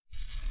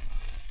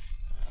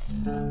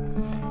If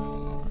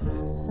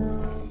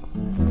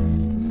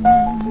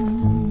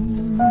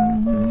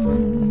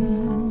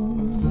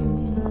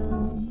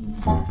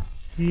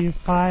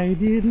I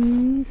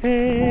didn't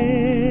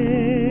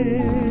care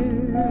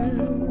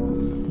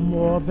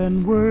more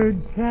than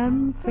words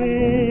can say,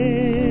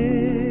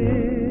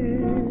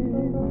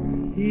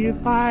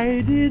 if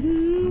I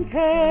didn't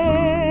care,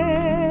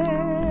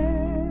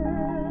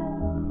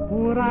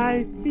 would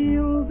I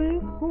feel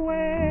this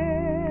way?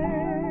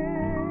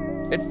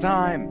 It's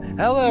time!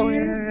 Hello,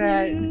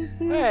 Internet!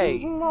 Hey,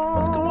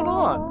 what's going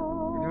on?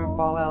 We're doing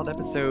Fallout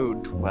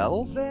episode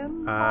 12?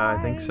 I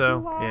think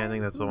so. Yeah, I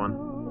think that's the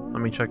one.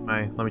 Let me check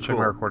my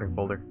recording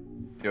folder.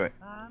 Do it.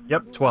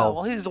 Yep, 12.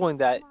 While he's doing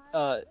that,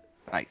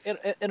 Nice.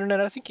 Internet,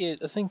 I think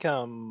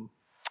someone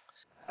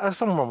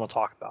will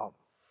talk about.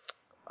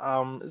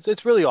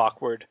 It's really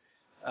awkward.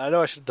 I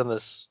know I should have done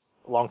this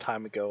a long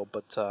time ago,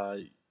 but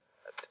I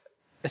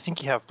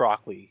think you have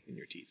broccoli in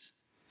your teeth.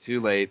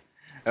 Too late.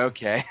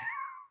 Okay.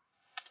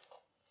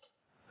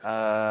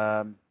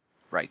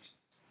 Right.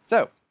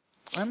 So,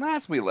 when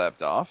last we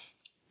left off,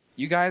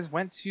 you guys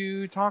went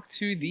to talk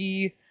to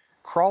the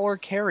crawler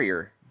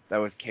carrier that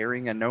was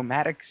carrying a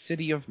nomadic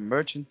city of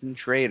merchants and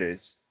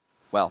traders.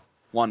 Well,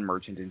 one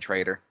merchant and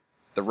trader.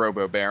 The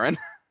Robo Baron,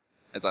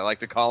 as I like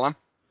to call him.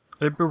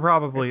 There were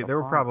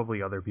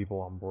probably other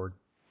people on board.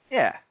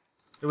 Yeah.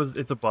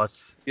 It's a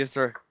bus. Yes,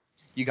 sir.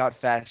 You got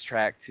fast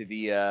tracked to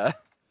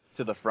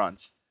the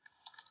front.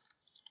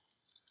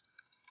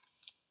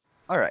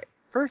 Alright,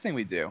 first thing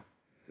we're going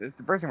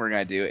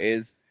to do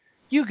is,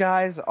 you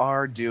guys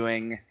are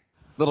doing a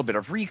little bit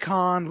of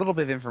recon, a little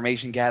bit of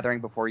information gathering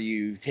before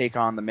you take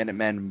on the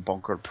Minutemen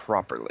bunker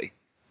properly.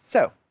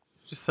 So,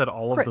 Just said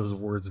all Chris. of those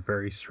words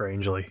very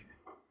strangely.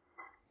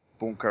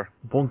 bunker.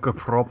 Bunker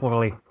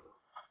properly.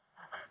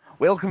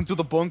 Welcome to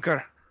the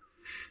bunker.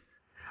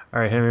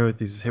 Alright, hit me with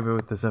this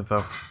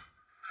info.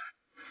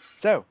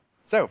 So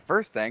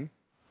first thing,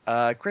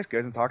 Chris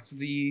goes and talks to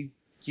the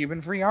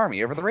Cuban Free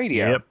Army over the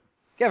radio. Yep.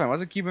 Kevin, what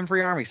does the Cuban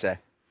Free Army say?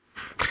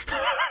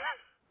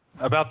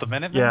 About the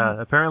Minutemen? Yeah,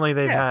 apparently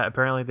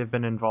they've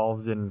been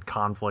involved in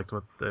conflicts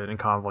with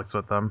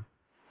them.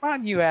 Why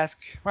don't you ask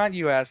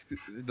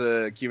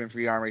the Cuban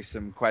Free Army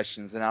some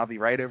questions, and I'll be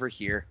right over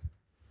here.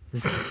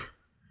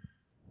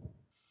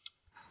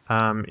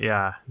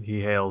 Yeah,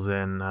 he hails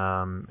in,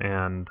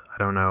 and I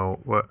don't know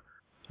what.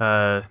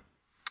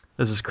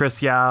 This is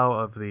Chris Yao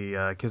of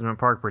the Kismet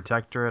Park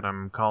Protectorate.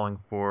 I'm trying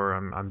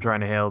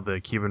to hail the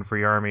Cuban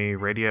Free Army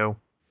radio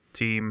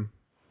team.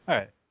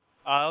 Alright.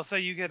 I'll say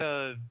you get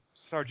a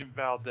Sergeant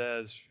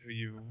Valdez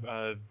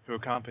who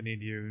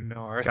accompanied you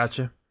north.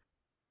 Gotcha.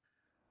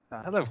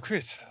 Hello,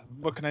 Chris.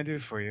 What can I do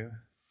for you?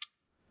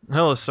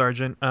 Hello,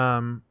 Sergeant.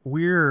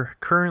 We're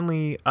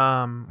currently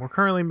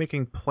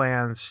making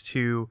plans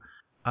to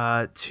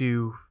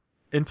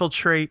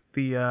infiltrate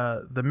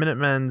the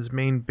Minutemen's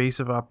main base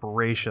of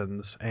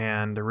operations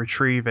and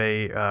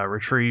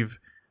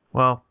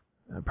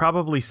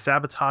probably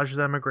sabotage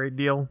them a great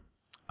deal,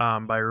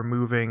 by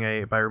removing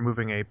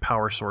a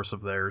power source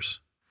of theirs.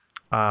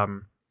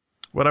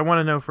 What I want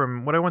to know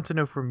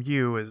from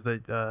you is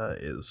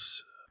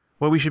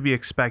what we should be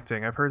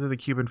expecting. I've heard that the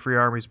Cuban Free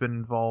Army's been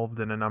involved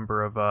in a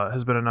number of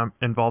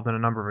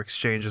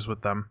exchanges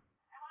with them.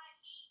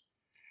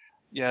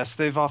 Yes,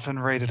 they've often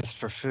raided us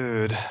for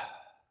food.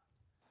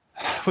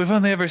 We've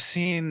only ever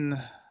seen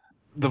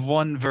the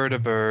one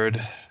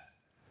vertibird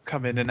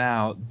come in and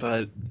out,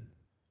 but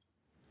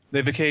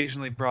they've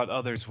occasionally brought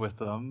others with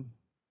them.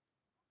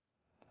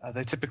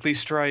 They typically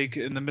strike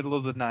in the middle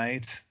of the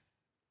night.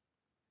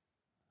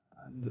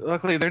 And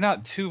luckily, they're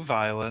not too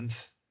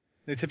violent.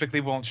 They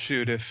typically won't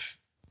shoot if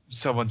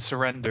someone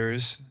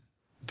surrenders,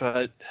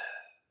 but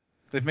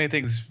they've made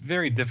things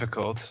very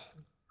difficult.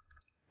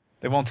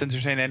 They won't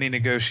entertain any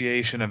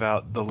negotiation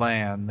about the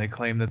land. They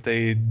claim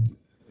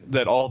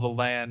that all the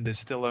land is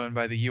still owned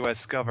by the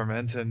U.S.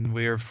 government, and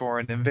we are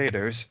foreign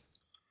invaders.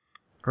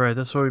 Right,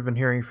 that's what we've been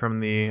hearing from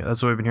the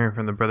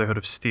Brotherhood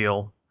of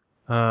Steel.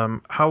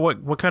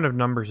 What kind of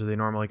numbers do they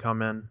normally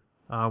come in?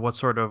 What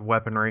sort of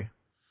weaponry?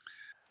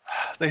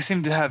 They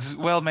seem to have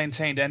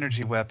well-maintained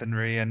energy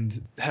weaponry and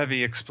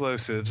heavy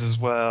explosives as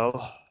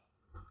well.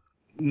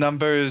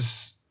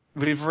 Numbers,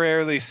 we've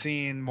rarely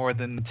seen more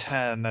than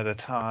 10 at a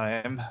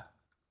time.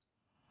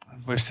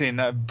 We've seen,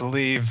 I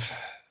believe,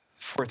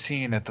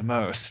 14 at the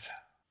most.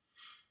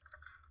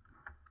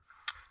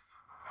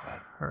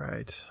 All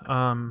right.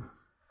 Let's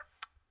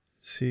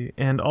see.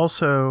 And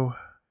also,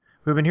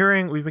 we've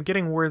been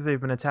getting word they've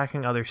been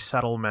attacking other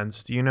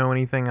settlements. Do you know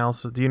anything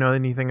else? Do you know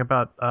anything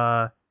about,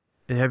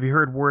 have you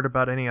heard word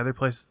about any other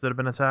places that have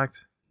been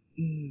attacked?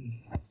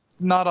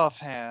 Not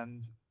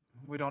offhand.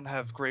 We don't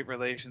have great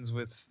relations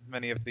with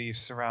many of the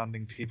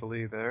surrounding people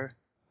either.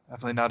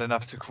 Definitely not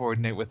enough to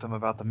coordinate with them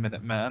about the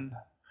Minutemen.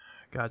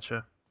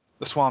 Gotcha.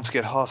 The swamps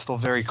get hostile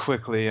very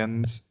quickly,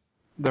 and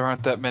there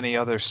aren't that many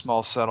other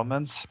small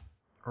settlements.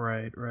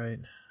 Right.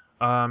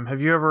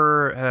 Have you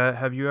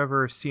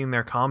ever seen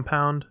their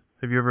compound?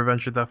 Have you ever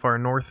ventured that far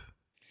north?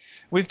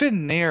 We've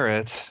been near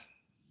it.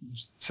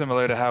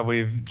 similar to how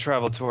we've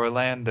traveled to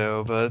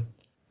Orlando, but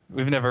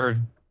we've never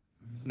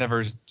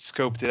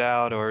scoped it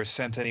out or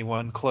sent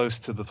anyone close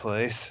to the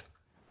place.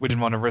 We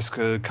didn't want to risk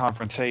a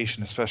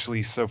confrontation,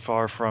 especially so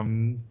far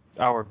from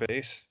our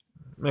base.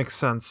 Makes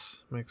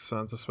sense,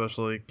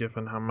 especially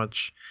given how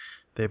much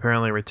they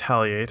apparently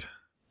retaliate.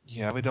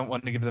 Yeah, we don't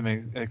want to give them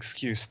an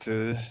excuse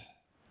to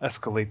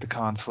escalate the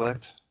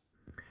conflict.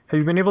 Have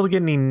you been able to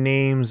get any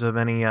names of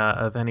any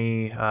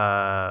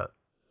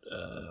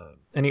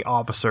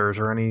officers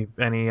or any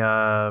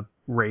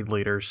raid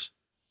leaders?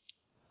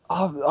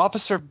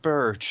 Officer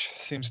Birch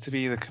seems to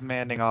be the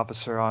commanding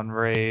officer on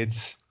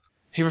raids.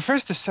 He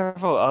refers to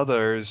several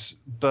others,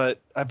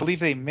 but I believe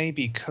they may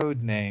be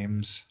code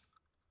names.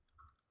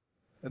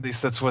 At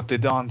least that's what the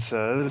Dawn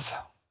says.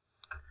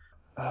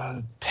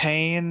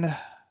 Payne,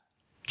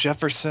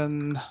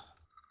 Jefferson,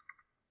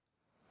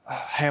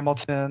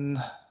 Hamilton.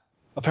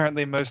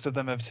 Apparently most of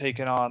them have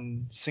taken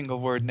on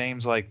single-word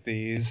names like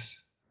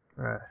these.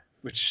 Right.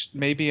 Which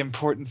may be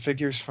important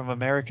figures from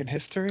American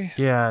history?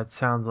 Yeah, it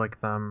sounds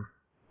like them.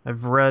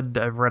 I've read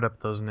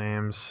up those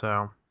names,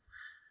 so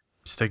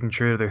sticking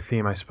true to their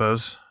theme, I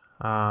suppose.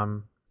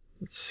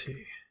 Let's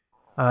see.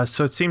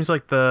 So it seems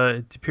like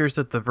it appears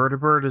that the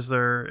vertibird is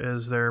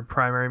their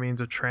primary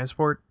means of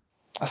transport.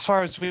 As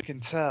far as we can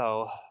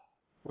tell,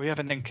 we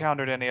haven't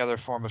encountered any other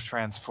form of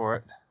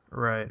transport.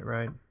 Right.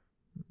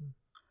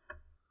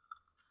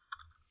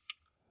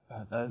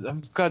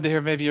 I'm glad to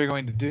hear maybe you're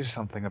going to do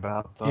something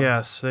about them.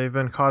 Yes, they've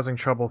been causing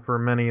trouble for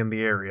many in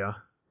the area.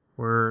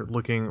 We're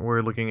looking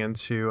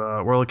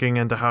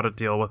into how to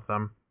deal with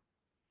them.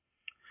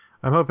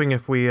 I'm hoping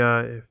if we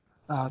Oh,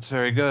 that's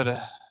very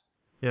good.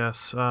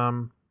 yes,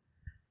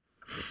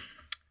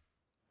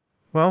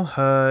 well,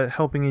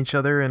 helping each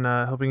other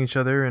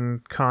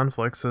in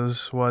conflicts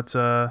is what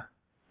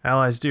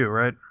allies do,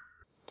 right?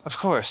 Of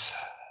course.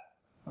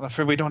 I'm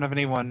afraid we don't have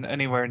anyone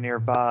anywhere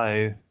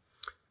nearby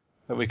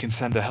that we can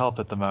send to help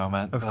at the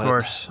moment. Of but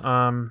course.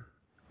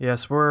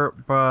 Yes, we're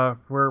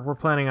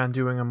planning on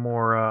doing a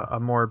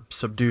more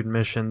subdued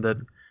mission that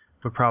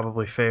would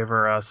probably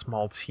favor a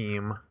small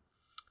team.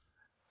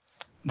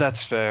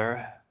 That's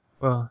fair.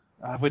 Well,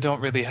 We don't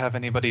really have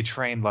anybody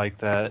trained like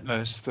that.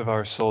 Most of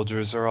our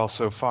soldiers are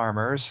also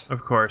farmers.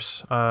 of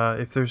course.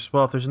 If there's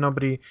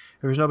nobody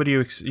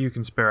you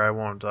can spare, I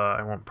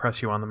won't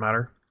press you on the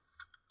matter.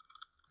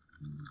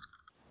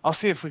 I'll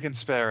see if we can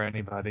spare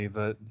anybody,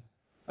 but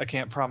I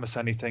can't promise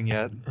anything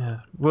yet.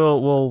 Yeah,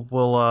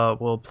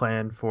 we'll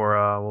plan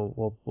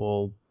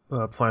for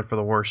plan for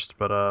the worst,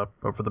 but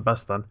hope for the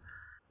best then.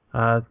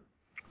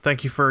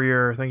 Thank you for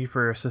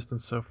your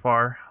assistance so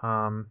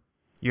far.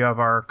 You have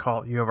our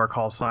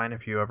call sign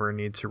if you ever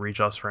need to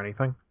reach us for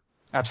anything.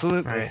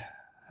 Absolutely. All right.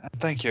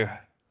 Thank you.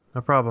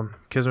 No problem.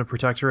 Kismet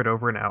Protectorate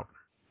over and out.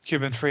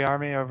 Cuban Free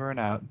Army over and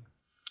out.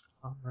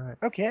 All right.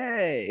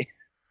 Okay.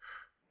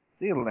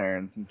 So you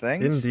learned some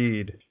things.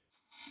 Indeed.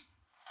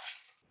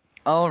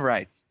 All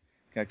right.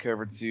 Gonna go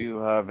over to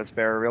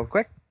Vespera real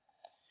quick.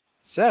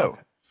 So,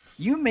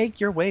 you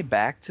make your way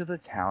back to the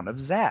town of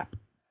Zap.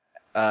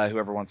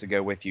 Whoever wants to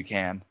go with you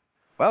can.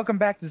 Welcome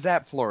back to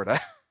Zap, Florida.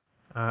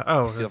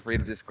 Feel free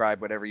to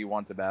describe whatever you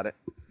want about it.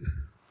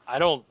 I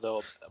don't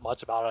know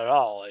much about it at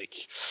all. Like,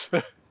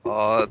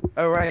 Oh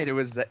right,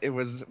 was that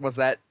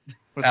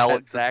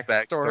Alex's Zach's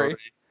backstory. story?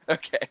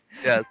 Okay.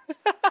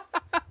 Yes.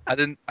 I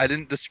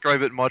didn't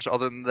describe it much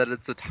other than that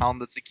it's a town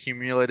that's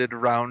accumulated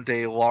around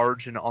a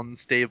large and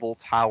unstable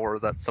tower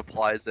that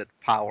supplies it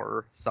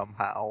power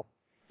somehow.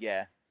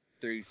 Yeah,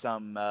 through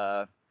some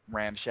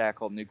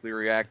ramshackle nuclear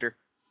reactor.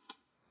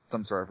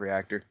 Some sort of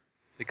reactor.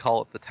 They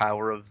call it the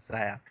Tower of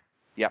Zap.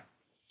 Yep.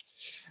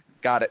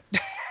 Got it.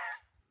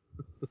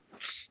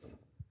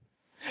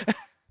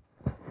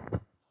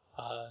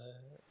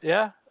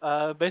 yeah.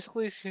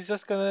 Basically, she's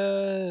just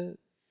gonna.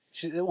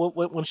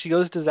 When she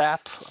goes to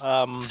Zap,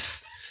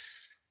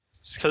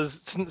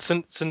 because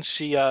since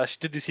she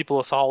did these people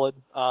a solid,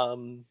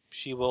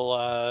 she will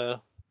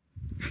a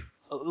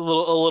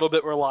little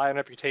bit rely on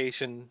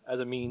reputation as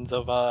a means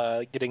of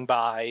getting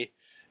by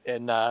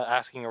and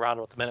asking around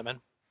about the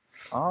Minutemen.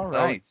 All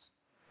right.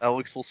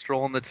 Alex will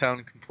stroll in the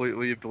town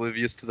completely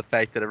oblivious to the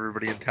fact that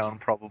everybody in town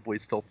probably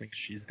still thinks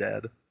she's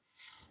dead.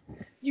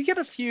 You get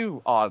a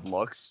few odd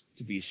looks,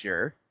 to be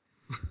sure.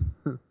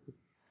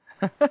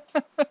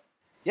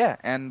 Yeah,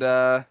 and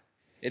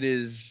it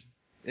is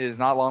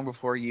not long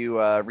before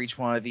you reach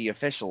one of the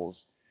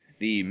officials,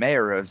 the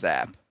mayor of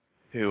Zap,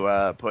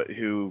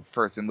 who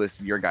first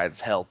enlisted your guys'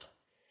 help.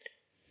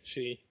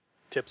 She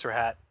tips her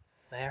hat.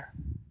 There.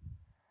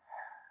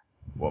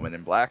 Woman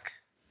in black,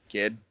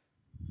 kid.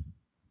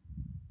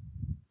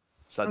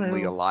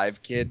 Suddenly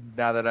alive kid,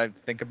 now that I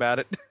think about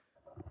it.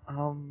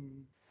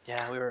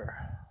 Yeah, we were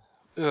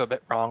a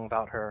bit wrong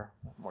about her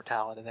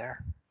mortality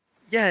there.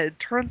 Yeah, it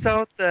turns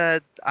out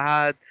that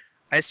I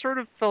sort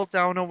of fell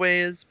down a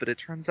ways, but it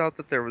turns out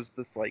that there was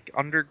this like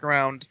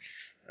underground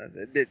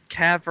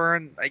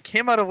cavern. I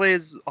came out a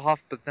ways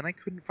off, but then I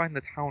couldn't find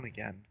the town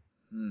again.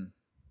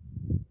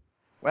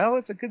 Well,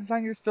 it's a good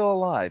sign you're still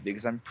alive,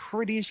 because I'm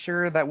pretty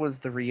sure that was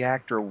the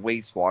reactor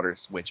wastewater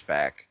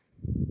switchback.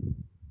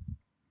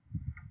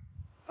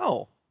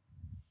 Oh,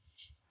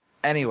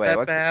 Anyway, is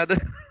that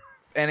bad?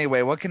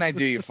 Anyway, what can I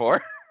do you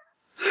for?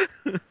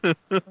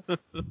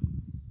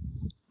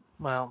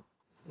 Well,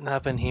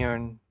 I've been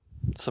hearing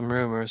some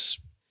rumors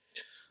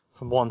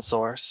from one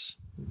source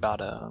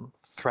about a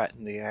threat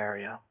in the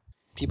area.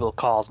 People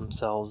call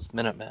themselves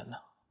Minutemen.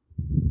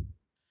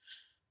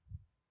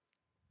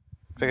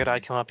 Figured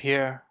I'd come up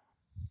here,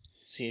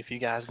 see if you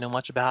guys know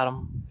much about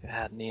them, if you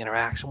had any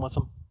interaction with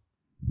them.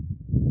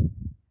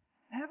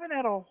 Haven't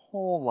had a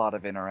whole lot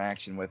of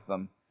interaction with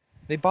them.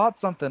 They bought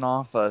something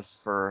off us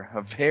for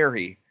a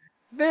very,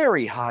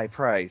 very high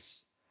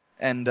price.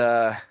 And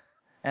they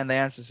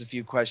asked us a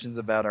few questions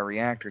about our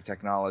reactor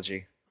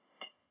technology.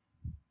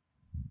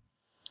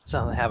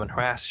 So they haven't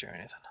harassed you or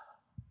anything.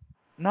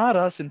 Not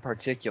us in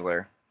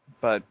particular,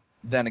 but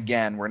then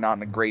again, we're not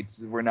in a great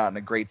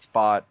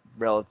spot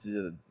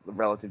relative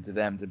to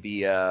them to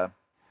be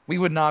we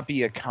would not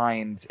be a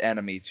kind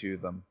enemy to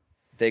them.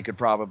 They could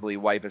probably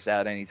wipe us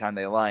out anytime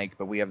they like,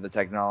 but we have the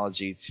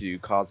technology to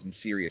cause some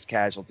serious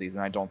casualties,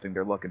 and I don't think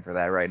they're looking for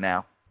that right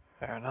now.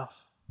 Fair enough.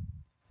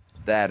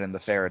 That and the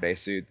Faraday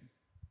suit.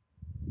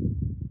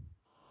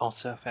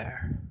 Also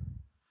fair.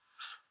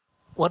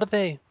 What did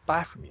they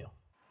buy from you?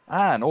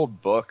 Ah, an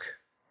old book.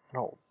 An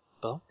old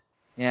book?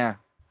 Yeah.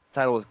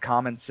 Title was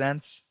Common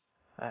Sense.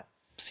 That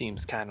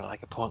seems kind of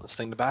like a pointless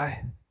thing to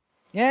buy.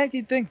 Yeah,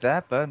 you'd think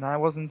that, but I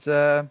wasn't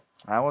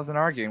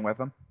arguing with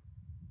them.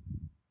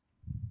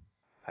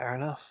 Fair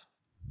enough.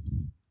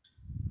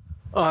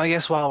 Well, I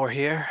guess while we're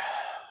here,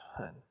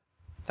 and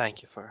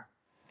thank you for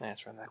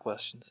answering that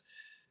questions.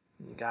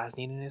 You guys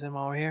need anything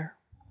while we're here?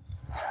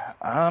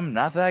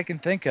 Not that I can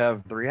think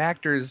of. The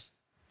reactor's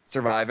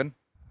surviving.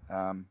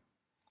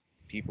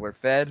 People are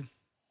fed.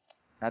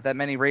 Not that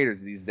many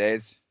raiders these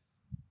days.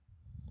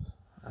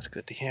 That's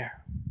good to hear.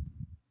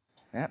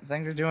 Yeah,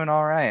 things are doing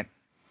all right.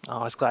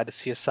 Always glad to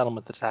see a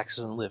settlement that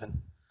taxes on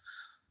living.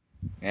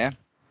 Yeah.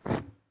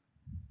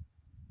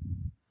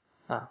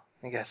 Oh,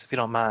 I guess if you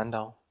don't mind,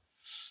 I'll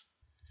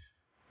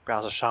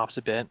browse the shops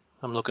a bit.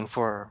 I'm looking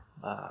for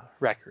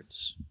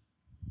records.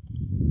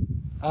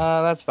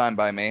 That's fine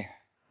by me.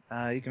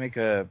 You can make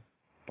a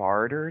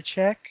barter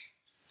check.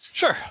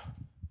 Sure.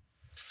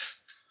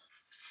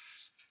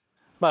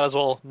 Might as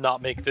well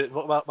make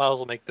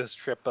this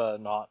trip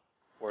not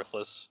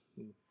worthless.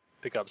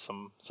 Pick up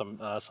some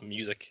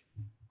music.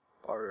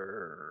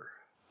 Barter.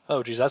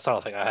 Oh, geez, that's not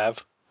a thing I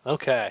have.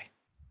 Okay.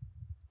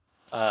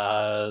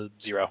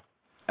 0.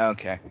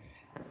 Okay.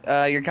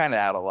 You're kind of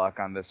out of luck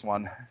on this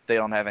one. They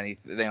don't have any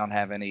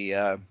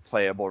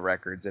playable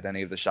records at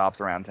any of the shops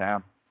around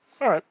town.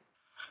 All right.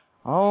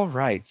 All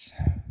right.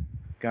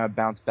 Gonna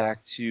bounce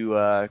back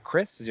to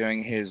Chris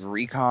doing his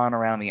recon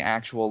around the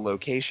actual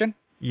location.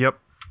 Yep.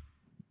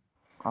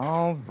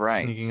 All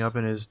right. Sneaking up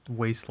in his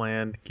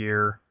wasteland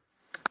gear,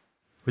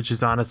 which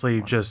is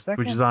honestly just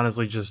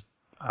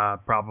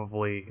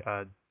probably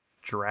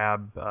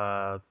drab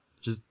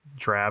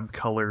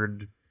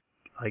colored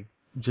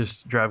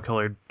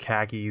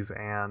khakis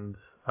and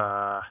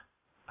I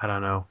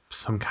don't know,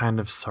 some kind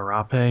of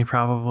serape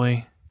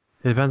probably.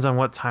 It depends on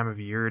what time of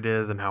year it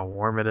is and how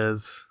warm it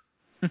is.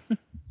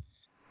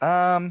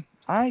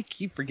 I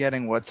keep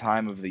forgetting what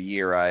time of the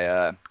year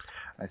I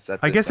set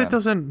this I guess in. it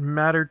doesn't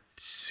matter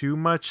too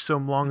much so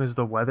long as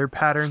the weather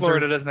patterns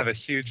Florida are... doesn't have a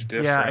huge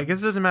difference. Yeah, I guess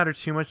it doesn't matter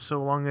too much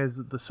so long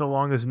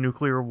as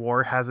nuclear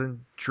war hasn't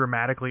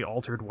dramatically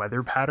altered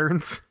weather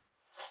patterns.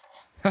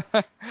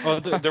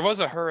 Well, there was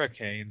a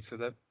hurricane, so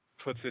that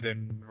puts it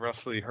in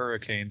roughly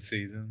hurricane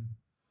season.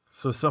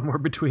 So somewhere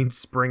between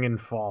spring and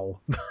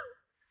fall.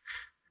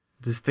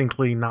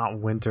 Distinctly not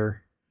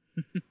winter.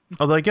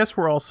 Although I guess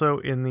we're also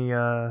in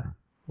the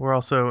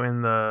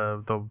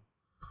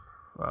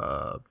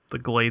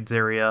Glades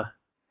area.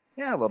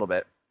 Yeah, a little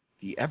bit.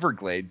 The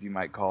Everglades, you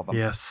might call them.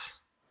 Yes.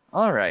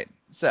 All right.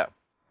 So,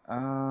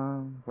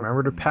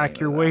 remember to pack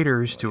your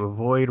waders to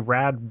avoid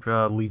rad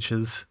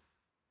leeches.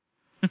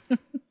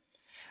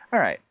 All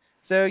right.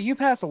 So you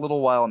pass a little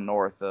while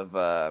north of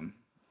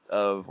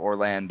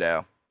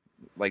Orlando,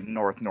 like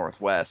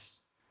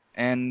northwest,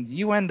 and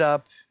you end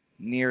up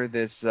near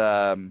this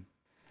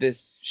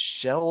this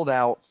shelled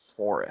out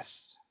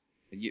forest.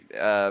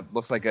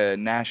 Looks like a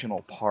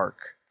national park.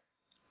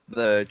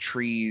 The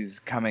trees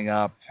coming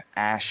up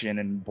ashen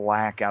and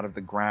black out of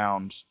the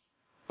ground,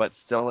 but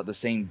still at the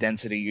same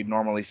density you'd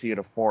normally see at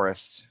a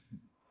forest.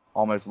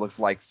 Almost looks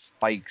like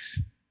spikes.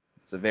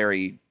 It's a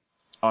very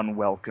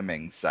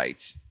unwelcoming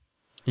sight.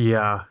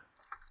 Yeah.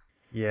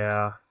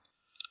 So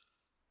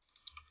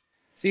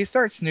you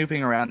start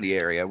snooping around the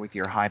area with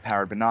your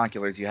high-powered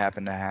binoculars you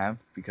happen to have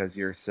because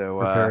you're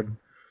so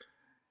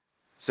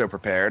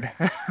prepared.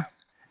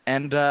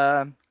 And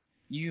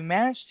you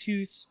manage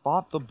to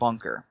spot the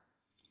bunker.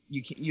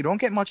 You don't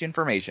get much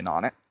information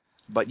on it,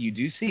 but you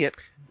do see it.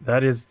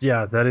 That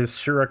is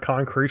sure a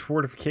concrete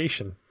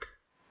fortification.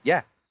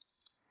 Yeah.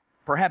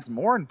 Perhaps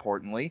more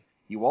importantly,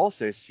 You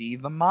also see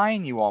the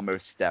mine you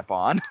almost step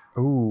on.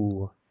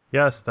 Ooh.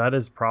 Yes, that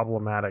is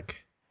problematic.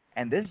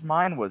 And this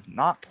mine was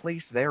not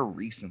placed there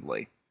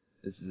recently.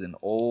 This is an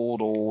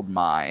old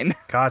mine.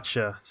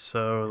 Gotcha.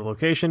 So the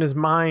location is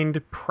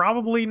mined,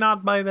 probably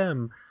not by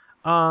them.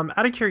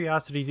 Out of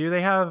curiosity, do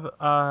they have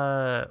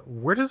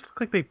where does it look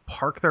like they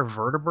park their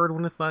vertibird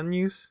when it's not in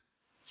use?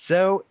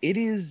 So it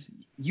is,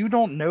 you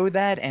don't know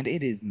that, and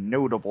it is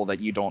notable that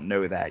you don't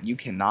know that. You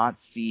cannot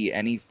see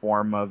any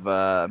form of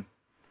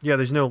Yeah,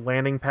 there's no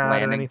landing pad or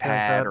landing anything like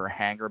pad that. or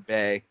hangar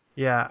bay.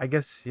 Yeah, I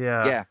guess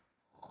Yeah.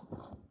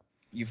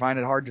 You find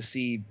it hard to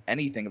see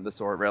anything of the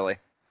sort, really.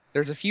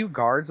 There's a few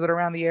guards that are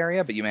around the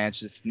area, but you manage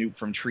to snoop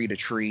from tree to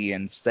tree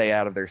and stay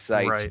out of their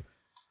sight. Right.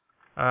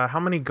 How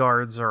many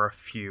guards are a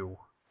few?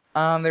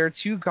 There are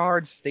 2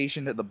 guards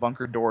stationed at the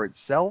bunker door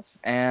itself,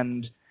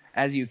 and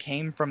as you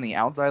came from the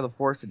outside of the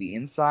forest to the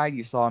inside,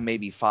 you saw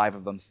maybe 5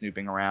 of them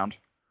snooping around.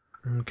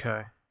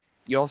 Okay.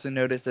 You also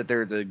notice that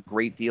there's a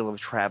great deal of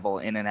travel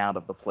in and out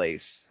of the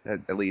place,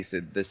 at least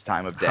at this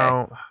time of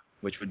day,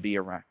 which would be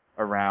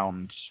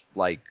around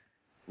like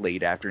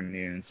late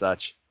afternoon and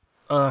such.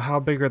 How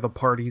big are the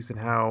parties and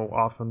how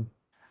often?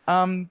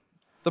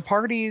 The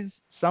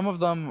parties, some of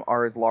them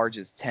are as large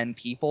as 10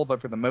 people,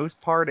 but for the most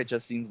part, it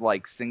just seems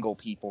like single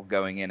people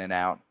going in and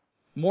out.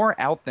 More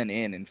out than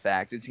in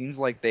fact. It seems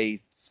like they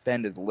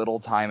spend as little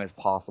time as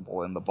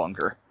possible in the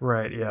bunker.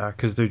 Right, yeah,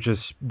 because they're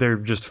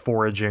just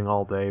foraging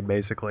all day,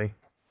 basically.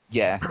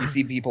 Yeah, you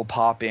see people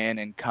pop in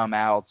and come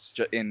out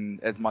in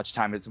as much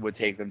time as it would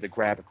take them to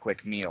grab a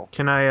quick meal.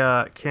 Can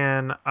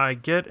I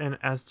get an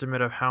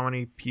estimate of how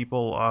many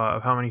people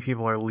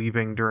are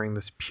leaving during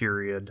this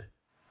period?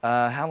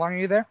 How long are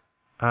you there?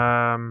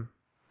 I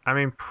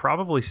mean,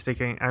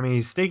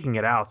 he's staking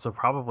it out, so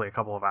probably a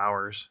couple of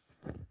hours.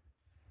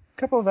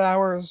 Couple of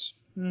hours.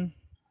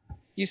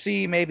 You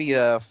see maybe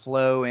a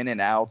flow in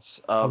and out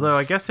of... Although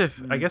I guess if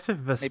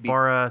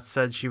Vespara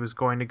said she was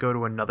going to go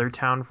to another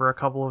town for a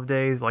couple of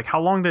days, like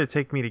how long did it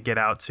take me to get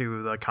out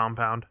to the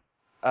compound?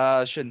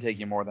 Shouldn't take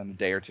you more than a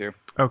day or 2.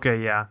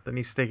 Okay, yeah. Then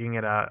he's staking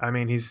it out. I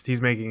mean, he's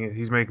making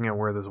it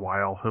worth his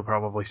while. He'll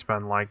probably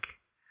spend like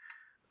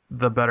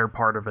the better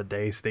part of a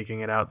day staking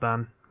it out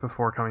then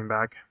before coming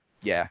back.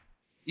 Yeah.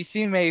 You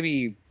see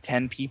maybe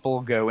 10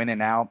 people go in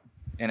and out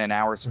in an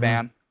hour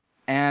span. Mm-hmm.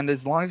 And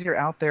as long as you're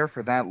out there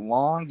for that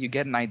long, you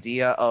get an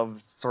idea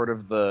of sort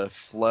of the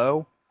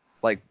flow,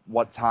 like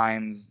what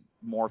times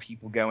more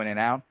people go in and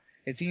out.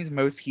 It seems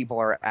most people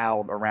are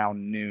out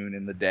around noon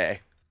in the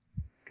day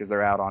because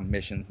they're out on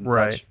missions and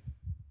such.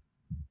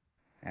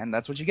 And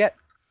that's what you get.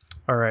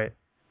 All right.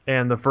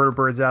 And the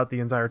vertibird's out the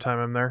entire time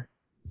I'm there?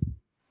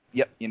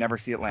 Yep, you never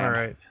see it land. All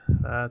right.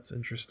 That's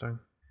interesting.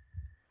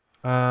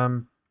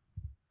 All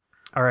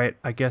right,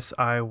 I guess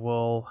I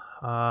will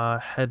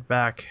head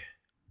back.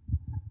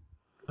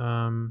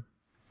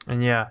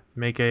 And yeah,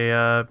 make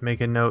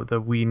a note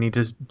that we need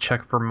to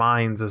check for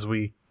mines as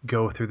we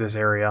go through this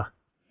area.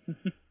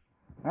 All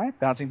right,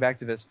 bouncing back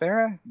to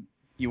Vespera.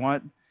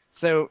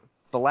 So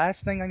the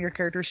last thing on your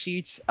character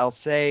sheet, I'll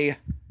say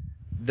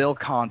they'll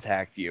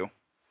contact you.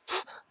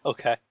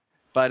 Okay.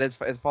 But as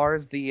far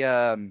as the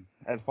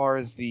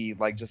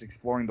like just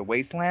exploring the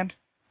wasteland,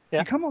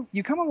 yeah.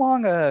 you come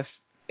along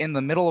in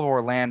the middle of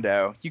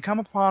Orlando, you come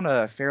upon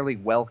a fairly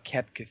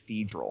well-kept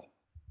cathedral.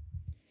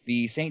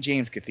 The St.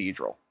 James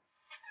Cathedral.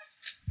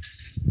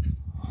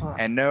 Huh.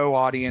 And no,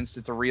 audience,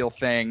 it's a real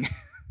thing.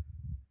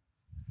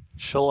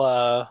 She'll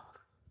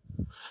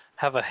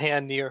have a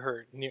hand near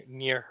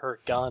her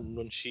gun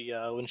when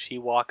she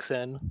walks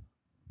in.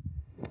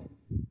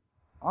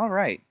 All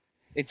right.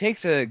 It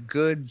takes a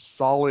good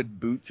solid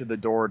boot to the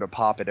door to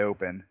pop it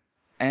open,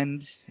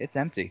 and it's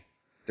empty.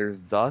 There's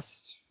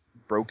dust,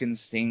 broken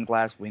stained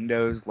glass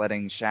windows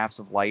letting shafts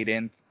of light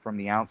in from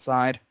the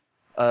outside.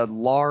 A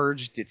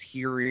large,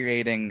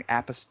 deteriorating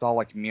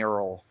apostolic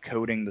mural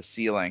coating the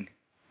ceiling.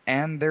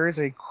 And there is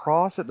a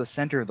cross at the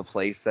center of the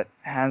place that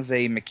has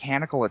a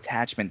mechanical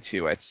attachment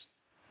to it.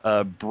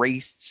 A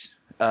braced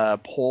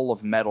pole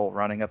of metal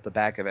running up the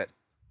back of it.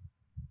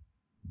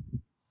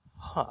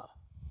 Huh.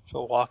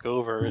 She'll walk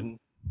over and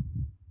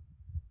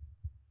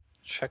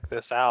check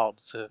this out.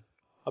 It's a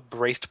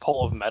braced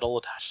pole of metal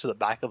attached to the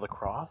back of the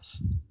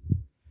cross?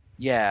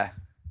 Yeah.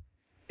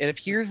 It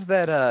appears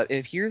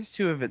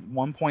to have at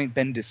one point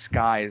been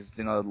disguised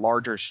in a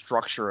larger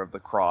structure of the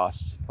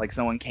cross. Like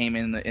someone came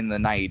in the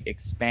night,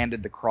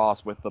 expanded the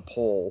cross with the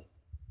pole,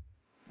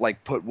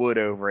 like put wood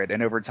over it,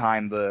 and over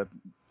time the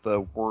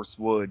worse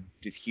wood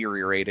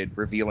deteriorated,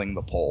 revealing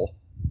the pole.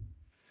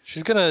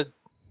 She's gonna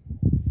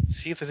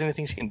see if there's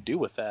anything she can do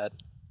with that.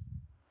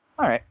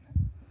 All right,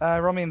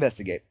 roll me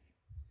investigate.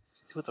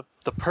 See what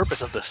the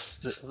purpose of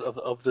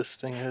this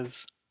thing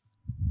is.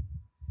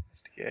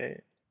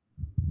 Investigate.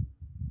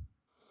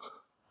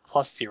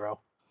 +0.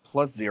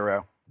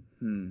 +0.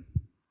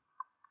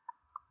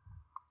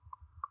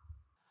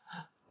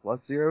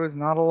 +0 is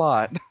not a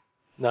lot.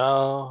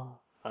 No,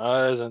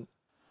 it isn't.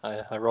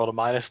 I rolled a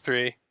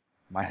 -3.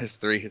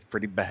 -3 is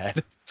pretty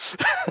bad.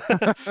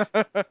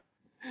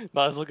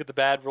 Might as well get the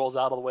bad rolls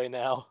out of the way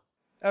now.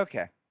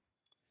 Okay.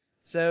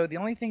 So the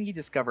only thing you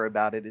discover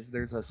about it is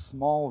there's a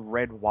small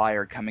red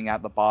wire coming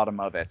out the bottom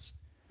of it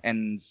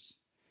and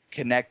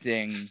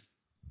connecting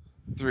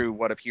through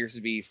what appears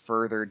to be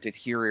further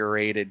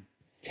deteriorated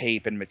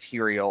tape and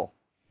material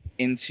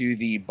into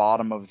the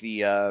bottom of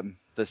the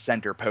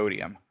center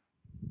podium.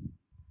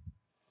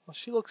 Well,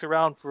 she looks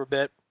around for a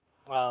bit.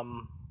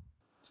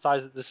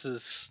 Decides that this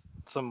is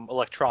some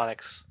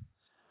electronics,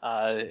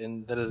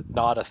 and that is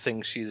not a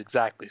thing she's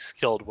exactly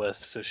skilled with.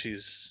 So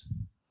she's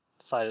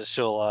decided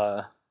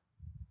she'll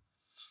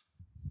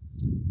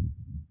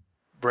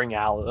bring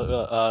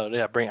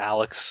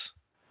Alex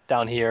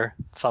down here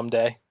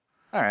someday.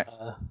 All right.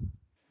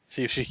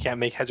 See if she can't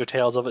make heads or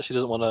tails of it. She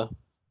doesn't want to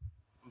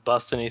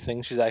bust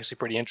anything. She's actually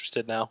pretty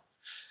interested now.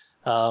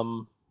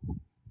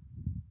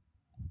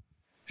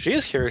 She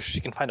is curious if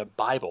she can find a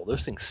Bible.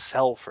 Those things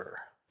sell for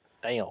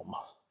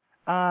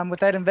damn. With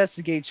that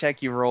investigate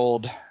check you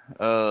rolled,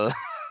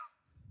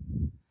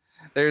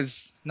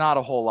 there's not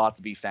a whole lot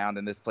to be found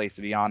in this place,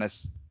 to be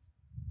honest.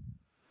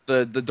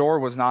 The door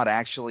was not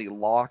actually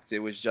locked; it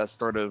was just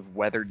sort of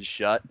weathered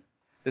shut.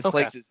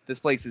 This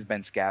place has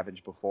been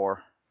scavenged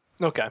before.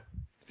 Okay.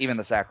 Even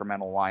the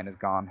sacramental wine is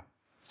gone.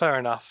 Fair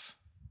enough.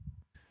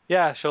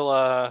 Yeah, she'll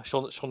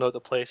note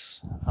the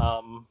place.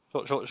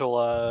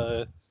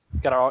 She'll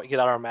get out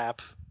our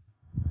map,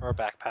 or a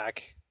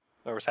backpack,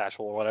 or a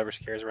satchel, or whatever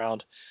she carries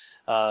around.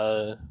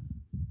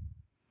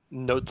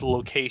 Note the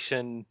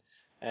location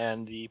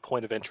and the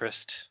point of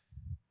interest,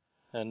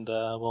 and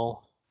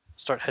we'll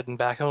start heading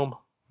back home.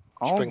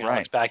 Just bring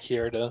Alex back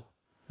here to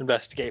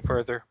investigate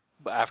further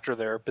after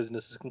their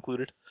business is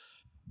concluded.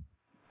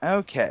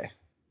 Okay.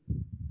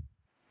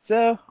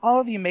 So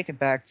all of you make it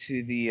back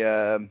to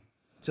the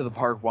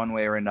park one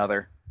way or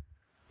another.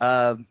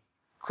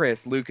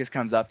 Chris, Lucas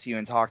comes up to you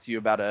and talks to you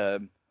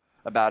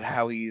about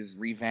how he's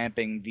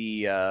revamping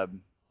the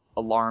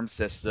alarm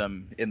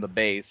system in the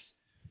base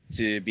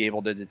to be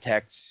able to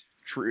detect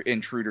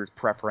intruders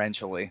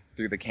preferentially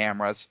through the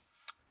cameras.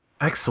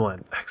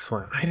 Excellent.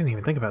 I didn't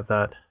even think about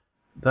that.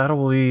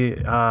 That'll be,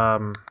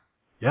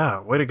 yeah,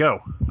 way to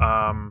go.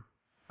 I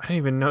didn't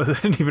even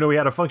know we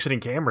had a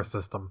functioning camera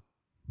system.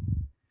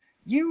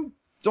 You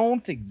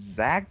don't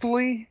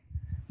exactly,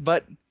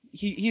 but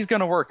he's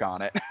going to work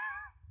on it.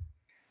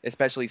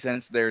 Especially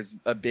since there's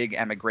a big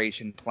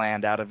emigration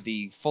planned out of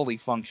the fully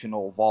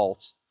functional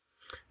vault.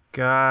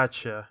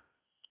 Gotcha.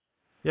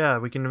 Yeah,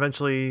 we can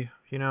eventually,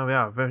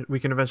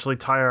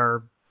 tie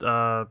our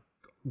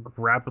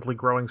rapidly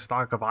growing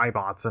stock of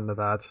iBots into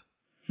that.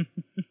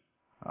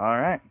 All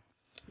right.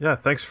 Yeah,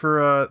 thanks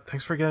for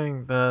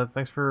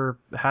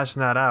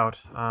hashing that out.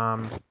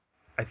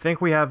 I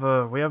think we have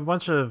a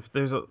bunch of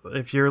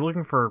if you're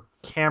looking for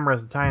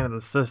cameras to tie into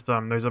the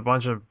system, there's a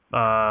bunch of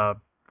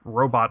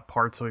robot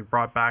parts that we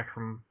brought back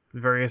from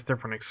various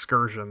different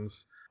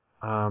excursions.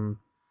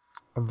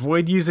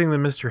 Avoid using the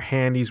Mr.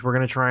 Handies. We're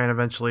going to try and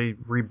eventually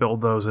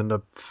rebuild those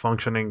into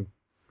functioning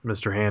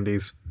Mr.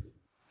 Handies.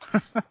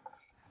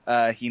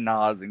 He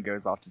nods and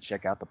goes off to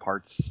check out the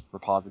parts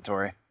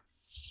repository.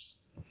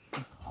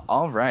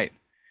 All right.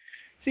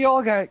 So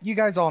you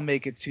guys all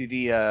make it to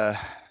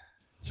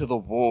the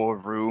war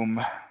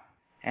room,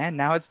 and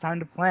now it's time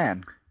to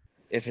plan.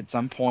 If at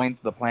some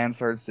point the plan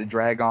starts to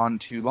drag on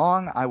too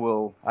long,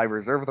 I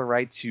reserve the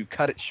right to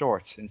cut it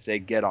short and say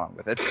get on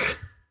with it.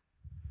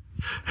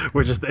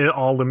 We're just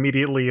all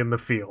immediately in the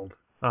field.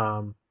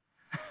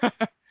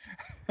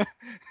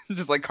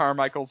 Just like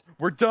Carmichael's,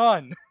 we're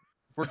done.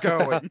 We're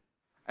going.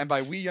 And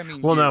by we, I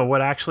mean well, you. no.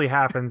 What actually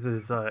happens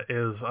is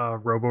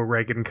Robo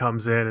Reagan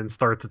comes in and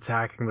starts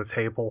attacking the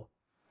table.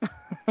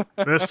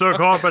 Mr.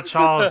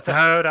 Gorbachev,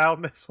 tear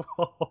down this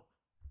wall.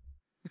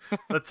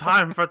 The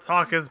time for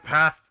talk is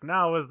past.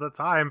 Now is the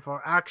time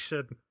for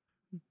action.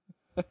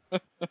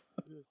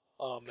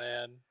 Oh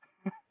man.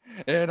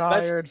 An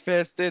iron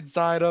fist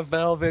inside a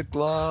velvet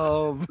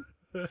glove.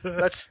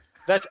 That's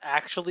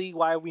actually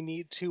why we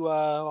need to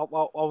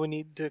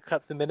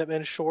cut the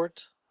Minutemen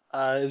short.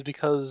 Is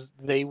because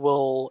they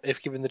will,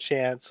 if given the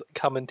chance,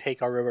 come and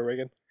take our Robo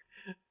Reagan.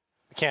 We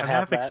can't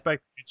have that. I'm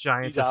expecting a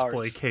giant He's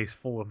display ours. case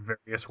full of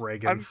various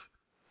Reagans.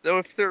 Though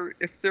if they're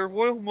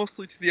loyal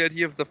mostly to the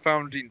idea of the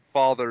founding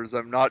fathers,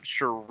 I'm not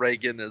sure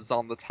Reagan is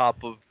on the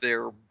top of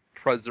their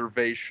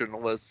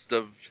preservation list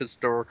of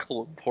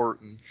historical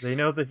importance. They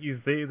know that he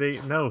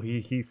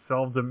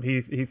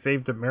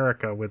saved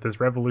America with his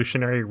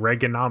revolutionary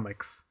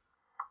Reaganomics.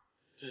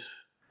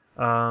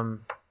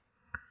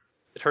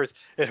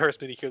 It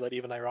hurts me to hear that,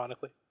 even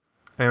ironically.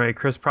 Anyway,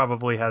 Chris has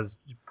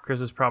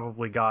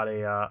probably got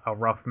a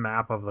rough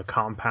map of the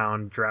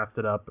compound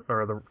drafted up,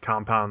 or the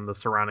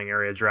surrounding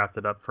area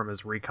drafted up from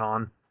his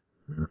recon.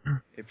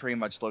 It pretty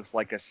much looks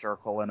like a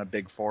circle in a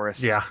big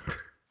forest. Yeah.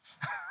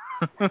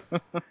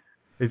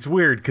 It's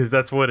weird because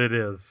that's what it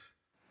is.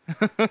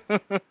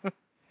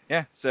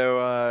 Yeah.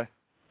 So,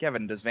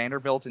 Kevin, does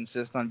Vanderbilt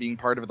insist on being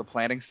part of the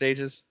planning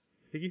stages?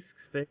 I think he's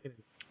staying in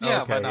his...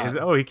 Yeah, okay. why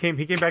not? He came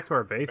back to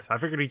our base? I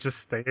figured he'd just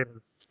stay in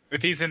his...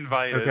 If he's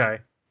invited,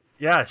 Okay.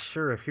 Yeah,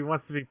 sure. If he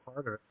wants to be part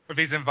of it. if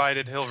he's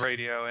invited, he'll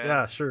radio in.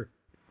 Yeah, sure.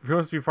 If he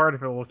wants to be part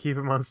of it, we'll keep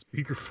him on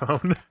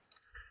speakerphone.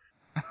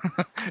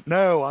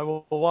 No, I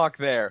will walk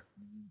there.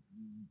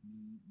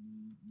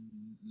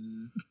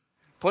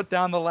 Put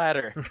down the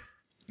ladder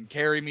and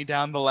carry me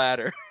down the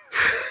ladder.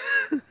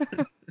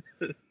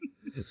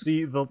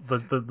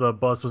 The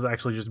bus was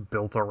actually just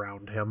built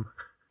around him.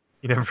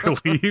 He never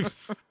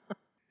leaves.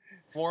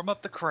 Warm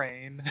up the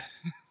crane.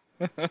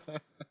 The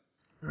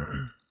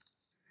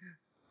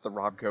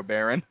Robco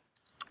Baron.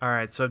 All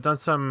right, so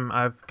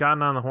I've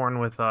gotten on the horn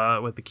with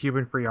the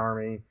Cuban Free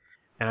Army,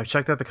 and I've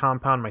checked out the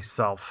compound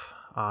myself.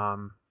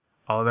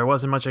 Although there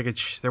wasn't much I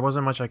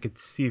could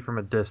see from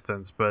a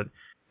distance, but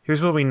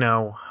here's what we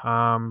know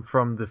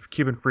from the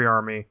Cuban Free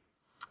Army.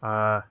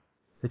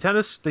 They tend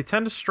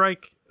to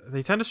strike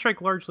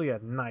largely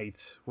at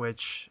night,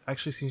 which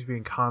actually seems to be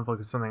in conflict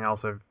with something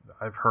else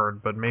I've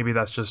heard, but maybe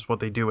that's just what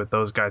they do with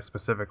those guys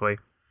specifically.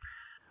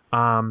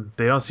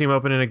 They don't seem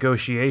open to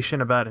negotiation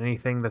about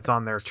anything that's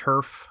on their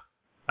turf.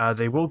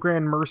 They will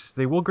grant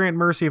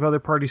mercy if other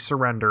parties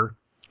surrender.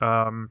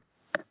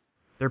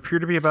 There appear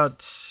to be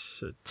about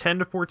 10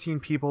 to 14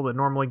 people that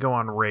normally go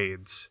on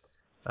raids.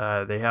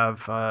 They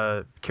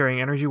have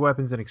carrying energy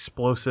weapons and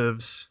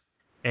explosives.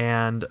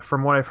 And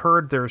from what I've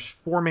heard, there's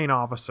 4 main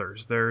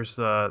officers. There's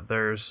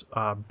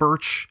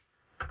Birch,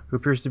 who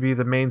appears to be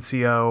the main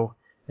CO,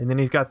 and then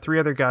he's got 3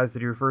 other guys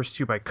that he refers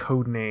to by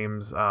code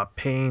names: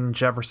 Payne,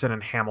 Jefferson,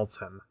 and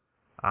Hamilton.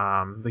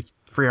 The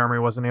Free Army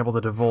wasn't able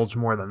to divulge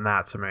more than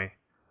that to me.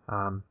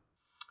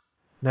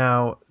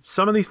 Now,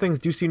 some of these things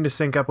do seem to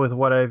sync up with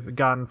what I've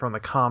gotten from the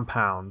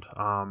compound.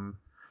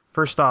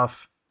 First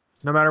off,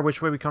 no matter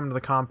which way we come to the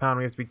compound,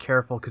 we have to be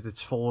careful because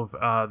it's full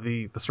of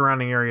the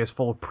surrounding area is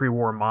full of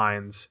pre-war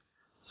mines.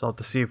 So I'll have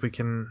to see if we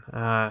can.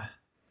 I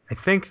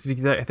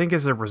think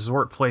as a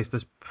resort place,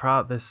 this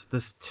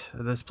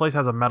place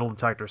has a metal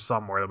detector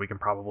somewhere that we can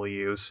probably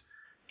use.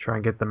 Try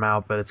and get them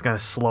out, but it's gonna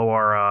slow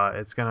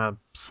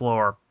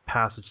our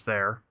passage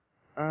there.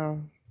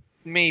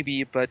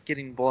 Maybe, but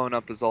getting blown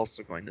up is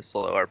also going to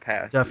slow our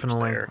passage.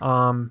 Definitely. There.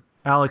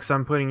 Alex,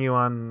 I'm putting you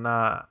on.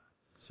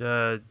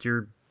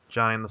 You're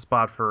Johnny on the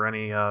spot for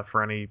any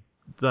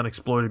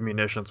unexploded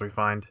munitions we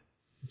find.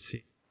 Let's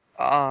see.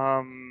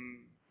 But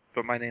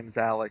my name's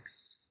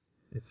Alex.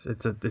 It's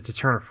a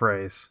turn of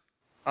phrase.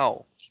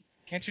 Oh.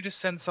 Can't you just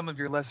send some of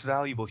your less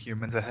valuable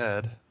humans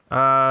ahead?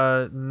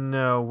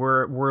 No,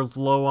 we're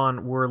low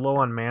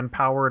on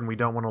manpower and we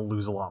don't want to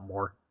lose a lot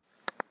more.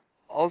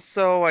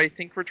 Also, I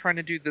think we're trying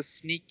to do the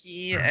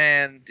sneaky,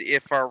 and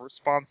if our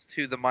response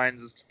to the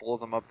mines is to blow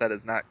them up, that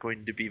is not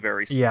going to be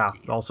very sneaky. Yeah,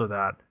 also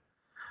that.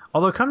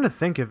 Although, come to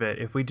think of it,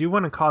 if we do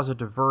want to cause a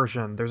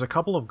diversion, there's a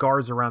couple of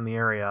guards around the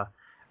area.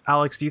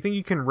 Alex, do you think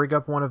you can rig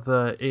up one of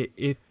the...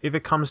 If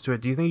it comes to it,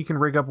 do you think you can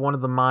rig up one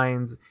of the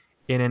mines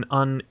in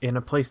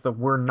a place that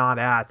we're not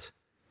at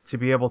to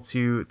be able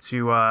to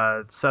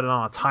set it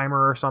on a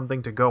timer or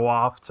something to go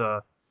off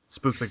to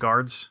spook the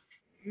guards?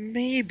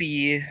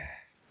 Maybe...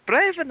 But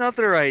I have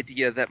another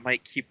idea that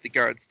might keep the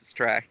guards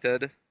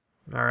distracted.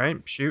 All right,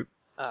 shoot.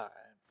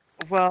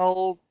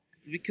 Well,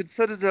 we could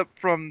set it up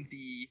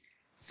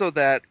so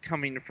that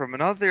coming from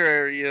another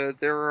area,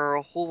 there are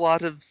a whole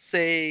lot of,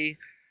 say,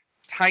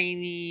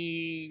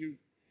 tiny,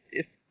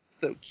 if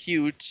though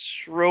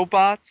cute,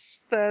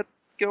 robots that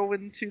go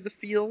into the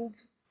field.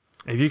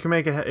 If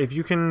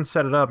you can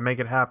set it up, make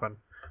it happen.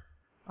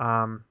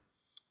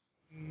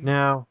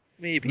 Now.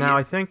 Maybe. Now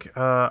I think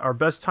our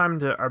best time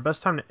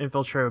to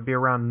infiltrate would be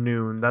around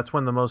noon. That's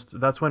when most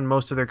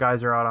of their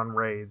guys are out on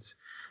raids.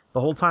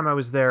 The whole time I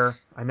was there,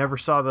 I never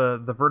saw the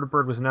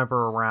vertibird was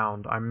never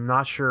around. I'm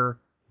not sure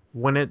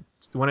when it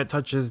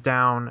touches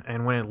down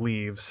and when it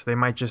leaves. They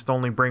might just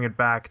only bring it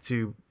back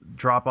to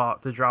drop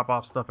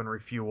off stuff and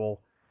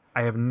refuel.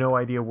 I have no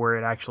idea where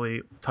it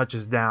actually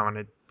touches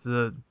down.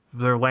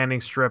 Their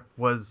landing strip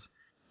was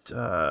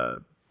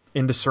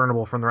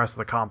indiscernible from the rest of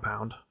the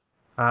compound.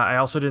 I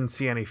also didn't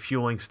see any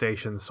fueling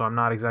stations, so I'm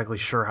not exactly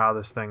sure how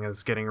this thing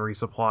is getting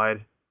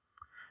resupplied.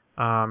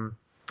 I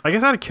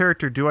guess out of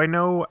character, do I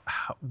know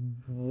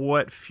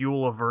what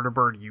fuel a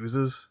vertibird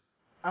uses?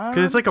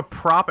 Because it's like a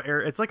prop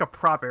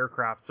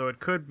aircraft, so it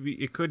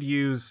could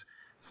use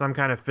some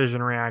kind of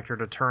fission reactor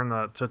to turn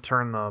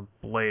the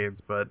blades,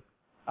 but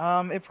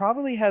it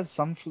probably has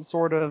some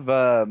sort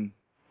of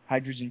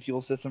hydrogen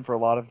fuel system for a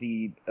lot of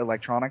the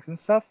electronics and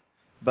stuff.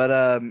 But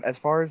as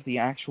far as the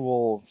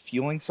actual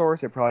fueling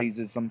source, it probably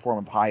uses some form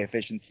of high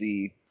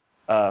efficiency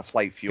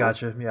flight fuel.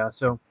 Gotcha. Yeah.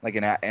 So like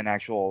an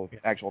actual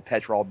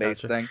petrol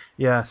based thing.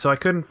 Yeah. So I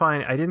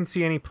didn't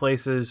see any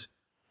places.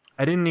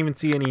 I didn't even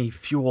see any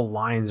fuel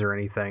lines or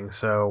anything.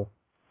 So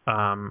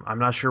I'm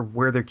not sure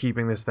where they're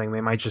keeping this thing.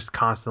 They might just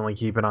constantly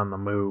keep it on the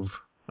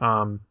move.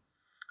 But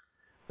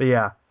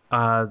yeah.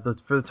 For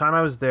the time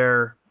I was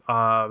there,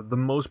 the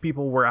most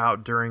people were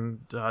out during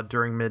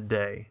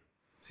midday.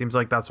 Seems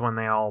like that's when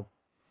they all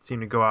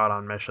seem to go out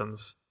on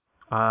missions.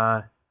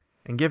 And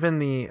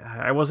given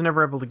I wasn't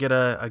ever able to get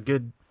a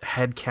good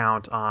head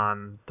count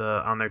on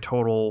their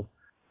total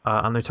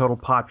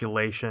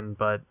population,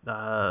 but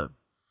from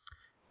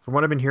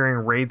what I've been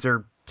hearing, raids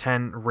are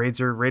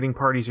raiding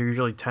parties are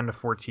usually 10 to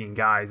 14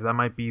 guys. That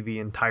might be the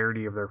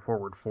entirety of their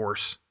forward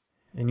force.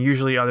 And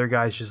usually other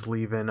guys just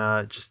leave in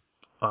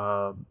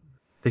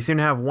they seem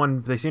to have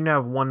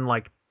one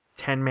like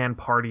 10-man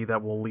party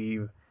that will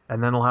leave,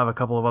 and then they'll have a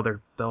couple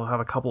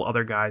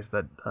other guys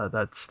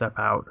that step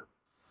out.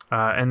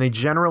 And they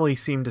generally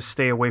seem to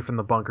stay away from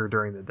the bunker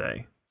during the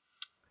day.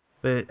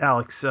 But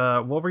Alex,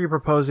 what were you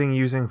proposing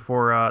using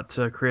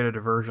to create a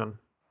diversion?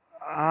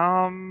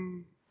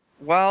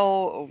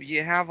 Well,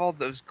 you have all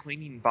those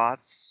cleaning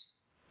bots.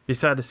 You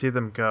sad to see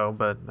them go,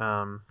 but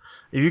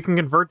if you can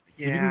convert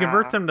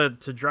them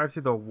to drive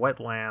through the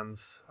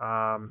wetlands,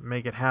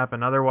 make it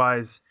happen.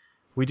 Otherwise,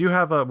 we do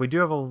have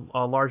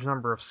a large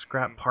number of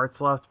scrap parts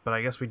left, but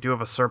I guess we do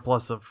have a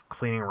surplus of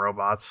cleaning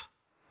robots.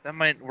 That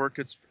might work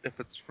if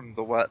it's from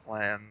the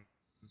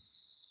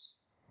wetlands.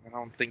 I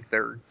don't think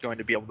they're going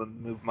to be able to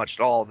move much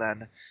at all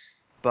then,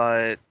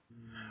 but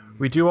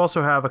we do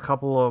also have a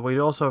couple of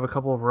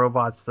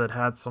robots that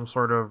had some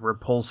sort of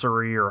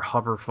repulsory or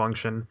hover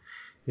function.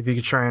 If you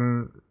could try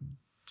and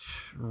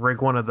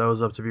rig one of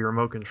those up to be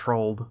remote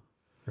controlled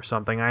or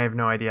something. I have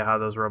no idea how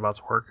those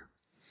robots work.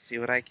 See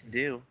what I can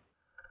do.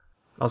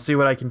 I'll see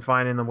what I can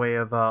find in the way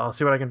of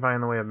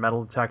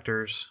metal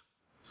detectors,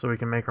 so we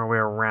can make our way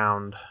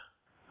around.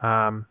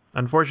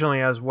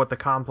 Unfortunately, as what the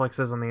complex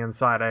is on the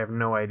inside, I have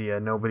no idea.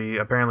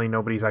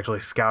 Nobody's actually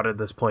scouted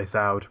this place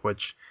out,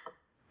 which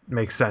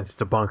makes sense.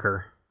 It's a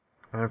bunker.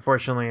 And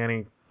unfortunately,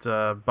 any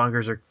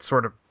bunkers are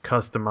sort of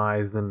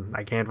customized, and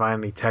I can't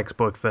find any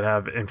textbooks that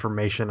have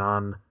information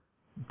on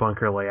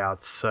bunker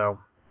layouts, so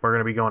we're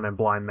going to be going in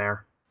blind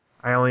there.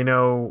 I only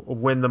know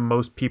when the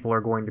most people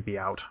are going to be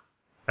out,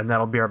 and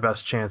that'll be our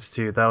best chance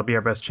to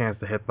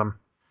hit them.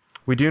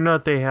 We do know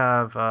that they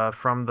have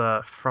from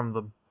the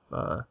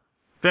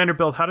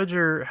Vanderbilt. How did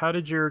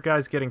your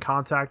guys get in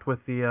contact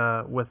with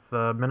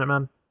the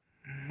Minutemen?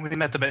 We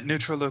met them at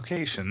neutral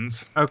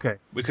locations. Okay.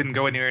 We couldn't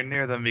go anywhere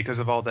near them because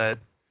of all that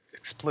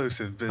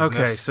explosive business.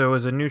 Okay, so it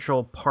was a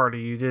neutral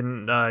party. You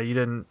didn't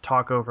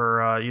talk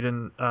over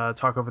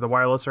the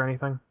wireless or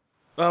anything?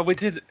 Well, we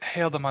did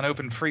hail them on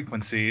open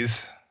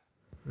frequencies.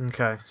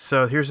 Okay,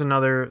 so there's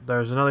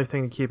another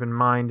thing to keep in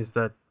mind is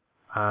that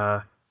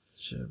I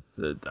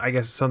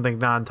guess something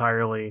not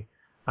entirely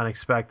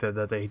unexpected,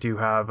 that they do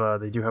have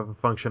a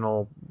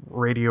functional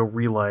radio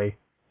relay,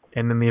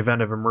 and in the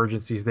event of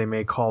emergencies they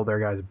may call their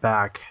guys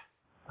back.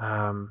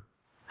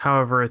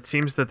 However, it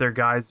seems that their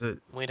guys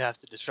We'd have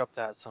to disrupt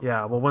that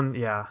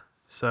somehow.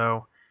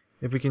 So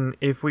if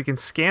we can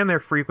scan their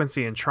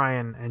frequency and try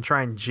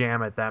and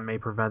jam it, that may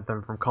prevent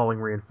them from calling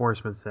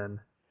reinforcements in.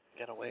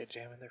 Get a way of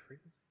jamming their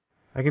frequency.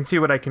 I can see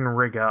what I can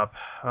rig up.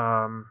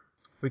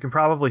 We can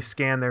probably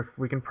scan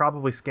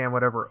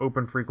whatever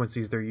open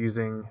frequencies they're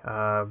using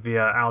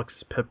via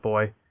Alex's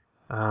Pip-Boy.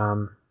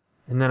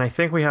 And then I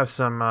think we have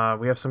some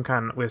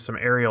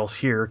aerials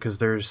here, because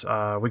there's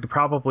we could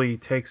probably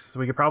take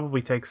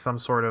some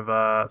sort of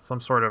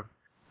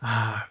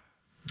I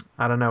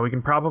don't know. We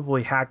can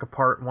probably hack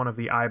apart one of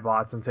the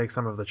iBots and take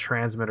some of the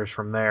transmitters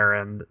from there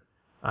and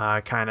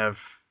kind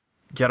of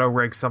ghetto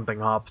rig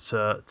something up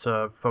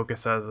to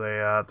focus as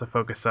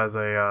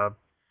a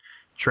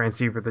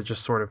transceiver that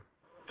just sort of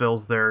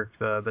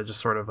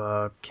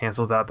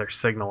cancels out their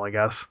signal, I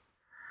guess.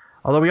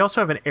 Although we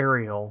also have an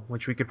aerial,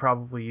 which we could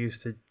probably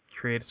use to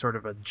create sort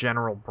of a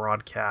general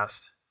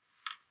broadcast.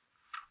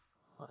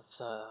 That's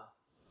a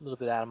little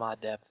bit out of my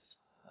depth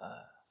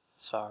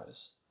as far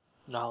as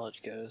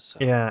knowledge goes. So.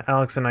 Yeah,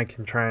 Alex and I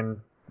can try and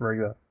rig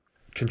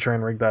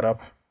that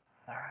up.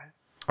 All right.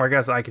 Or I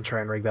guess I can try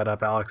and rig that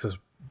up. Alex is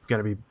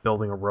going to be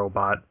building a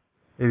robot.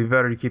 It'd be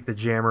better to keep the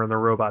jammer and the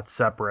robot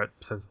separate,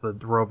 since the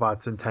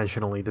robot's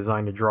intentionally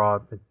designed to draw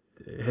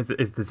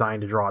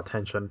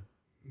attention.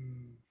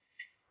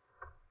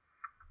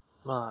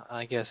 Well,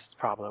 I guess it's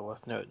probably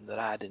worth noting that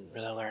I didn't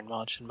really learn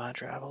much in my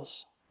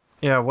travels.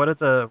 Yeah,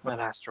 I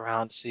asked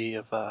around to see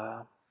if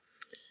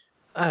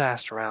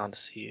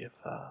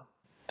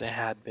they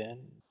had been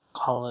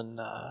calling,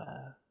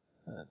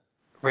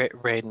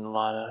 raiding a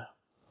lot of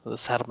the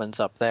settlements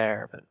up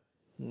there, but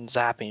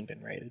Zapping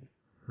been raided.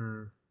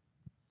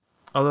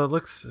 Although it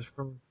looks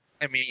from...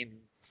 I mean,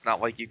 it's not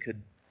like you could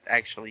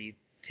actually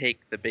take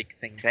the big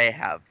thing they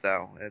have,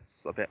 though.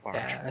 It's a bit large.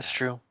 Yeah, that's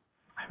true.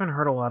 I haven't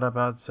heard a lot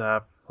about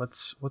Zap.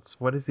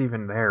 What is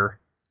even there?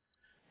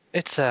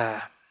 It's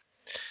a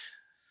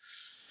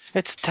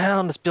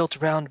town that's built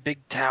around a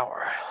big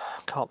tower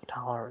called the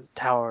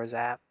Tower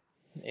Zap.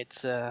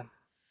 It's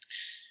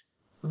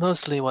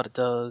mostly what it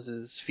does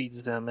is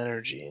feeds them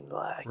energy and the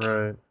like.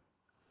 Right.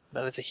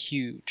 But it's a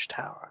huge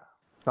tower.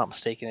 If I'm not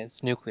mistaken,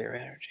 it's nuclear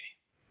energy.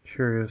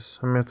 Curious.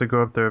 I'm gonna have to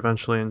go up there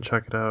eventually and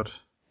check it out.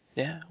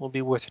 Yeah, will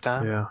be worth your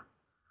time. Yeah.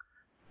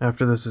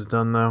 After this is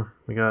done, though,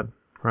 we're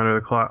under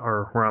the clock,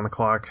 or we're on the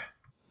clock.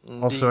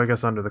 Indeed. Also, I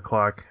guess under the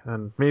clock,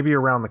 and maybe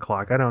around the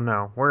clock. I don't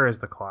know. Where is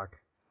the clock?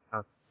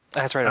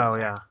 That's right. Oh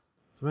yeah.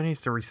 Somebody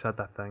needs to reset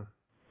that thing.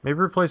 Maybe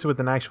replace it with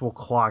an actual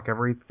clock.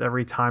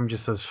 Every time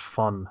just says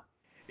fun.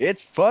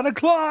 It's fun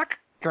o'clock.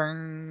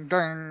 Ding,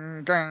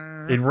 ding, ding.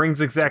 It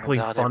rings exactly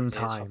Turns out every fun day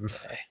is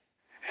times. okay.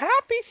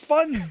 Happy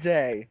Fun's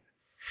Day.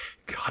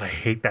 God, I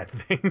hate that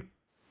thing.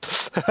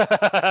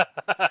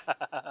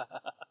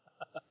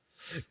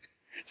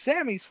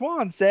 Sammy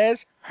Swan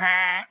says,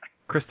 "Ha."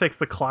 Chris takes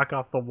the clock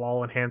off the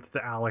wall and hands it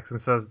to Alex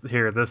and says,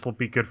 "Here, this will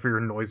be good for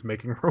your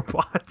noise-making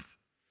robots."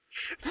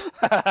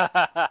 All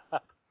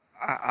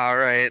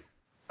right.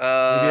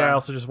 Maybe I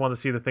also just want to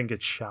see the thing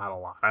get shot a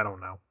lot. I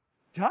don't know.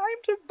 Time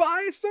to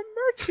buy some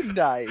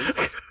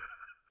merchandise.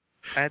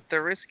 At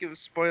the risk of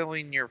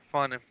spoiling your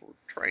fun, if we're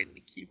trying to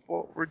keep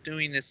what we're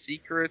doing a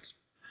secret,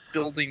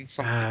 building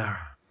something,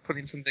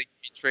 putting something to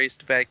be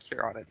traced back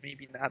here on it,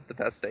 maybe not the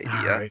best idea.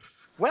 Alright,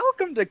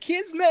 Welcome to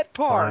Kismet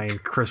Park. fine.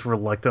 Chris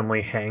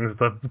reluctantly hangs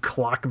the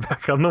clock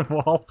back on the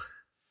wall.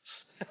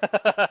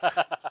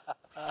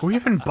 Who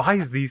even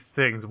buys these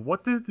things?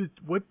 What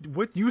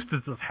use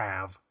does this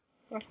have?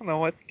 I don't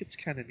know. I think it's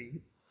kind of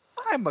neat.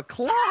 I'm a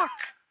clock.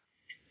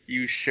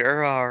 You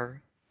sure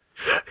are.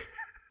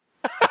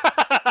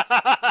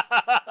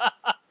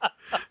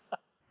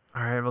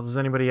 All right. Well, does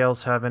anybody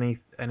else have any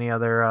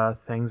other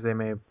things they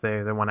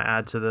want to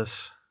add to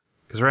this?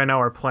 Because right now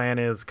our plan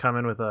is come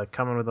in with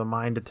a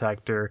mine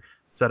detector,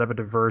 set up a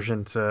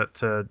diversion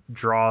to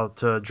draw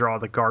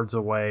the guards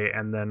away,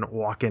 and then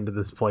walk into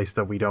this place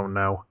that we don't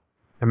know.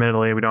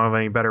 Admittedly, we don't have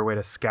any better way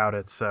to scout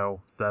it,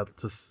 so that's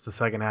just the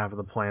second half of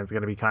the plan is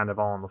going to be kind of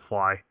all on the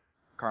fly.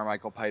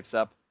 Carmichael pipes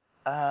up.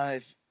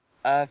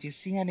 If you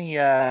see any,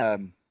 they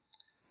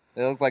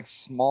look like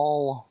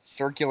small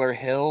circular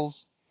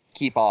hills,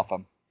 keep off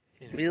them.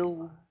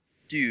 Will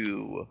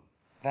do.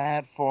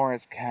 That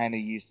forest kind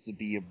of used to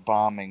be a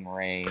bombing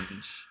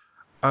range.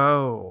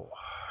 Oh.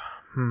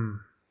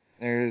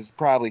 There's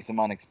probably some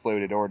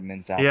unexploded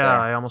ordnance out Yeah, there.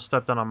 I almost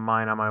stepped on a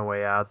mine on my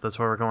way out. That's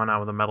why we're going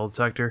out with a metal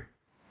detector.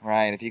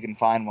 Right, if you can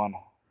find one.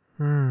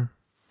 I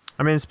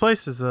mean, this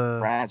place is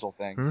Fragile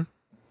things.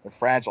 They're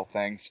fragile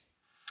things.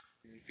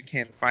 If you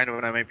can't find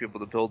one, I might be able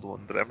to build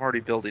one, but I'm already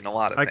building a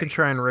lot of I things.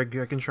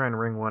 can try and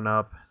ring one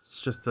up. It's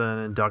just an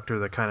inductor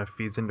that kind of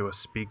feeds into a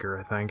speaker,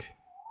 I think.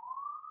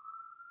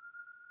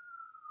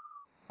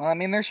 Well, I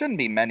mean, there shouldn't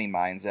be many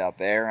mines out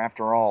there.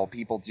 After all,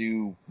 people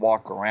do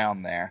walk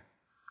around there.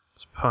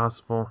 It's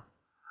possible.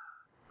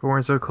 If we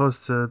weren't so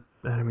close to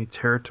enemy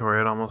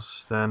territory, I'd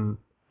almost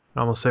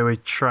say we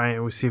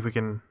see if we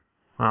can.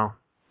 Well,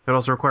 it'd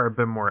also require a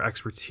bit more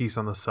expertise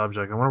on the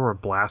subject. I wonder where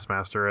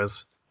Blastmaster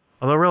is.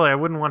 Although, really, I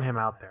wouldn't want him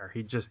out there.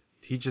 He just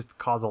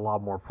cause a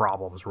lot more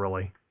problems,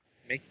 really.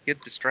 Make a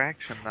good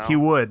distraction, though. He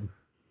would.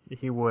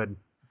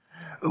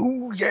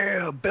 Ooh,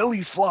 yeah,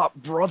 belly flop,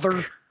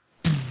 brother.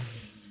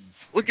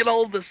 Look at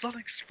all this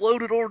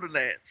unexploded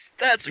ordnance.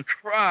 That's a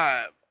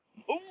crime.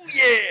 Oh,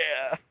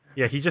 yeah.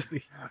 Yeah, he just.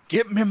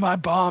 Get me my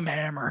bomb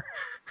hammer.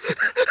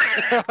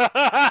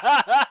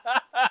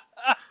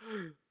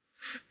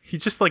 He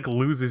just like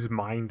loses his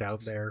mind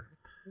out there.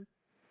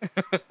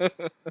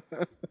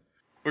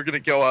 We're going to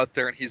go out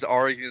there and he's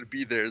already going to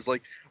be there. It's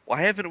like,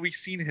 why haven't we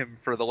seen him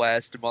for the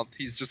last month?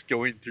 He's just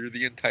going through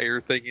the entire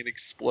thing and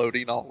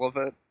exploding all of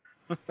it.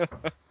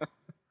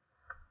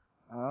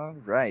 All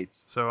right.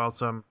 So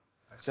I'm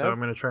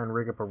gonna try and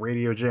rig up a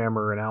radio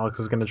jammer, and Alex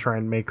is gonna try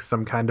and make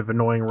some kind of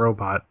annoying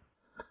robot.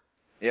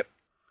 Yep.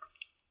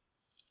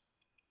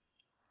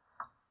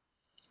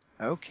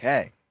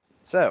 Okay.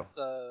 So.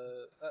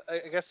 I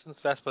guess since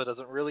Vespa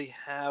doesn't really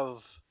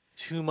have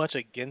too much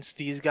against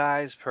these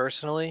guys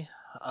personally,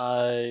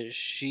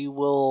 she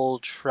will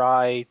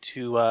try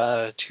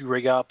to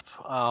rig up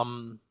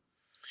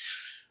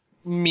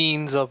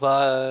means of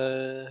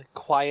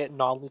quiet,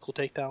 non-lethal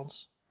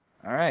takedowns.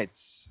 All right.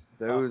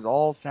 Those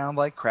all sound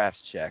like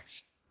crafts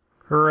checks.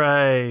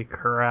 Hooray,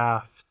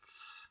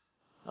 crafts!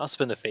 I'll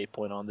spend a fate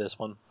point on this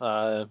one.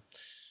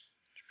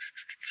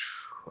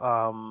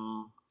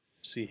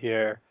 See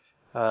here.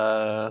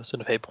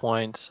 Spend a fate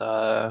point.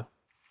 I'll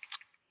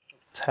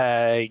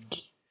tag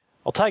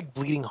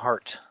Bleeding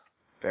Heart.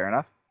 Fair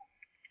enough.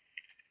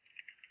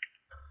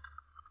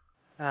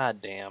 Ah,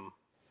 damn.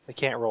 I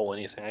can't roll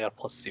anything. I got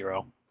a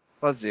 +0.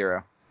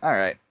 +0. All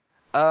right.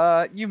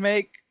 You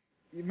make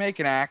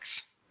an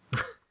axe.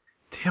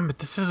 Damn it,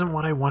 this isn't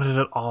what I wanted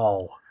at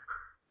all.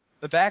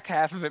 The back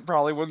half of it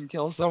probably wouldn't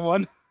kill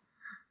someone.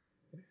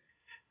 You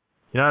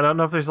know, I don't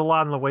know if there's a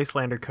lot in the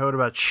Wastelander code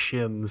about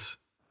shins.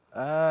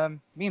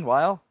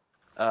 Meanwhile,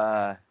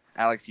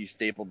 Alex, you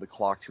stapled the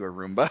clock to a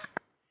Roomba.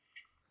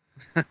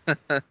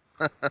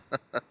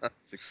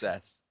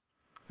 Success.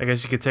 I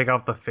guess you could take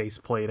off the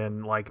faceplate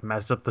and like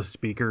mess up the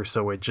speaker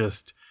so it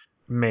just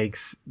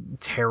makes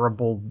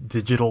terrible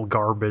digital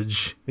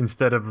garbage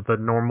instead of the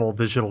normal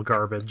digital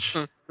garbage.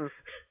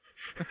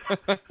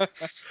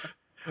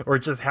 Or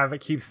just have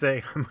it keep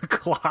saying I'm a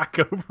clock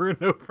over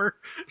and over.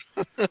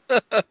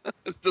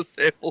 It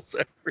disables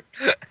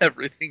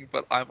everything,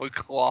 but I'm a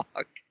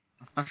clock.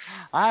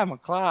 I'm a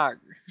clock.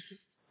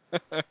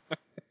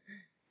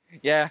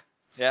 Yeah,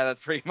 that's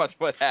pretty much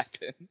what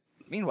happens.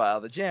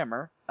 Meanwhile, the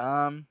jammer,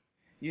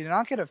 you do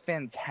not get a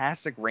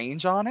fantastic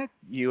range on it.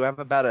 You have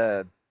about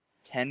a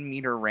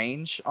 10-meter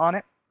range on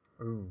it.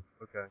 Ooh,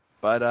 okay.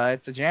 But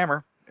it's a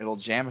jammer. It'll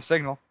jam a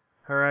signal.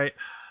 All right,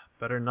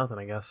 better than nothing,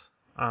 I guess.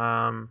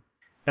 And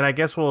I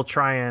guess we'll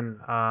try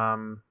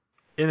and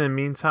in the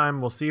meantime,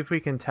 we'll see if we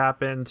can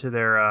tap into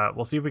their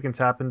we'll see if we can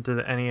tap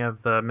into any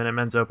of the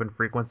Minutemen's open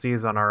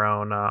frequencies on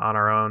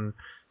our own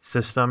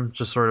system,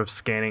 just sort of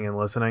scanning and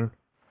listening,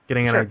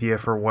 getting an Sure. idea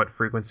for what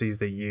frequencies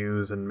they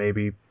use, and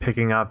maybe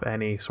picking up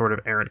any sort of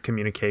errant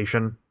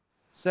communication.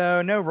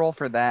 So no roll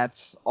for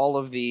that. All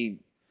of the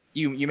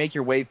you make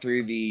your way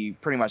through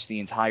pretty much the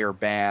entire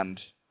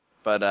band,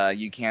 but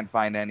you can't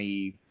find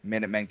any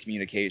Minutemen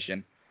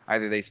communication.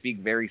 Either they speak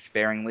very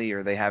sparingly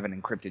or they have an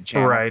encrypted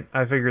channel. Right.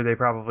 I figured they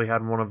probably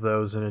had one of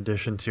those in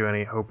addition to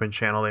any open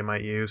channel they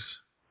might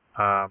use.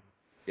 Yeah.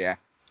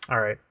 All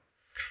right.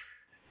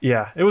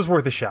 Yeah, it was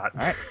worth a shot.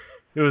 All right.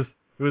 It was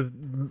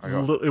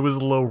go. it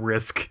was low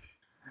risk.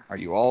 Are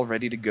you all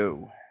ready to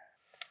go?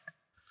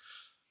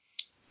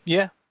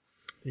 Yeah.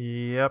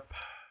 Yep.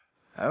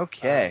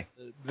 Okay.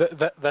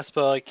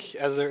 Vespa, like,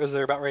 as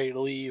they're about ready to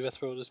leave,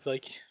 Vespa will just be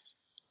like,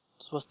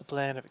 so what's the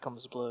plan if it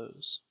comes to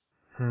blows?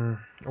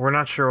 We're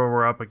not sure what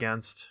we're up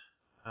against.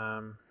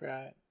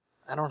 Right.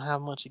 I don't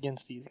have much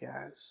against these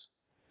guys.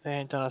 They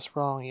ain't done us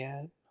wrong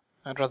yet.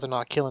 I'd rather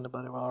not kill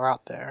anybody while we're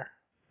out there.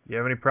 You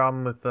have any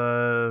problem with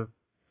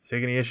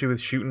taking any issue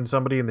with shooting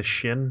somebody in the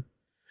shin?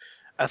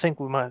 I think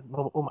we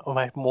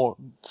might more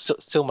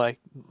still might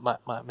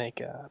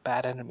make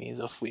bad enemies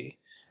if we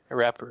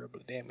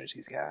irreparably damage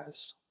these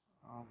guys.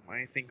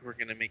 I think we're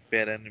gonna make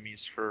bad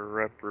enemies for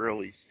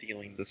irreparably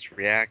stealing this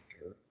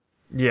reactor.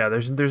 Yeah,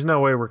 there's no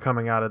way we're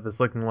coming out of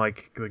this looking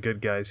like the good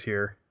guys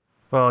here.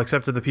 Well,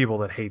 except to the people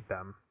that hate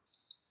them.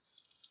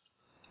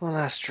 Well,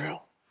 that's true.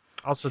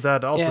 Also,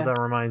 that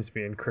reminds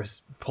me, and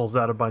Chris pulls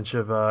out a bunch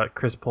of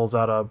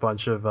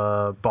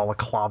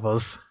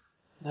balaclavas.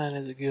 That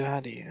is a good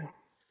idea.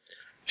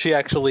 She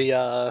actually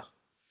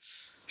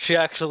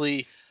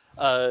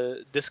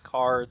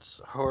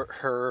discards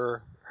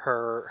her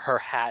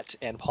hat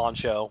and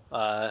poncho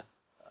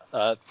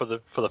for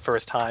the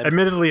first time.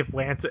 Admittedly, if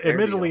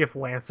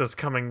Lance's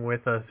coming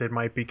with us, it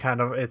might be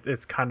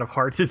it's kind of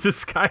hard to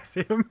disguise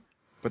him.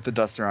 Put the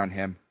duster on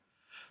him.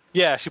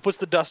 Yeah, she puts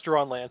the duster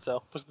on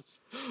Lanzo.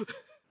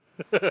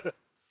 There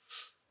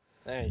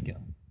you go.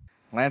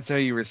 Lancer,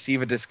 you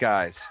receive a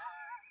disguise.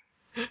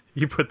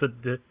 You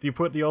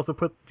also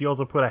put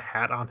a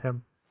hat on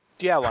him.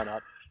 Yeah, why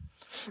not?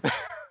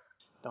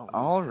 Don't lose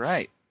All this.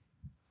 right.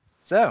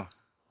 So,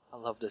 I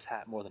love this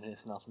hat more than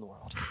anything else in the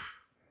world.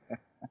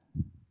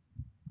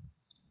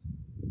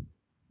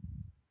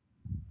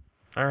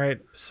 All right,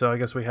 so I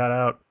guess we head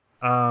out.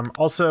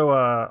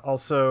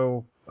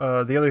 Also,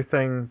 the other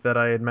thing that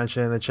I had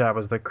mentioned in the chat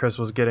was that Chris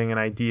was getting an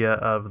idea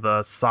of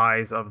the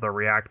size of the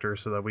reactor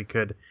so that we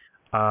could.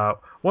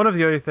 One of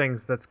the other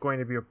things that's going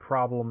to be a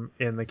problem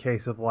in the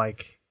case of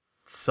like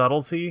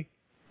subtlety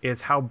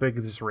is how big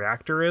this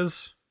reactor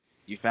is.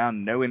 you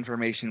found no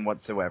information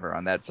whatsoever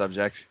on that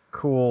subject.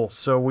 Cool.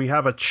 So we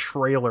have a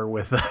trailer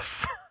with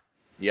us.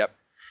 Yep.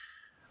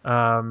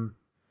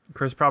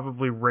 Chris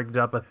probably rigged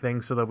up a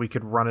thing so that we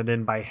could run it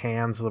in by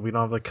hand so that we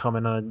don't have to come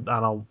in on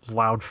a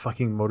loud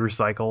fucking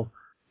motorcycle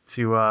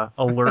to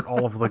alert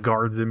all of the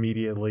guards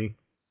immediately.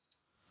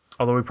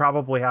 Although we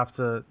probably have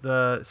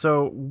to.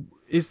 So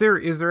is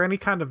there any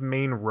kind of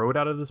main road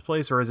out of this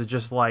place, or is it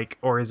just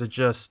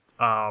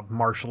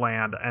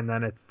marshland and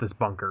then it's this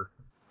bunker?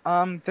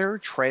 There are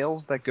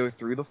trails that go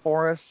through the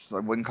forest. I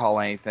wouldn't call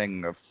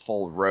anything a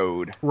full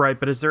road. Right,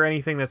 but is there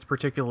anything that's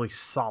particularly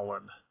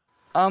solid?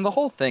 The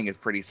whole thing is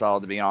pretty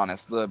solid, to be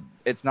honest.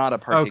 It's not a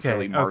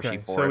particularly marshy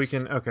forest.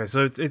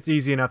 So it's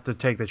easy enough to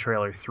take the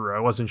trailer through. I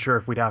wasn't sure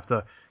if we'd have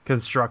to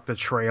construct a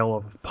trail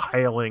of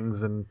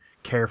pilings and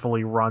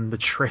carefully run the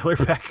trailer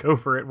back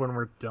over it when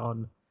we're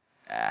done.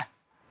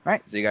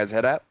 Right, so you guys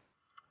head out?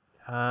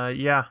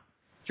 Yeah.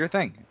 Sure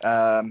thing.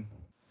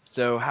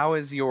 So how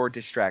is your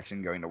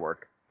distraction going to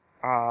work?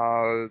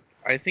 I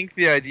think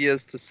the idea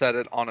is to set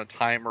it on a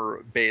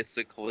timer,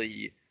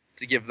 basically,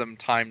 to give them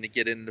time to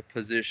get into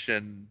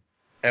position,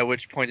 at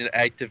which point it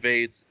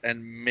activates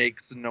and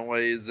makes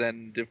noise,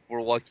 and if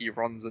we're lucky,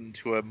 runs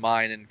into a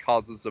mine and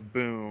causes a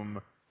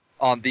boom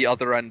on the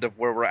other end of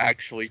where we're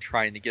actually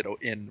trying to get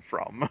in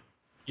from.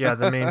 Yeah,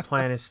 the main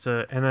plan is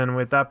to, and then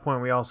at that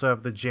point we also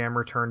have the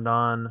jammer turned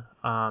on.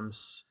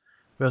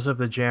 We also have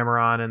the jammer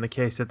on in the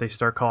case that they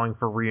start calling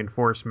for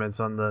reinforcements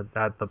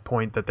at the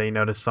point that they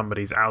notice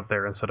somebody's out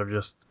there instead of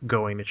just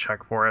going to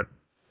check for it.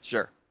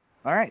 Sure.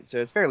 All right, so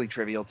it's fairly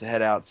trivial to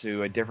head out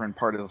to a different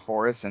part of the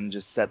forest and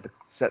just set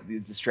the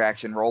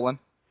distraction rolling.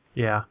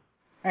 Yeah. All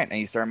right, now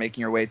you start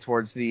making your way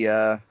towards the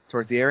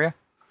area.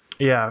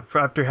 Yeah,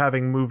 after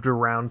having moved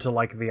around to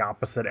like the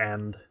opposite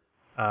end,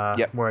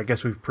 where I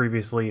guess we've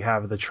previously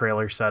have the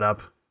trailer set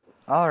up.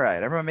 All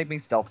right, everyone, make me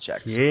stealth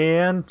checks.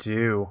 Can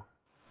do.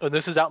 Oh,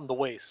 this is out in the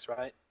waste,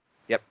 right?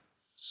 Yep.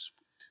 Sweet.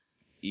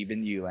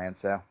 Even you,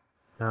 Lanso.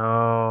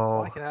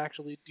 No. I can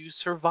actually do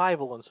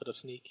survival instead of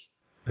sneak.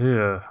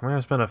 Yeah, I'm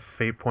gonna spend a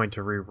fate point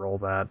to re-roll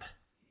that.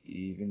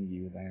 Even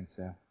you,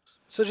 Lanso.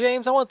 So,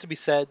 James, I want it to be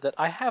said that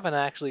I haven't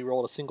actually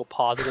rolled a single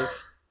positive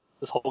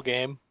this whole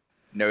game.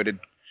 Noted.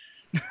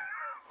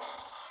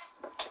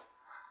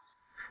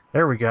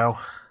 There we go.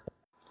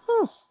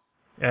 Whew.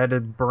 I had to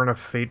burn a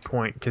fate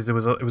point because it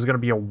was going to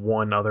be a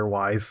 1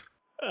 otherwise.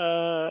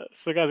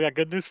 So guys, I got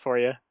good news for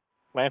you.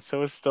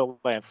 Lanso is still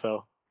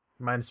Lanso.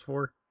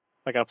 -4?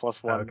 I got +1.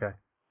 Oh, okay.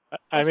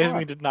 I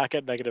amazingly +1. did not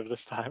get negative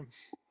this time.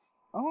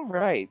 All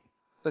right.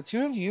 The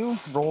two of you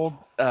rolled,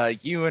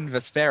 you and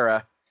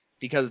Vespera,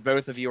 because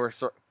both of you are.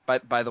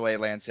 By the way,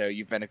 Lanso,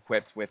 you've been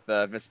equipped with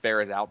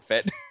Vespera's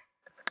outfit.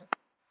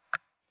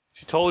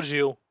 She told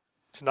you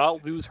to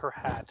not lose her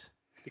hat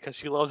because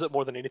she loves it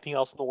more than anything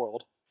else in the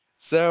world.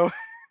 So,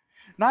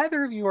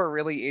 neither of you are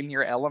really in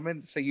your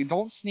element, so you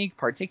don't sneak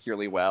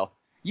particularly well.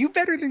 You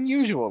better than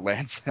usual,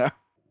 Lanso.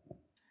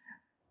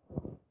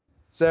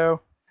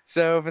 So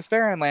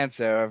Vespera and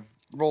Lanso have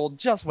rolled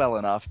just well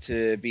enough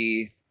to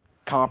be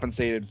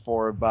compensated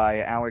for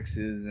by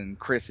Alex's and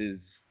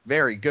Chris's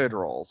very good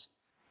rolls.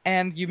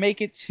 And you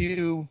make it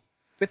to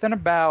within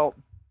about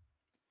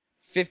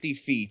 50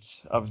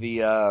 feet of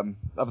the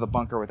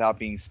bunker without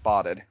being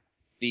spotted.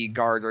 The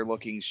guards are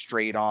looking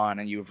straight on,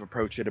 and you've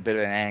approached at a bit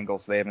of an angle,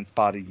 so they haven't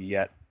spotted you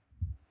yet.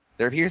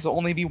 There appears to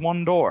only be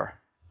one door.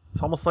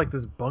 It's almost like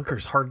this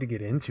bunker's hard to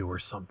get into or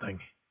something.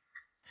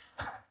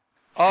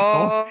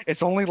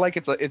 It's only like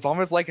it's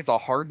almost like it's a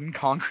hardened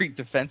concrete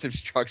defensive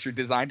structure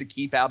designed to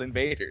keep out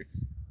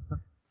invaders.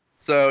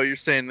 So you're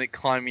saying that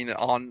climbing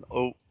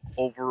over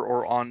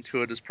or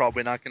onto it is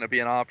probably not going to be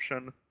an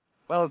option?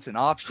 Well, it's an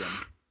option.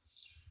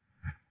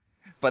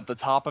 But the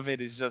top of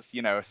it is just,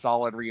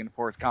 solid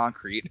reinforced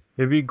concrete.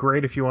 It'd be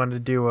great if you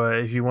wanted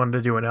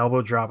to do an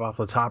elbow drop off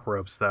the top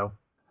ropes, though.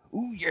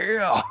 Ooh,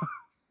 yeah!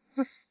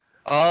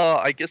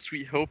 I guess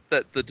we hope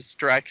that the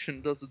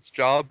distraction does its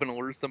job and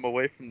lures them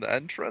away from the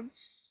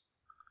entrance.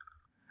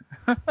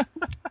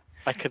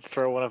 I could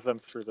throw one of them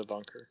through the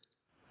bunker,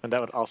 and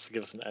that would also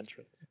give us an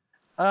entrance.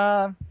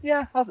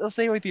 Yeah, I'll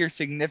say with your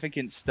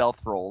significant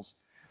stealth rolls,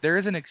 there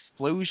is an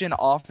explosion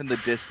off in the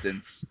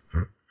distance.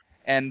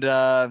 And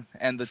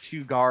the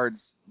two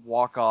guards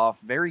walk off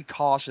very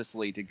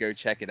cautiously to go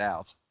check it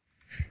out.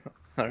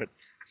 Alright,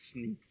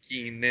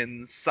 sneaking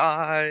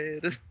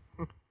inside.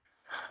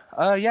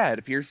 Yeah, it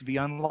appears to be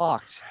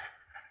unlocked.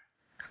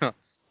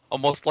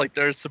 Almost like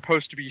there's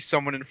supposed to be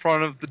someone in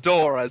front of the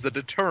door as a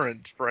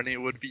deterrent for any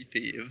would-be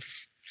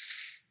thieves.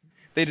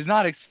 They did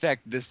not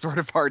expect this sort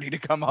of party to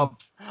come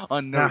up Now,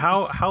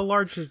 unnoticed. how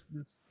large is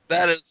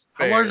That is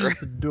how fair. large is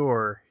the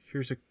door?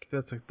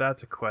 That's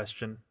a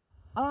question.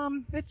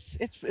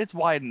 It's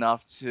wide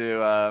enough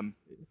to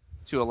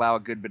allow a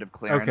good bit of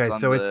clearance Okay, on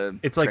so the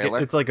it's trailer.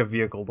 like it's like a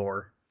vehicle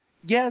door.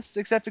 Yes,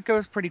 except it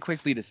goes pretty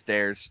quickly to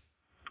stairs.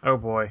 Oh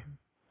boy.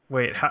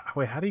 Wait,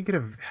 how do you get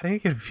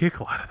a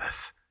vehicle out of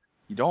this?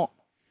 You don't.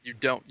 You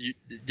don't.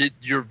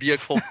 Your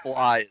vehicle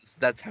flies.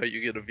 That's how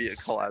you get a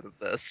vehicle out of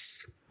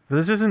this. But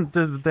this isn't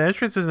the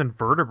entrance isn't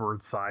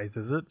vertibird sized,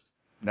 is it?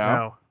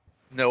 No.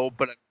 No,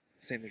 but I'm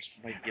saying there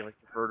might be like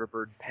a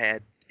vertibird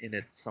pad in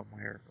it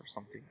somewhere or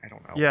something. I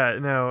don't know. Yeah,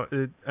 no.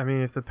 I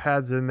mean, if the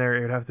pad's in there,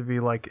 it would have to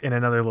be like in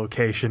another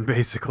location,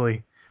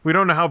 basically. We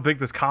don't know how big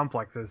this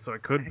complex is, so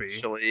it could be.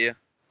 Actually,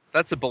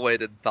 that's a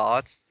belated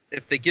thought.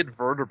 If they get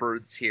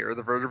vertibirds here,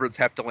 the vertibirds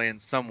have to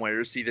land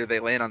somewhere. So either they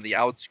land on the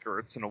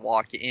outskirts and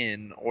walk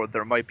in, or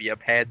there might be a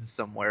pad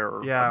somewhere.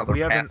 Or Yeah, another we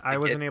haven't. path to I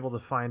wasn't get. able to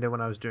find it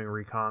when I was doing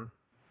recon.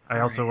 I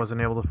also Alright.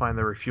 wasn't able to find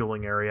the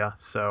refueling area,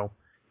 so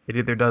it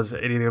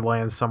either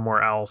lands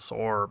somewhere else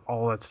or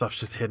all that stuff's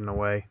just hidden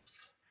away.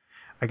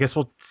 I guess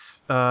we'll.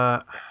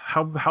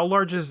 How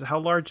large is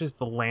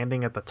the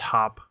landing at the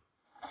top?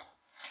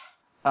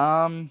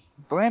 The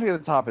landing at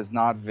the top is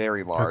not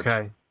very large.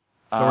 Okay,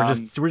 so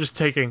we're just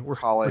taking we're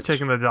college.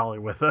 taking the dolly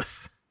with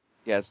us.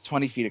 Yeah, it's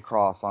 20 feet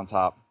across on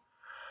top.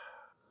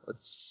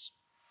 Let's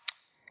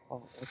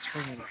run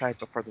inside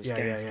before those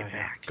guys get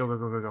back.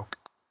 Go.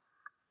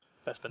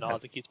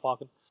 Vespinazzi keeps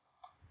walking.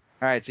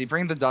 All right, so you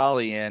bring the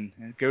dolly in,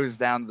 and it goes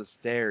down the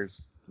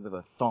stairs with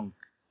a thunk,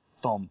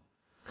 thump,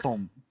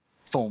 thump,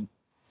 thump,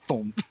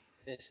 thump.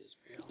 This is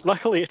real.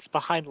 Luckily, it's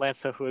behind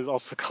Lanso, who is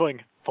also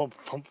going thump,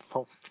 thump,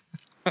 thump.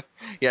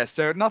 Yeah,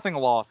 so nothing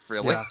lost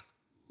really. Yeah.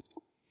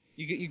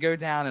 You go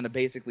down in a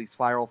basically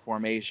spiral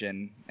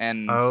formation,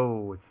 and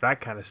Oh, it's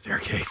that kind of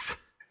staircase.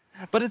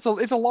 but it's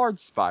a large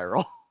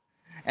spiral,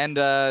 and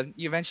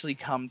you eventually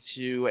come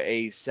to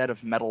a set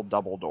of metal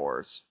double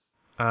doors.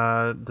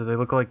 Do they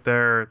look like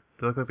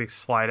they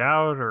slide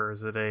out, or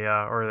is it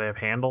or they have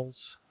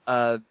handles?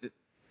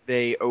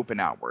 They open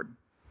outward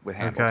with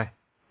handles.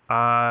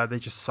 Okay. They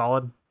just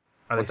solid?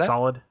 Are What's they that?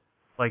 solid?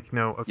 Like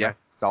no. Okay. Yeah,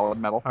 solid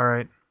metal. All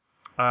right.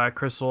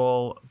 Chris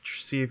will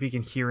see if he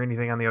can hear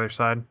anything on the other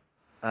side.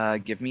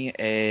 Give me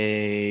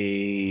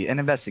an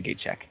investigate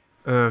check.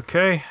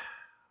 Okay.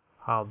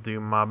 I'll do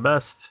my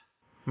best.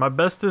 My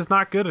best is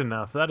not good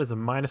enough. That is a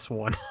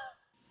 -1.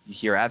 You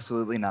hear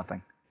absolutely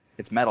nothing.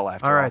 It's metal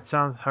after all. All right.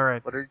 Sounds all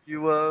right. What are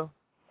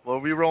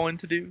we rolling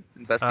to do?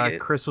 Investigate?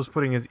 Chris was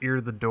putting his ear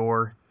to the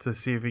door to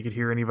see if he could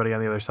hear anybody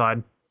on the other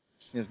side.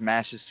 He just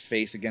mash his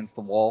face against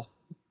the wall.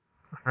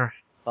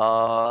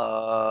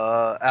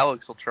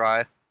 Alex will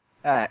try.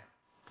 Alright.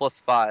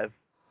 +5.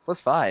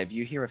 +5.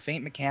 You hear a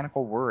faint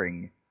mechanical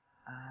whirring.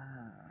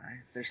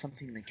 there's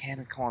something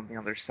mechanical on the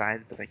other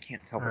side, but I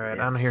can't tell All what right, it is.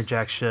 I don't hear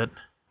jack shit.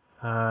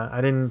 I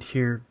didn't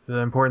hear. The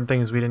important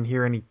thing is we didn't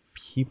hear any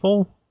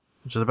people,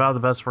 which is about the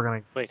best we're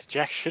gonna. Wait,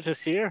 Jack shit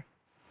is here?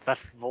 That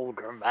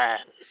vulgar man.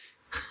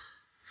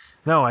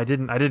 No, I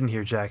didn't. I didn't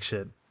hear jack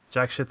shit.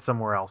 Jack shit's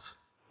somewhere else.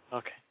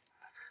 Okay.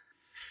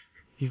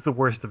 He's the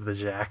worst of the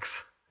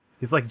Jacks.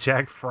 He's like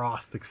Jack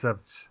Frost,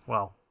 except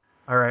well.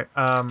 All right.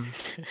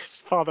 His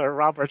father,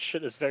 Robert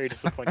Shit, is very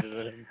disappointed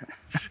in him.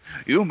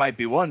 You might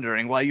be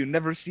wondering why you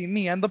never see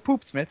me and the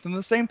Poopsmith in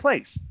the same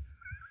place.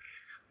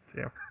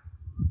 Damn.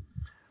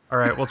 All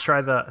right. We'll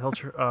try the.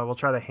 We'll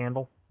try the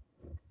handle.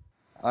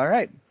 All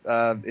right.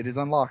 It is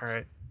unlocked. All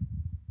right.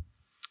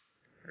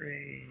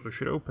 Hooray.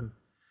 Push it open.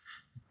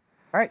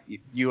 All right.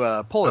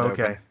 You pull it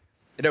Okay. open.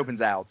 It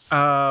opens out.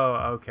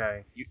 Oh,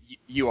 okay.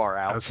 You are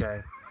out.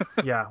 Okay.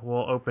 Yeah,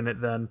 we'll open it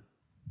then.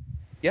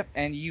 Yep.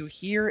 And you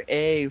hear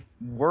a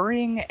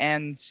whirring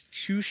and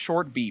 2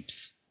 short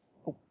beeps.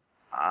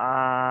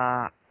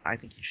 I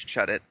think you should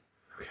shut it.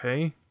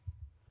 Okay.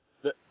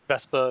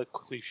 Vespa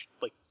quickly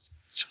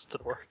shuts the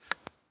door.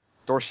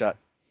 Door shut.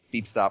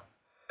 Beep stop.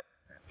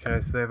 Okay,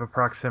 so they have a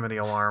proximity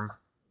alarm.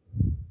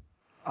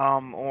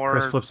 Or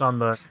Chris flips on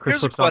the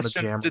here's a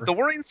question: jammer. did the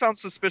whirring sound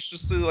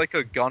suspiciously like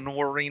a gun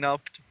whirring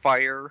up to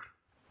fire?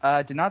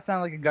 Did not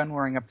sound like a gun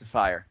whirring up to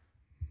fire.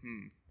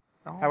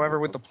 Oh, However,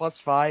 with the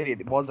 +5,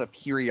 it was a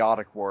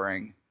periodic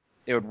whirring.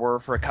 It would whir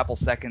for a couple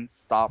seconds,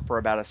 stop for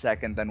about a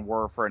second, then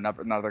whir for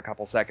another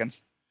couple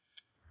seconds.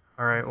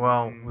 All right.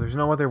 Well, there's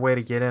no other way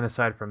to get in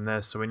aside from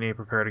this, so we need to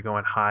prepare to go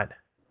in hot.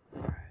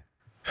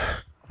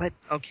 But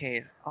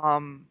okay,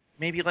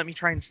 maybe let me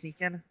try and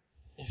sneak in.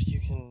 If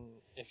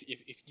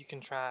you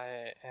can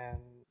try and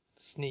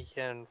sneak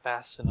in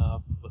fast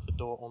enough with the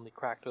door only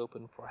cracked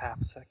open for half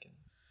a second.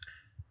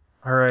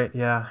 All right.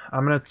 Yeah,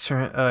 I'm gonna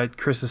turn.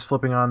 Chris is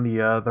flipping on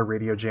the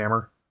radio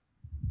jammer.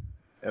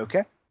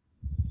 Okay.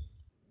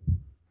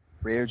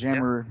 Radio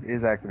jammer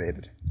is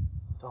activated.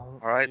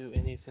 Don't All right. do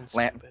anything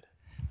Lan- stupid.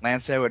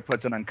 Lanso, it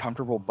puts an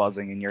uncomfortable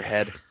buzzing in your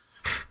head.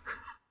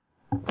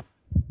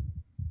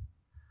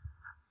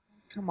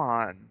 Come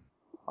on.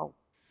 Oh,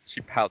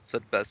 she pouts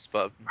at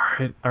Vespa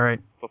All right.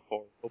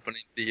 before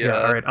opening the.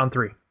 Yeah. All right. On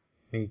 3.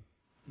 He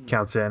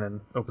counts in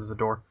and opens the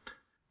door.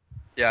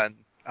 Yeah, and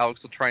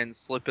Alex will try and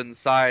slip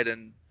inside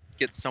and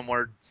get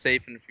somewhere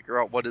safe and figure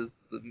out what is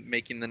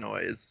making the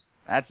noise.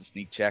 That's a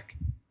sneak check.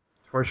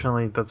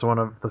 Fortunately, that's one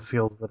of the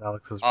skills that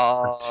Alex has.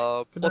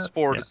 +4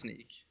 yeah. to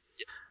sneak.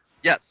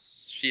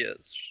 Yes, she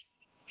is.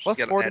 She's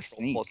got a +4 to natural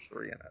sneak.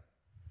 +3 in it.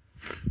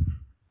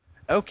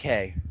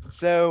 Okay,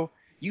 so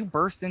you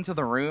burst into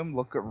the room,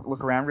 look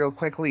around real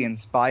quickly, and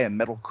spy a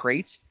metal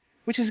crate,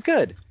 which is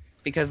good,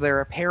 because there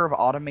are a pair of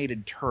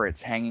automated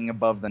turrets hanging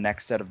above the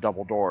next set of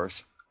double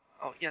doors.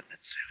 Oh yeah,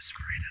 that's what I was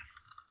afraid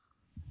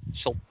of.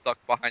 She'll duck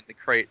behind the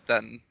crate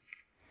then.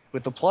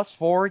 With the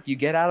 +4, you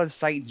get out of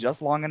sight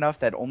just long enough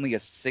that only a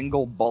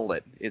single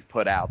bullet is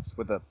put out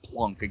with a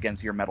plunk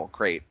against your metal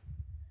crate.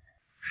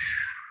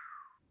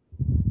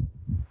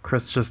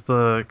 Chris kind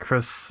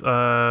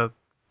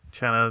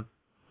of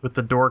with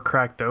the door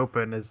cracked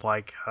open is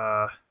like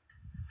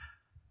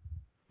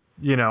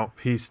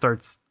he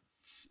starts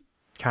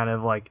kind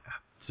of like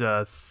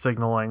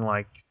signaling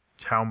like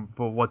how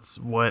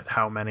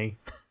many.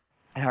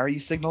 How are you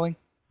signaling?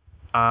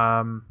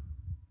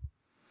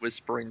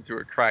 Whispering through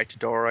a cracked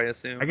door, I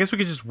assume. I guess we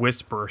could just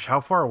whisper.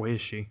 How far away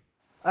is she?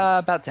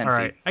 About 10 All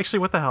feet. right. Actually,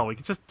 what the hell? We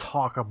could just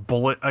talk.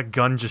 A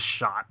gun just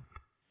shot.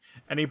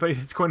 Anybody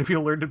that's going to be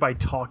alerted by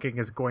talking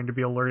is going to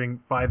be alerting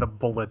by the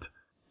bullet.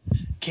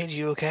 Kid,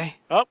 you okay?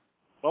 Oh,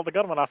 well, the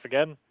gun went off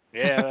again.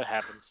 Yeah, that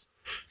happens.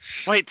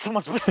 Wait,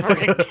 someone's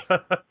whispering.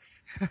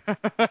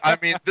 I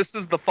mean, this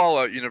is the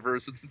Fallout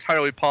universe. It's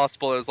entirely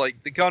possible. It was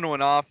like, the gun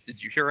went off.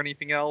 Did you hear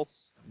anything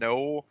else?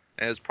 No.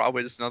 And it was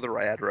probably just another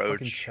rad Fucking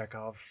roach.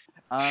 Chekhov.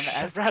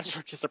 The rat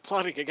roaches are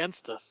plotting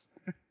against us.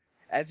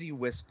 As you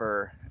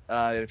whisper,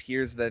 it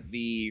appears that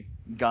the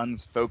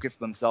guns focus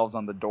themselves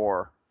on the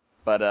door,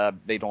 but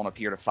they don't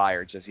appear to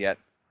fire just yet.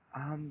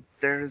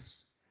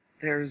 There's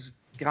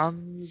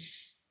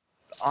guns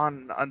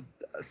on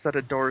a set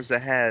of doors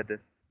ahead.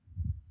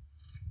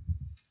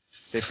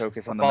 They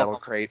focus on the metal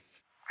crate.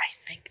 I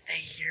think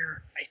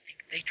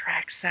they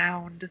track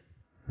sound.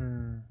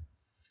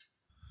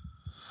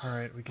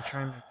 Alright, we could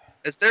try and...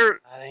 Was there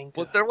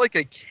That like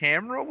a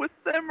camera with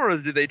them, or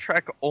do they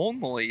track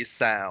only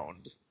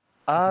sound?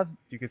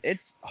 You could...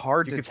 It's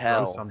hard You to could throw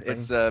tell. something.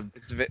 It's a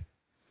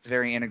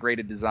very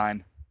integrated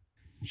design.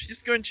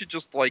 She's going to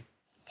just like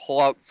pull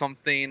out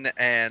something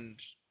and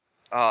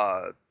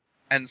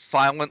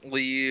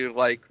silently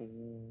like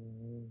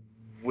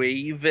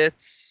wave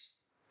it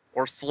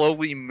or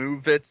slowly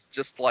move it,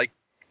 just like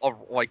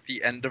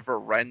the end of a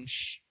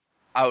wrench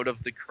out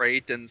of the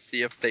crate, and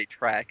see if they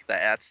track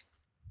that.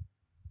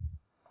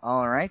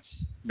 All right.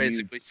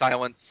 Basically,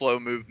 silent, slow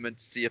movement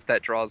to see if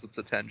that draws its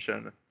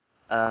attention.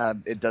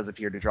 It does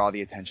appear to draw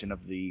the attention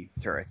of the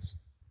turrets.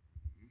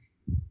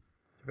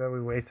 Too bad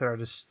we wasted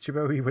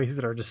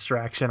our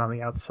distraction on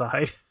the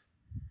outside.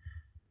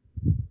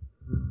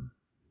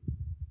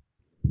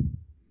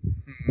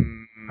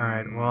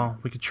 right. Well,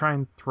 we could try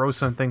and throw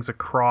some things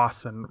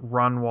across and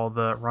run while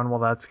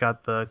that's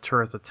got the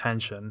turret's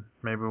attention.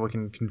 Maybe we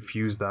can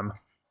confuse them.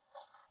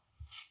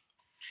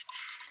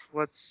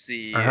 Let's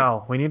see. Or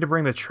hell, we need to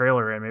bring the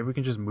trailer in. Maybe we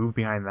can just move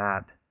behind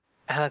that.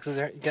 Alex,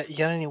 you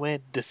got any way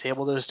to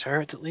disable those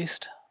turrets at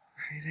least?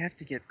 I'd have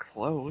to get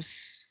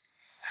close.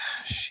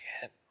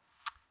 Shit.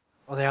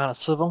 Are they on a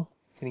swivel?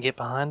 Can you get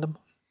behind them?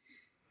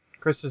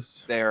 Chris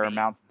is. They're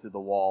mounted to the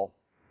wall.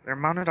 They're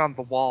mounted on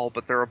the wall,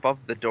 but they're above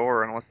the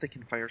door. Unless they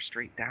can fire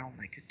straight down,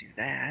 I could do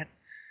that.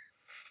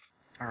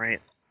 All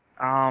right.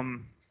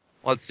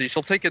 Let's see.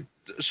 She'll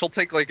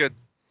take like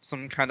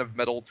some kind of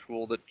metal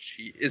tool that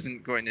she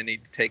isn't going to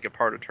need to take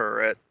apart a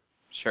turret.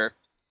 Sure.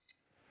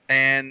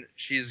 And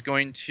she's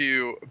going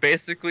to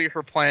basically,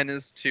 her plan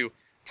is to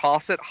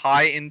toss it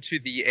high into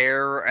the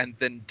air and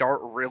then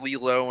dart really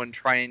low and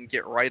try and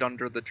get right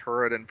under the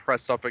turret and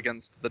press up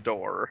against the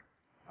door.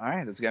 All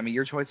right, this is gonna be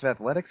your choice of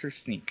athletics or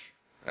sneak.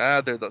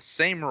 They're the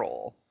same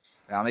roll.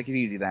 I'll make it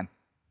easy then.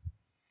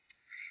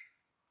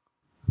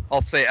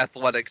 I'll say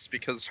athletics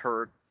because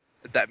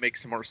that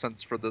makes more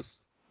sense for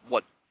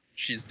what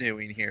she's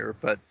doing here.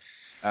 But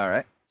All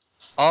right.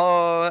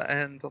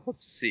 and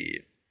let's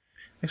see.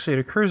 Actually, it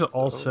occurs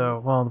also.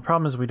 Well, the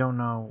problem is we don't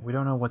know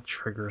what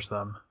triggers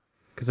them,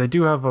 because I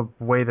do have a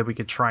way that we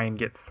could try and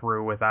get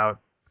through without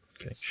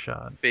getting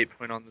shot. Fate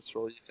point on this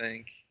roll, you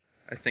think?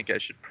 I think I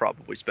should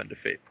probably spend a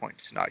fate point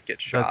to not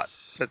get shot.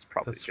 That's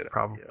probably a good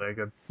idea. a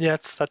good. Yeah,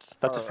 that's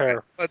a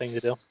fair thing to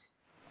do.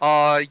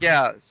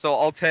 Yeah. So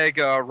I'll tag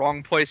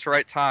wrong place,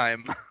 right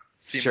time.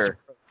 Seems Sure.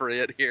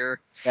 appropriate here.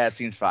 Yeah, it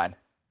seems fine.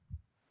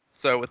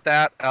 So with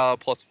that,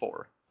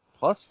 +4.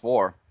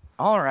 +4.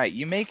 All right,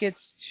 you make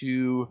it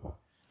to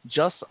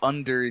just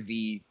under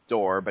the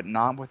door, but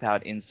not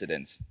without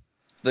incident.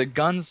 The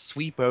guns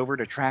sweep over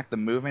to track the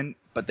movement,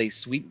 but they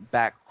sweep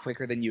back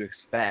quicker than you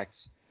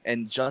expect.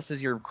 And just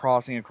as you're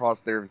crossing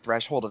across their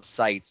threshold of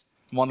sight,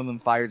 one of them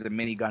fires a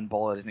minigun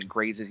bullet and it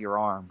grazes your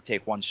arm.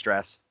 Take 1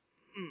 stress.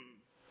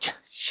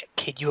 Shit,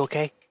 kid, you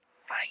okay?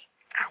 Fine.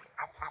 Ow,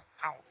 ow,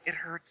 ow, ow. It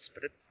hurts,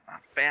 but it's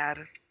not bad.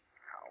 Ow.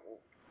 All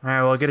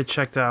right, well, I'll get it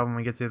checked out when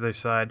we get to the other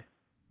side.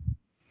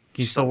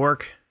 Can you still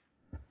work?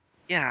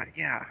 Yeah.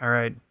 All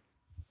right.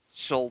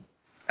 She'll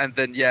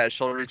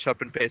reach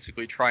up and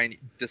basically try and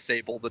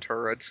disable the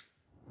turret.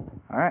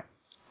 All right,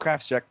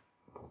 crafts check.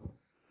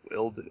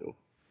 Will do.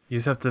 You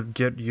just have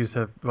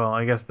to well,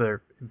 I guess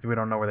we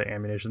don't know where the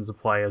ammunition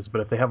supply is,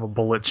 but if they have a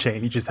bullet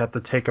chain, you just have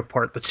to take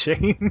apart the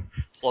chain.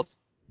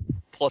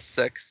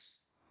 +6.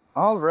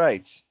 All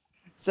right.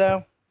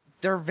 So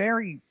they're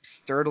very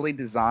sturdily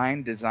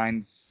designed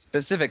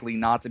specifically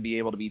not to be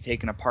able to be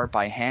taken apart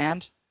by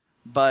hand,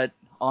 but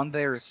on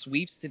their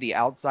sweeps to the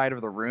outside of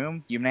the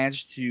room, you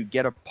manage to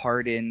get a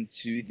part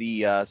into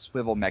the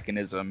swivel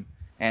mechanism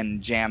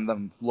and jam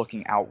them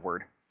looking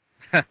outward.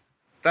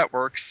 That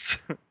works.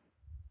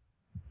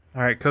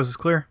 All right, coast is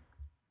clear.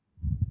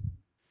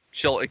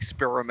 She'll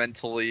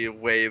experimentally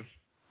wave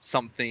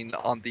something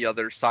on the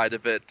other side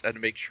of it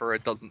and make sure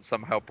it doesn't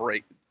somehow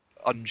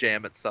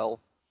unjam itself.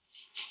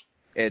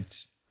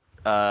 It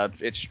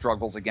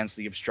struggles against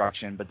the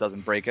obstruction but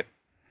doesn't break it.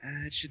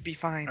 It should be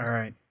fine. All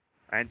right.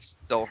 I'd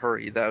still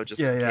hurry though,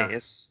 just in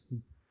case.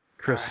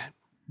 Chris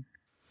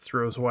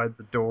throws wide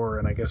the door,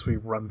 and I guess we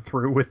run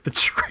through with the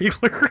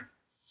trailer.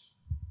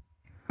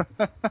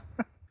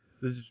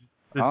 This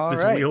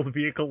right. wheeled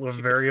vehicle of If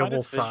you could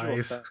variable find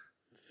its size.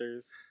 visual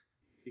sensors,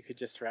 you could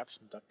just wrap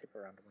some duct tape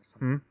around them or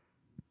something.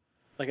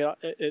 Like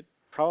it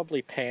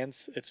probably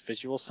pans its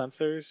visual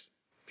sensors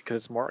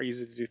because it's more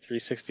easy to do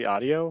 360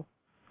 audio.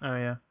 Oh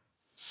yeah.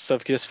 So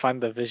if you just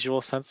find the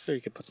visual sensor, you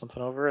could put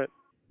something over it.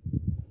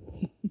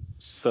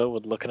 So it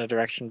would look in a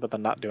direction but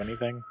then not do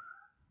anything.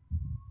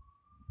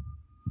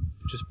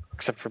 Just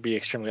Except for be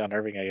extremely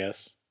unnerving, I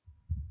guess.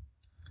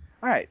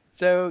 All right,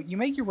 so you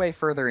make your way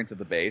further into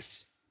the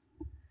base,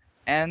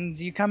 and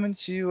you come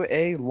into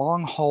a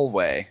long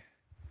hallway.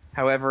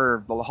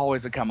 However, the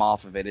hallways that come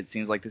off of it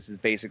seems like this is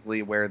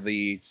basically where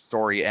the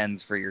story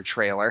ends for your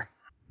trailer.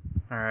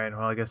 all right.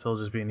 Well, I guess it'll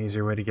just be an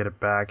easier way to get it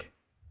back.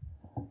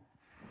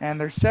 And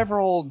there's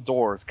several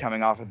doors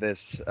coming off of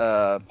this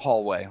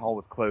hallway, all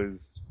with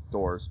closed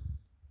doors.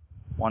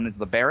 One is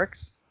the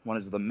barracks, one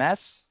is the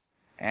mess,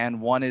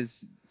 and one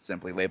is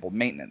simply labeled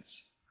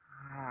maintenance.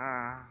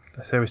 I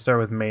say we start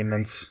with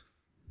maintenance.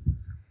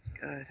 It's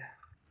good.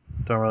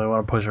 Don't really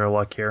want to push our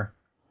luck here.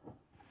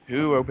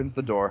 Who opens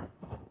the door?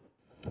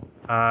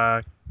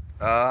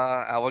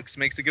 Alex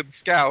makes a good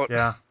scout.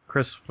 Yeah,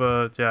 Chris.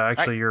 Yeah,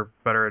 actually, you're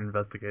better at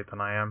investigate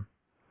than I am,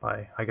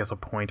 by I guess a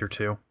point or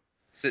two.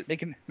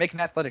 Make an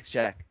athletics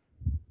check.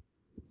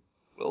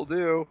 Will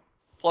do.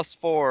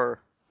 +4.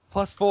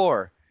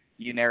 +4.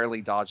 You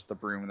narrowly dodge the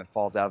broom that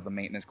falls out of the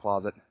maintenance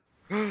closet.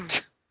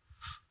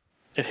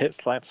 It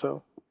hits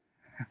Lanso.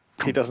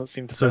 He doesn't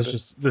seem to So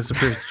notice. this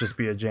appears to just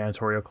be a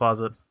janitorial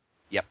closet.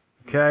 Yep.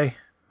 Okay.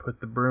 Put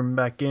the broom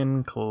back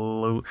in.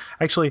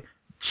 Actually,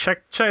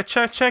 check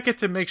it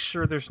to make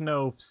sure there's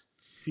no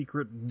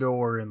secret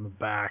door in the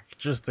back,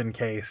 just in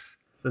case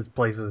this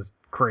place is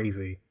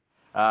crazy.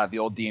 The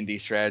old D&D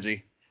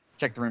strategy.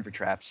 Check the room for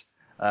traps.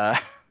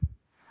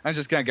 I'm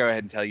just gonna go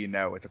ahead and tell you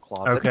no, it's a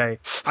closet. Okay.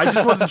 I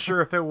just wasn't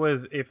sure if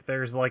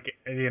there's like,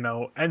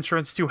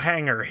 entrance to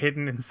hangar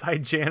hidden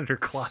inside janitor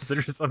closet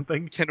or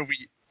something.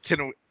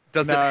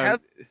 Does No.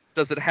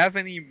 it have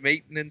any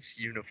maintenance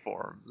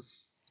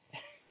uniforms?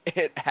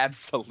 It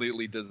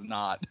absolutely does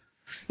not.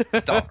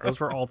 Those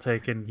were all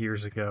taken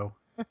years ago.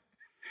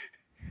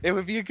 It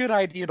would be a good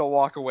idea to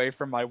walk away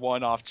from my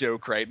one-off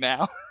joke right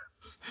now.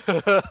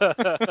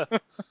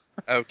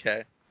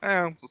 Okay.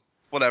 Just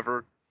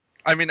whatever.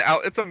 I mean,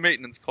 it's a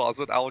maintenance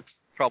closet. Alex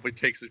probably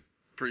takes a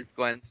brief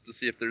glance to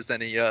see if there's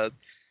any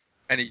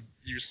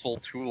useful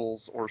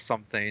tools or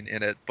something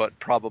in it, but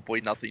probably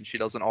nothing she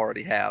doesn't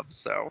already have.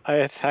 So I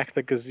attack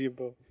the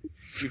gazebo.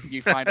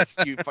 You find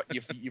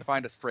you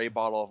find a spray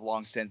bottle of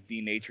long since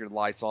denatured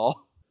Lysol,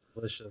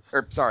 Delicious.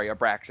 or sorry,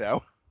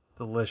 Abraxo.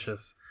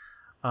 Delicious.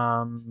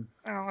 I can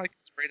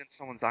spray it in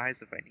someone's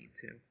eyes if I need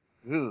to.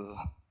 Ugh.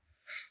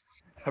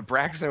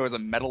 Abraxo is a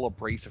metal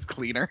abrasive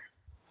cleaner.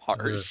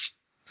 Harsh.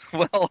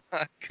 Well,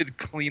 I could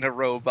clean a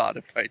robot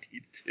if I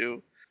need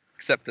to,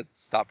 except it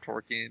stopped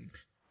working.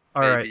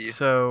 All right, Maybe.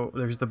 so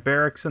there's the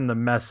barracks and the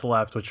mess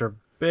left, which are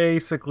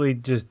basically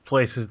just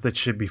places that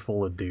should be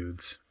full of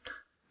dudes.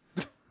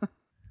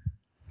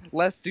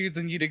 Less dudes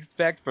than you'd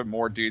expect, but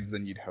more dudes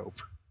than you'd hope.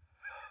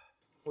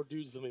 More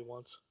dudes than we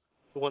want.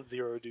 We want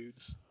 0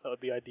 dudes. That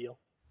would be ideal.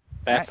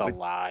 That's a Right.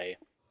 lie.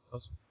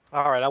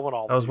 All right, I want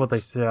all. That was what they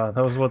dudes. that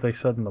was what they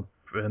said in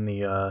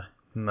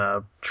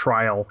the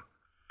trial.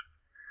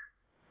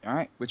 All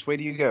right, which way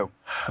do you go?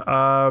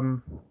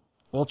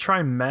 We'll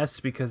try mess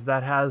because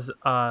that has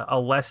a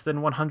less than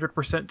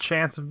 100%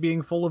 chance of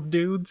being full of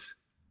dudes.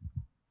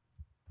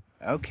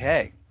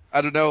 Okay.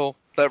 I don't know.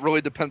 That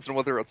really depends on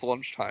whether it's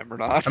lunchtime or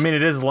not. I mean,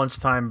 it is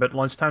lunchtime, but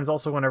lunchtime's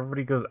also when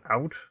everybody goes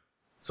out.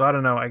 So I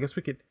don't know. I guess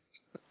we could.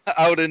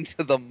 Out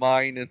into the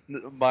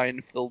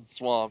mine-filled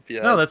swamp.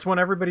 Yes. No, that's when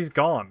everybody's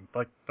gone.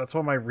 Like that's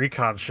what my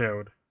recon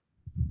showed.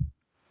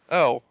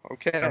 Oh,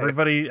 okay.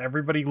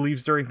 Everybody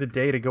leaves during the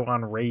day to go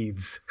on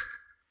raids.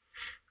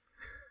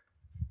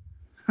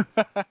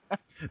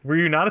 Were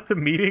you not at the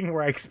meeting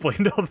where I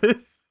explained all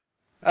this?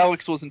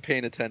 Alex wasn't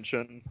paying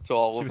attention to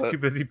all She of was too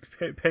it. busy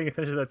paying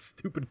attention to that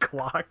stupid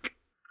clock.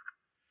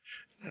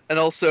 And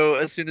also,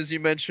 as soon as you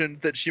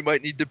mentioned that she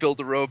might need to build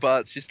a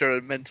robot, she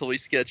started mentally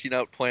sketching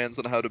out plans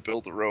on how to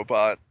build a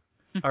robot.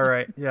 All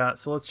right, yeah.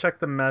 So let's check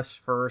the mess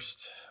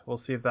first. We'll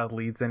see if that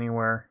leads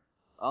anywhere.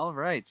 All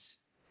right.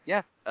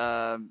 Yeah.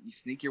 You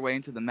sneak your way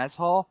into the mess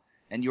hall,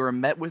 and you are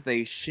met with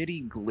a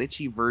shitty,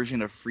 glitchy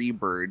version of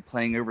Freebird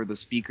playing over the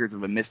speakers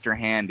of a Mr.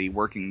 Handy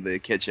working the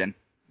kitchen.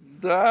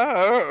 Free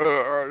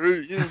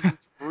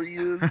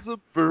as a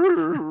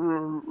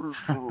bird.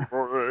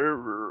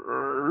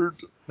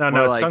 No,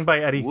 More it's like, sung by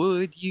Eddie.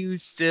 Would you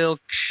still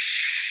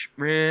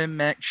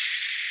remember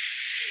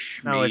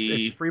No,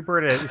 it's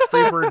Freebird. It's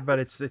Freebird, but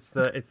it's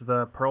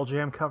the Pearl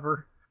Jam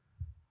cover.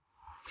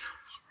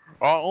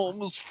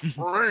 Almost free.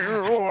 If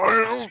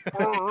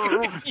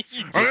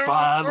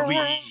I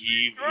leave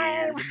you,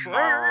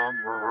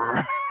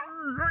 remember.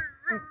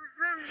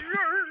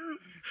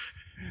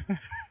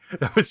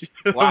 That was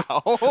Wow.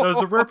 That was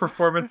the rare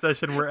performance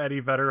session where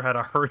Eddie Vedder had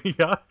a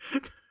hernia.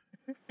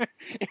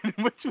 In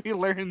which we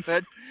learned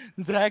that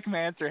Zach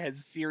Manser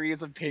has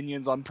serious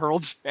opinions on Pearl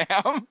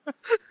Jam.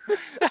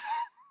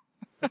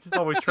 I just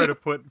always try to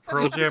put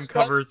Pearl Jam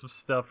covers of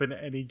stuff in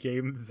any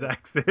game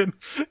Zach's in.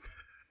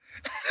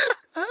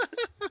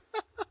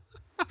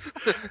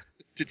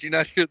 Did you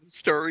not hear the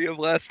story of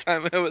last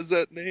time I was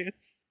at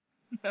Nate's?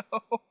 No.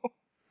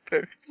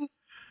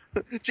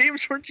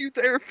 James, weren't you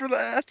there for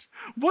that?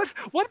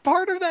 What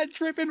part of that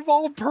trip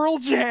involved Pearl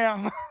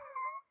Jam?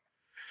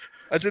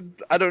 I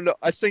don't know.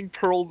 I sang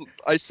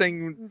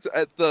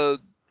at the.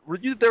 Were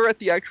you there at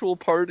the actual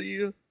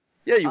party?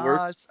 Yeah, you were.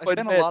 I spent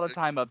a lot of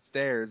time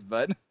upstairs,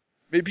 but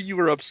Maybe you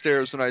were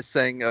upstairs when I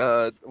sang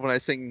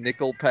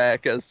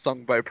Nickelback as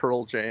sung by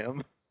Pearl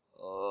Jam.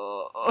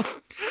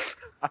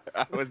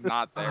 I was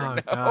not there. Oh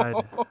no.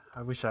 God,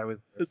 I wish I was.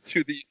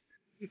 to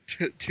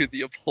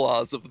the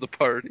applause of the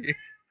party.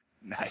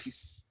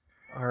 Nice.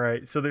 All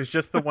right, so there's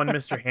just the one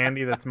Mr.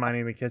 Handy that's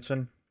minding the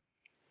kitchen.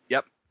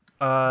 Yep.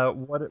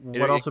 What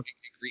else?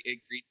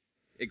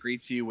 It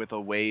greets you with a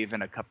wave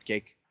and a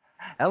cupcake.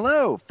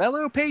 Hello,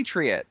 fellow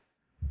patriot.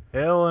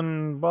 Hail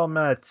and well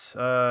met.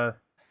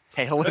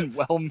 Hail and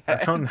well I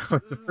met. don't know.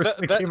 It's the first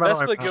thing that came out of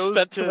my Vespa mouth. goes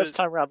Spent too to- much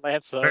time around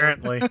Lanza.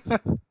 Apparently.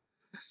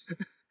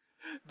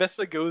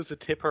 Vespa goes to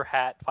tip her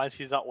hat, finds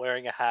she's not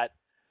wearing a hat,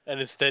 and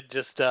instead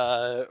just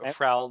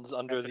frowns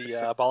under That's a the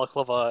picture.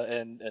 balaclava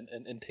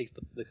and takes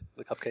the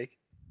cupcake.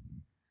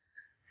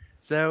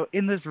 So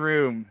in this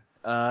room,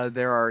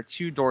 there are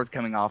two doors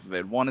coming off of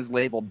it. One is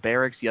labeled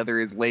barracks. The other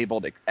is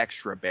labeled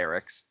extra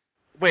barracks.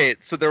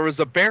 Wait, so there was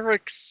a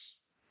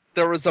barracks.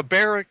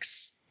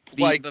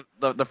 Like,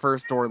 The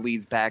first door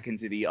leads back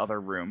into the other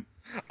room.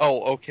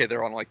 oh, okay,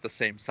 they're on like the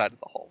same side of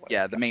the hallway.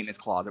 Yeah, the maintenance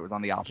closet was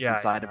on the opposite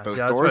Yeah, side of both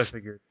that's what I doors.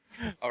 figured.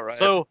 All right.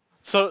 So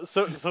So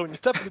when you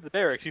step into the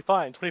barracks, you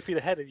find 20 feet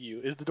ahead of you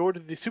is the door to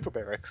the super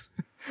barracks.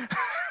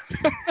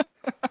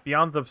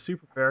 Beyond the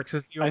super barracks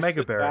is the I Omega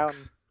sit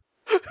barracks.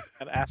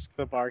 and ask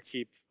the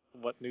barkeep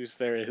what news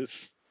there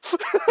is.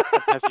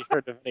 And has he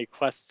heard of any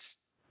quests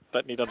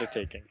that need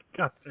undertaking?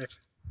 God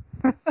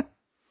damn.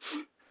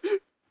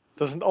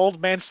 Does an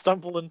old man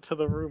stumble into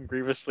the room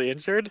grievously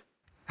injured?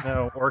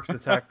 No, orcs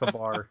attack the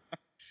bar.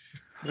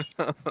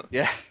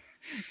 Yeah.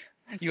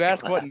 You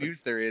ask what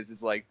news there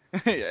is like,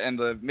 and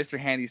the Mr.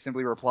 Handy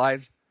simply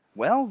replies,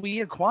 "Well, we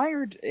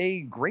acquired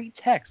a great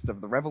text of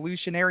the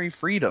revolutionary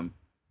freedom."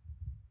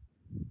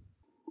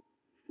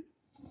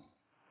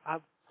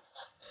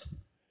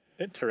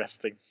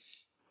 Interesting.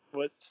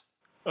 What?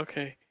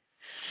 Okay.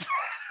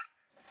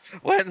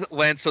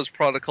 Lance's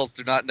protocols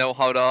do not know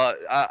how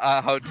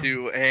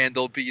to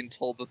handle being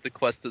told that the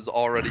quest has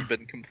already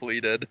been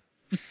completed.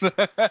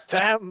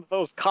 Damn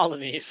those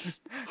colonies.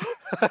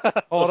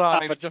 Hold Those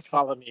on, Apache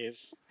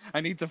colonies.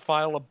 I need to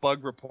file a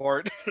bug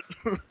report.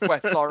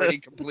 Quest's already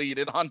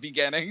completed on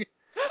beginning.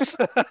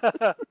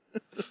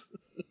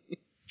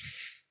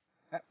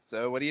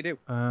 So what do you do?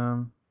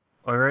 All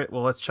right.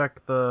 Well, let's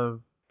check the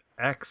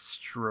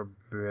extra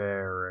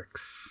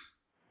barracks.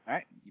 All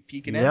right, you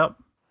peeking in. Yep.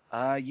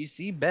 You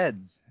see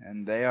beds,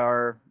 and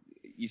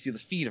you see the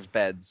feet of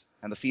beds,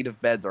 and the feet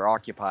of beds are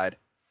occupied.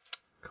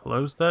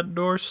 Close that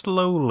door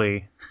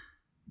slowly.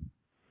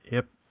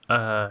 Yep.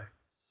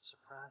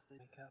 Surprised they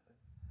wake up and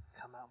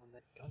come out when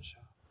that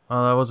gunshot.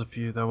 Well, that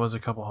was a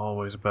couple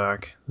hallways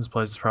back. This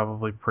place is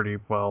probably pretty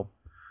well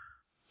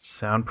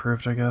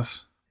soundproofed, I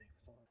guess.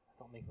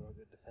 Don't make it a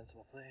good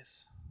defensible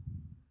place.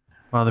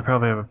 Well, they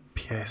probably have a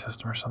PA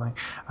system or something.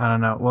 I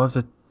don't know.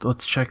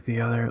 Let's check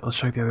the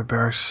other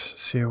barracks,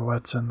 see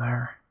what's in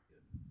there.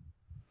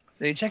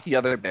 So you check the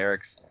other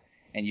barracks,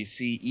 and you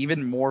see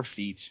even more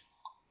feet,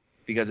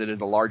 because it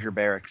is a larger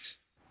barracks.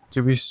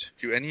 Do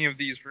any of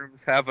these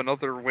rooms have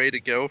another way to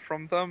go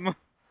from them?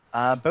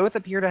 Both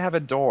appear to have a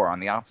door on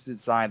the opposite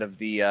side of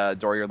the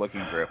door you're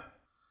looking through.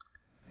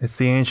 It's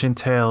the ancient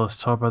tale as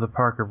told by the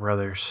Parker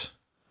brothers.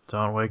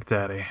 Don't wake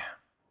Daddy.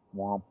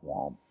 Womp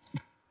womp.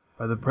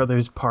 By the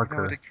brothers No,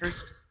 Parker. it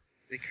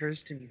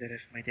occurs to me that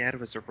if my dad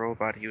was a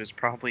robot, he was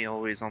probably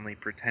always only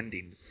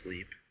pretending to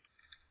sleep.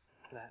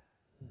 That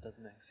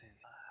doesn't make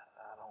sense.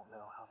 I don't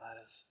know how that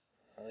is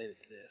related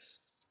to this.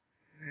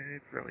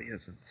 It really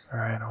isn't.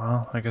 Alright,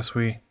 well, I guess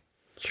we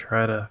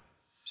try to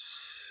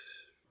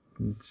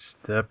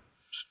step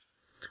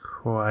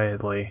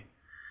quietly.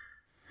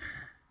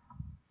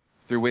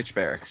 Through which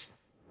barracks?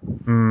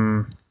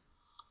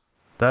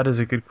 That is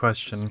a good The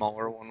question.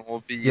 smaller one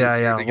will be Yeah,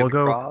 easier yeah, to get we'll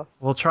go.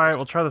 across. We'll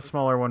try the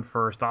smaller one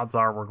first. Odds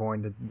are we're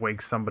going to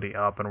wake somebody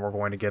up and we're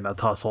going to get in a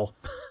tussle.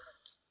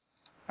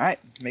 Alright,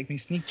 make me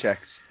sneak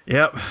checks.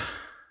 Yep.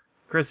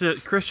 Chris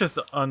just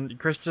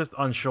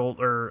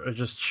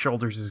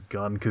shoulders his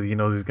gun because he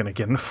knows he's gonna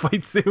get in a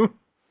fight soon.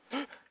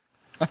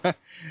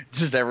 It's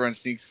just everyone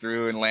sneaks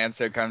through and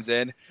Lancer comes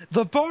in.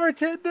 The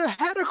bartender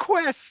had a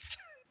quest!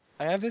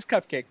 I have this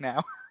cupcake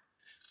now.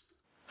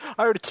 I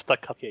already took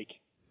that cupcake.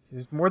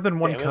 There's more than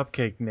one Damn it.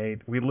 cupcake,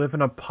 Nate. We live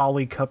in a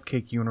poly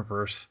cupcake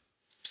universe.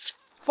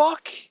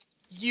 Fuck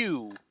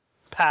you,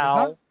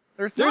 pal.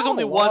 There's There's not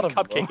only a lot one of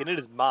them. cupcake and it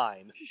is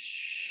mine.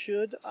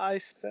 Should I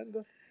spend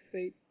a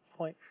fate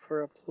point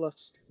for a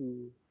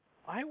 +2?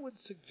 I would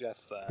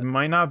suggest It that.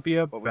 might not be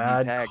a What would you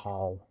bad tag?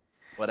 call.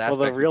 What Well, aspect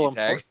the real would you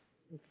tag? important.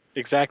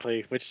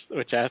 Exactly. Which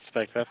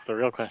aspect? That's the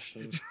real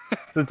question.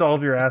 Since all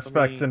of your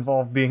aspects me-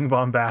 involve being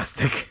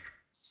bombastic.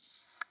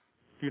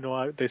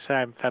 They say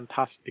I'm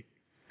fantastic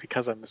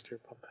because I'm Mr.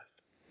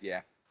 Bombastic.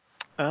 Yeah.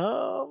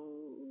 Nope.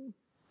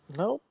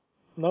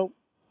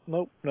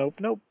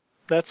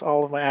 That's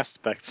all of my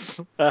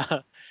aspects.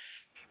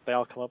 They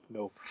all come up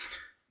nope.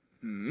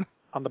 Hmm.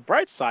 On the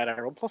bright side, I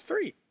rolled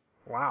 +3.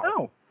 Wow.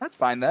 Oh, that's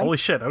fine then. Holy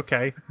shit,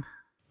 okay.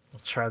 We'll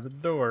try the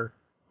door.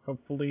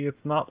 Hopefully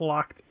it's not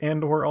locked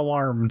and or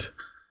alarmed.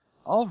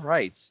 All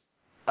right.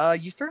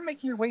 You start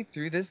making your way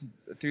through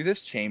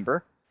this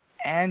chamber,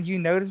 and you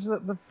notice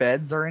that the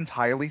beds are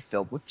entirely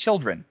filled with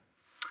children.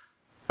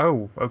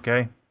 Oh,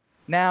 okay.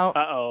 Now,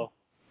 Uh-oh.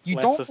 you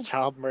Lance's don't.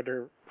 child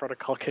murder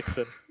protocol kicks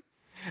in.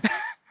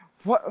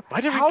 What?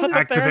 Why did we how put did,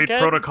 that there Activate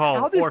again? protocol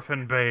How did-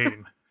 Orphan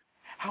Bane.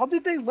 How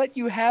did they let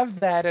you have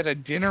that at a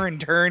dinner and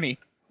tourney?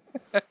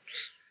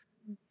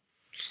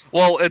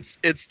 Well, it's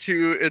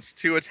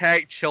to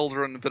attack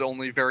children, but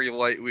only very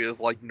light with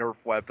like Nerf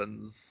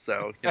weapons.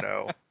 So you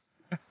know.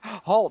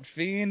 Halt,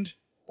 fiend!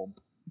 Bump.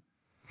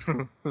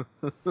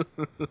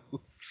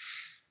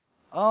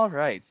 All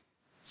right.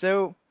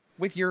 So,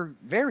 with your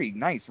very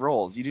nice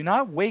rolls, you do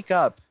not wake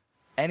up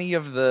any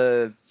of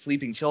the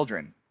sleeping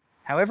children.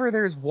 However,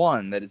 there's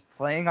one that is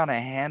playing on a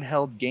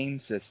handheld game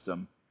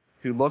system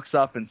who looks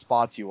up and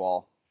spots you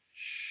all.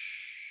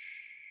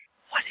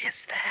 What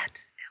is that?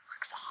 It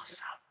looks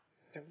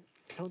awesome.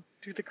 Don't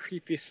do the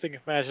creepiest thing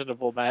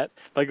imaginable, Matt,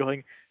 by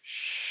going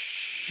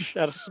shh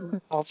at a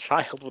small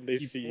child when they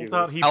see you.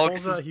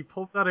 He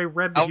pulls out a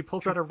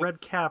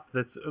red cap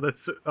that's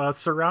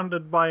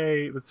surrounded by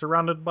a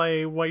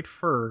white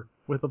fur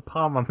with a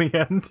palm on the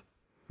end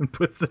and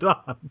puts it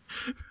on.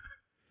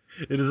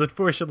 It is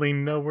unfortunately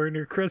nowhere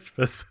near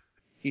Christmas.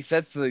 He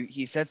sets the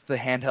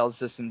handheld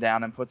system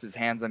down and puts his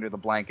hands under the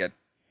blanket.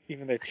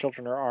 Even their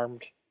children are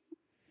armed.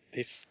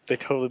 They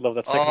totally love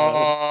that second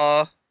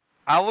one.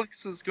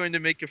 Alex is going to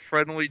make a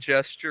friendly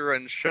gesture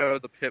and show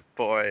the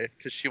Pip-Boy,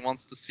 because she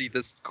wants to see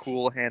this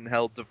cool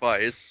handheld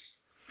device.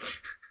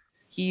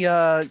 He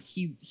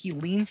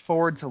leans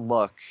forward to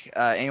look.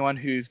 Anyone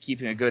who's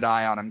keeping a good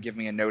eye on him, give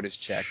me a notice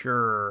check.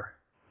 Sure.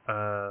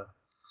 That'll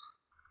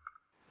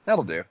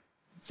do.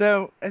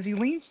 So as he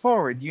leans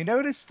forward, you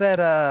notice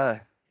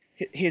that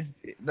his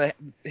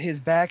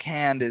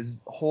backhand is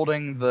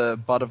holding the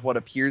butt of what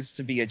appears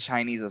to be a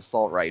Chinese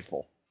assault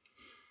rifle.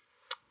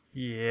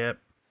 Yep.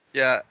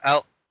 Yeah,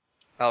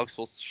 Alex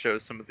will show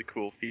some of the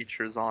cool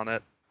features on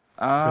it.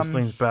 Chris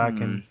leans back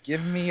and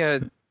give me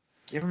a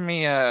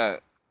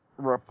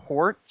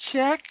report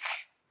check.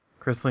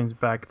 Chris leans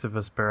back to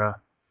Vespera.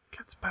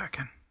 Gets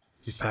packing.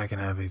 He's packing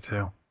heavy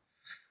too.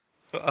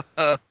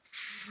 This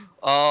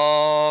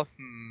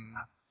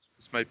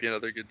might be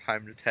another good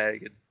time to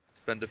tag and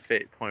spend a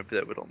fate point, but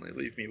that would only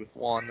leave me with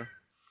one.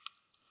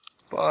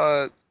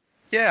 But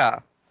yeah,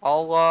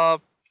 I'll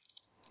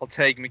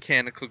tag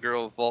Mechanical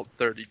Girl Vault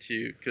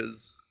 32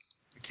 because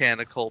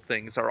mechanical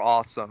things are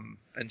awesome,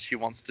 and she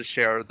wants to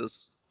share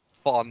this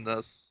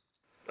fondness.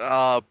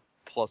 +1.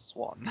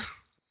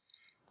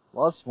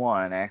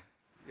 +1, eh?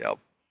 Yep. All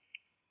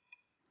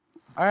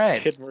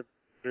right. This kid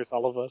murders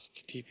all of us.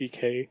 It's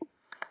TPK.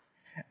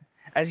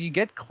 As you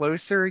get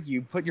closer,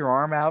 you put your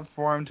arm out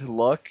for him to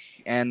look,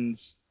 and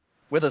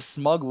with a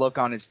smug look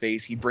on his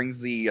face, he brings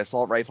the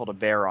assault rifle to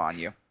bear on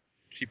you.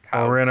 She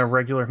pouts. We're in a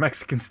regular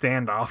Mexican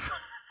standoff.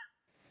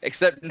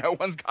 Except no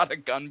one's got a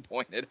gun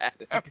pointed at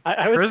him.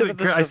 I would say that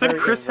this I is a said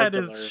very Chris had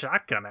his irregular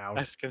shotgun out.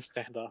 Mexican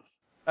standoff.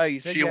 Oh,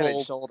 you said She you had it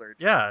holds- shouldered.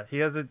 Yeah, he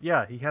has it.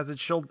 Yeah, he has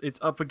it It's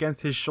up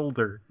against his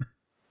shoulder.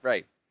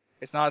 Right.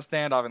 It's not a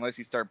standoff unless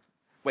you start...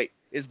 Wait,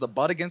 is the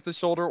butt against the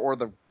shoulder or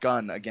the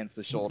gun against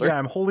the shoulder? Yeah,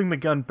 I'm holding the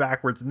gun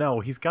backwards.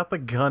 No, he's got the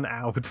gun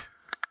out.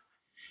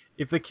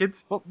 If the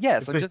kids... Well,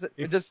 yes, If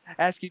I'm just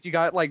asking if you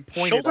got, like,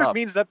 pointed Shoulder up.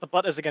 means that the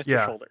butt is against your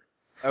Yeah. shoulder.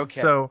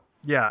 Okay. So,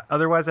 yeah,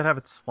 otherwise I'd have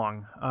it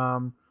slung.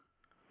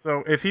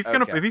 So if he's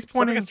gonna... Okay. If he's Something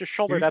pointing... against your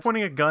shoulder, if he's that's...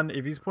 pointing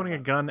a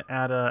gun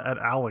at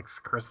Alex,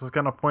 Chris is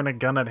gonna point a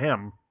gun at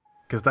him.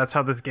 Because that's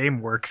how this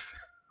game works.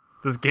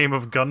 This game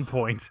of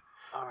gunpoint.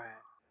 Alright,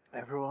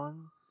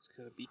 everyone is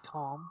going to be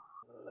calm.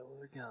 Lower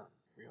the gun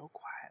real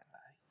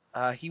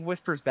quietly. He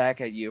whispers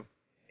back at you.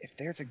 If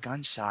there's a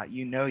gunshot,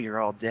 you know you're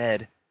all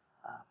dead.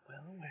 I'm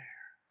well aware.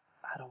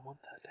 I don't want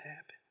that to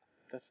happen.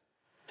 That's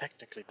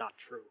technically not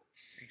true.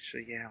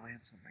 Actually, yeah,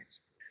 Lance might.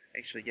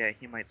 Actually, yeah,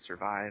 he might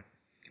survive.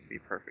 To be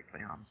perfectly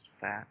honest with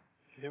that.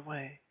 Either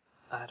way,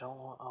 I don't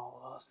want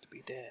all of us to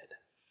be dead.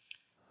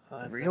 So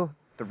that's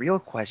The real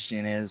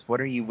question is, what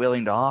are you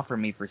willing to offer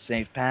me for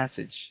safe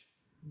passage?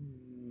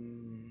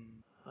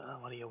 Well,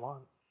 what do you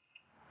want?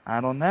 I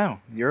don't know.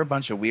 You're a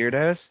bunch of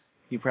weirdos.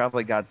 You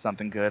probably got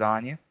something good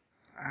on you.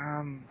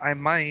 I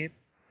might.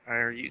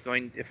 Are you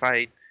going? If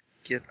I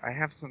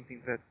have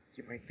something that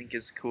you might think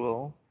is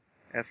cool.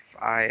 If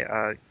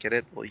I get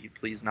it, will you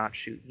please not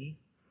shoot me?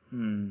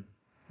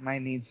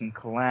 Might need some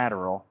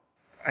collateral.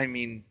 I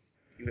mean,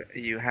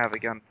 you have a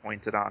gun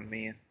pointed on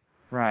me.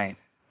 Right.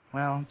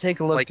 Well, take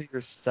a look Like- through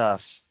your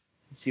stuff.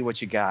 And see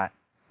what you got.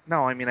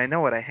 No, I mean I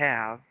know what I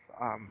have.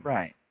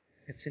 Right.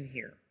 It's in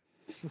here.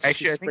 She Actually, I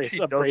think sprays she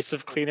does-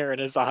 abrasive cleaner in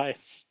his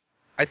eyes.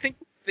 I think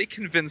they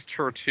convinced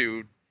her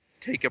to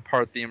take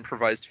apart the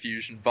improvised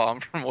fusion bomb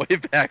from way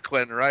back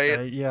when,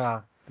 right?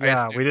 Yeah. I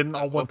Yeah, assume we didn't so.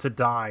 all want to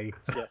die.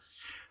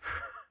 Yes.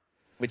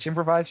 Which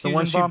improvised The fusion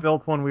one she bomb?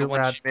 built when we The were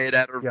one at... she made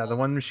at her Yeah, the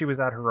one vault. she was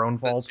at her own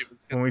That vault she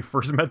was when we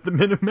first met the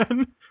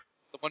Minutemen.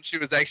 The one she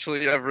was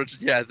actually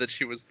that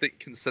she was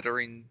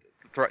considering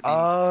threatening.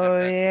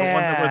 Oh,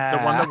 yeah.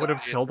 The one that would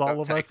have Yeah, killed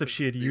all of us if technically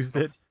she had do used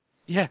stuff. it.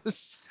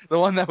 Yes. The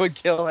one that would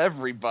kill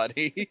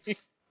everybody.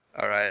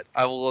 All right,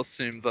 I will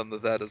assume then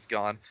that is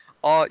gone.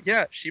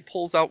 Yeah, she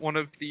pulls out one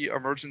of the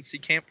emergency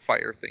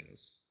campfire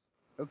things,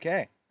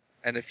 Okay.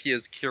 and if he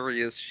is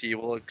curious, she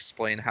will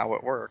explain how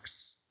it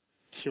works.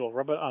 She will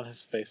rub it on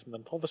his face and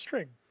then pull the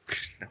string.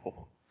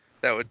 No,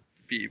 that would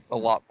be a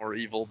lot more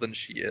evil than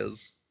she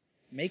is.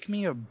 Make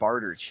me a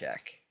barter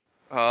check.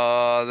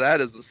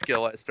 That is a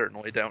skill I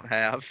certainly don't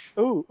have.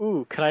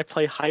 Ooh, can I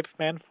play hype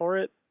man for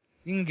it?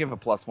 You can give a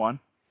 +1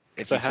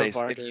 if So you I have say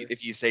barter.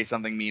 if you say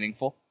something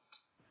meaningful.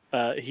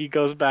 He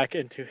goes back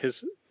into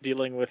his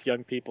dealing with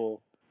young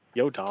people.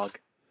 Yo, dog,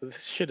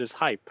 this shit is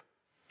hype.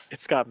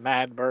 It's got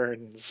mad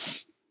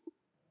burns.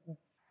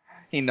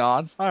 He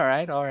nods. All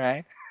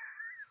right.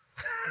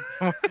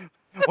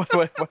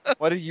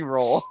 What did you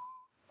roll?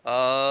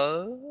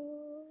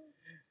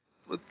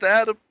 With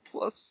that a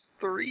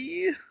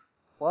 +3?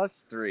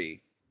 +3.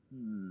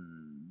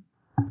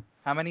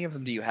 How many of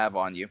them do you have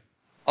on you?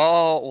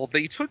 Oh, well,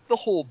 they took the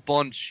whole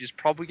bunch. She's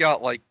probably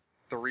got like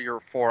 3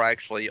 or 4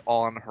 actually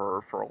on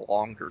her for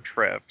longer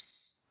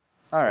trips.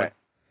 All right.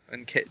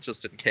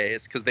 Just in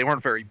case, because they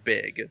weren't very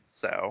big,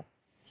 so.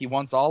 He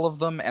wants all of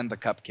them and the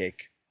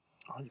cupcake.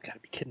 Oh, you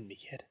gotta be kidding me,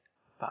 kid.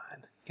 Fine.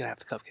 You can have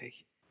the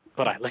cupcake.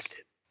 But I licked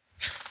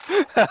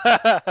it.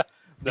 No.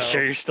 You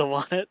sure you still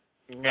want it?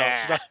 No,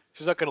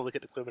 she's not gonna lick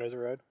it to Cluminous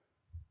Road.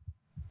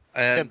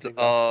 And Tempting,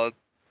 though.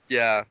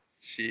 yeah,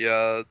 she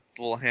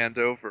will hand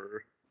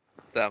over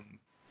them.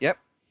 Yep.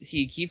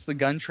 He keeps the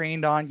gun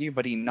trained on you,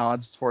 but he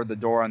nods toward the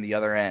door on the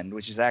other end,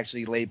 which is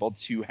actually labeled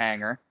to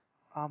hangar.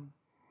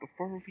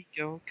 Before we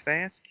go, could I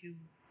ask you,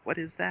 what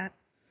is that?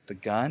 The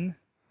gun?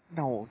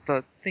 No,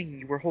 the thing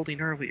you were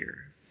holding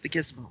earlier. The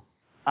gizmo.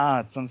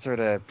 It's some sort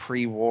of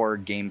pre-war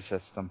game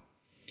system.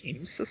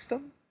 Game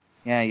system?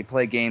 Yeah, you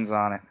play games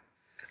on it.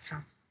 That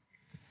sounds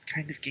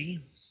kind of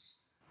games.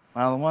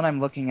 Well, the one I'm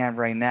looking at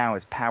right now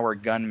is Power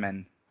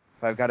Gunman,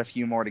 but I've got a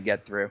few more to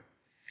get through.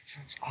 It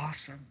sounds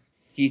awesome.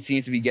 He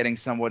seems to be getting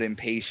somewhat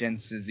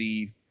impatient as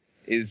he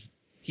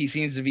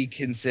seems to be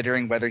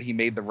considering whether he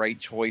made the right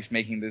choice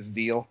making this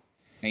deal.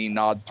 And he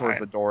nods towards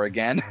the door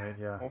again. Right,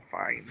 yeah. Oh,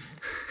 fine.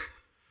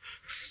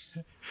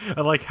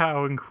 I like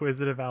how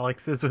inquisitive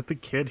Alex is with the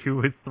kid who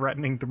was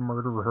threatening to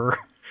murder her.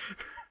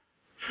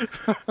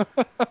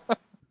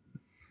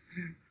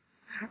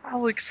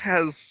 Alex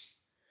has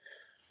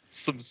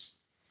some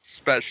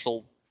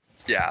special...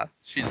 Yeah,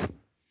 she's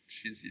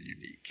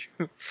unique.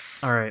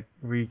 All right,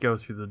 we go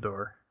through the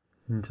door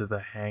into the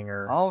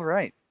hangar. All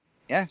right.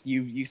 Yeah,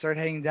 you start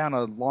heading down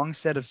a long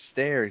set of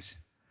stairs.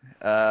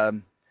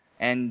 And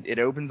it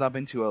opens up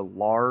into a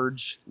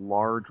large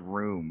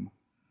room.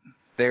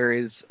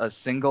 There's a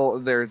single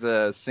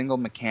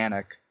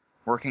mechanic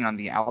working on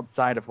the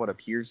outside of what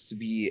appears to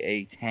be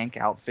a tank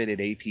outfitted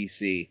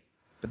APC.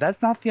 But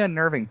that's not the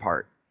unnerving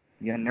part.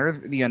 The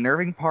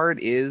unnerving part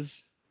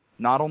is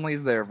not only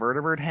is there a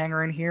vertebrate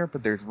hangar in here,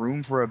 but there's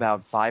room for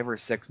about 5 or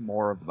 6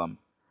 more of them.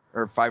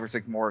 Or 5 or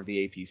 6 more of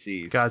the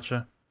APCs.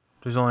 Gotcha.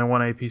 There's only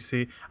one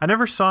APC. I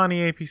never saw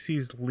any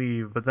APCs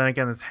leave, but then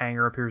again, this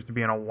hangar appears to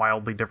be in a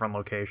wildly different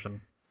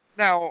location.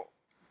 Now,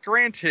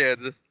 granted,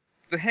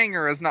 the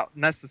hangar is not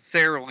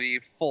necessarily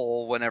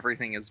full when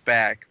everything is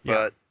back, Yeah.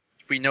 but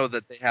we know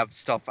that they have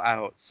stuff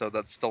out, so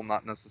that's still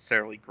not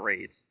necessarily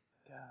great.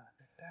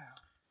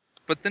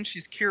 But then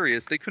she's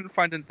curious. They couldn't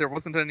find it. There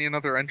wasn't any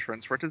other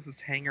entrance. Where does this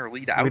hangar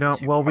lead out We don't.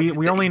 to? Well, How we did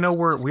they only know use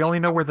where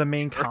this the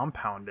main hangar?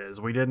 compound is.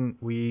 We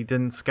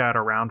didn't scout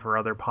around for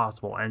other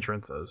possible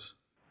entrances.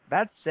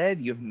 That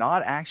said, you've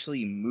not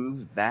actually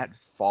moved that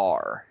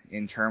far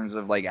in terms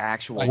of like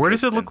actual. Where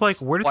does it look like?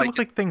 distance. Where does it look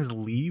like it's- things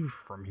leave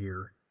from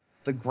here?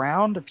 The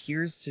ground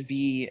appears to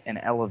be an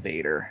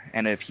elevator,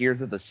 and it appears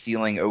that the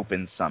ceiling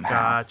opens somehow.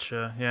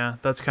 Gotcha. Yeah,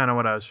 that's kind of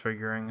what I was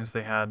figuring. Is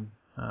they had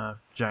a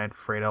giant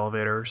freight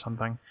elevator or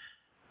something.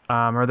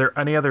 Are there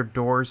any other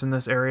doors in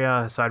this area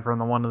aside from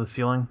the one to the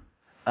ceiling?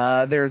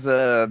 There is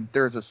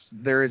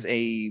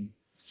a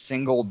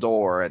single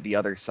door at the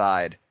other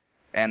side,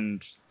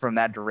 and from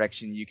that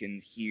direction you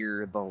can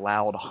hear the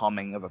loud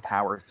humming of a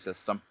power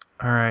system.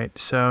 All right.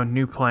 So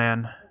new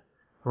plan.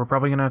 We're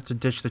probably gonna have to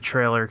ditch the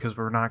trailer because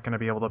we're not gonna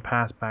be able to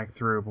pass back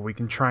through. But we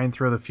can try and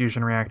throw the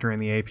fusion reactor in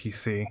the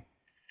APC.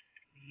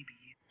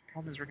 Maybe. The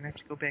problem is we're gonna have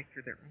to go back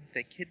through that room with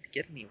that kid to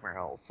get anywhere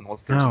else,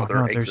 unless there's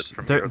another exit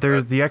from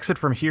here. The exit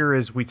from here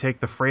is we take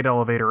the freight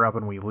elevator up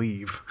and we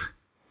leave.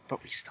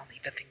 But we still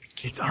need that thing we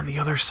came It's on here the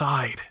other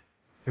side.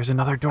 There's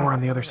another door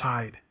on the other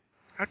side.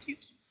 How do you...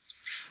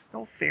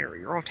 No fair,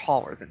 you're all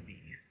taller than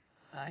me.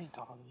 I ain't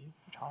taller than you.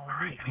 You're taller All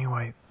than right. me.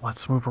 Anyway,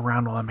 let's move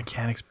around while that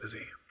mechanic's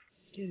busy.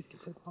 Kid,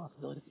 consider the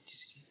possibility that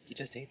you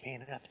just ain't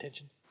paying enough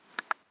attention.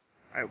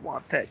 I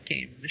want that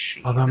game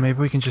machine. Although maybe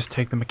we can just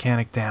take the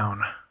mechanic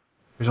down.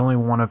 There's only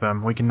one of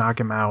them. We can knock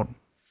him out.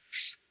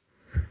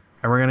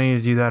 And we're gonna need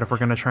to do that if we're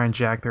gonna try and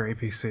jack their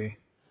APC.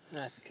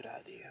 That's a good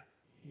idea.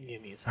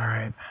 Give me a second. All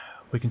right.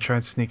 We can try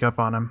and sneak up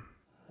on him.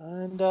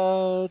 And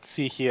let's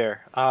see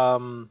here.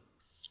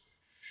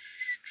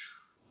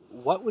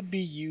 What would be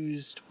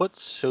used? What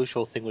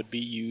social thing would be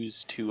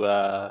used to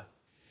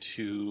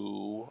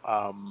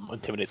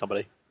intimidate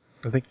somebody?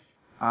 I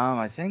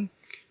think.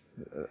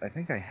 I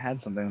think I had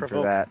something for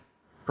Provoke. that.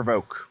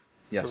 Provoke.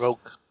 Yes.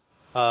 Provoke.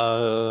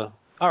 All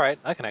right.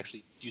 I can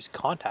actually use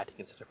contacting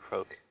instead of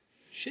provoke.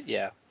 Shit.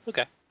 Yeah.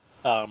 Okay.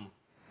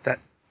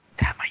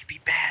 That might be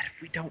bad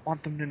if we don't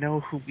want them to know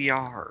who we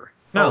are.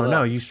 No, Oh,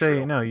 no. that's You say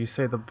true. no. You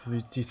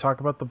talk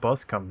about the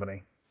bus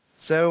company.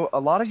 So a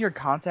lot of your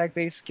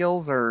contact-based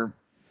skills are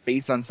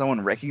based on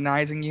someone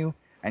recognizing you,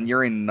 and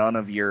you're in none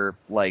of your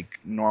like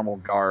normal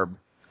garb.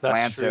 That's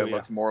Lancer true. Yeah.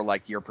 looks more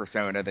like your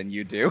persona than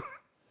you do.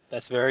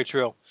 That's very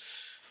true.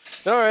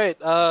 All right.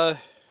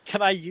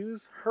 Can I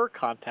use her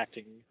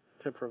contacting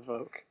to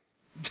provoke?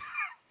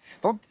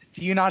 Do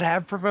you not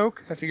have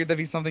provoke? I figured that'd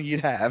be something you'd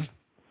have.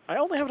 I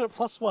only have it at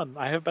 +1.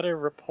 I have better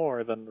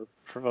rapport than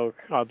provoke,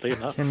 oddly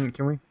enough.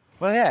 Can we?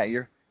 Well, yeah,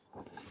 your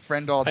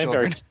friend all I'm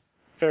children.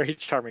 very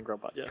charming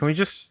robot, yes. Can we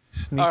just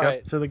sneak All up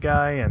right. to the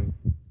guy and?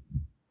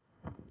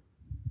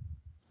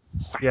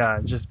 Yeah,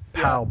 just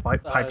pow,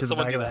 pipe to the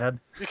someone back do of the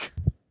that.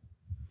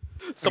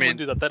 head. Someone mean-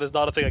 do that. That is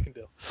not a thing I can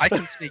do. I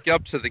can sneak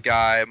up to the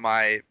guy.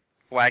 My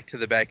whack to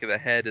the back of the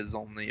head is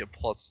only a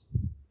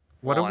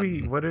What do one,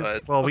 we? What is?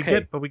 but Well,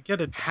 Okay, we get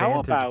how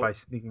advantage about by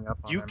sneaking up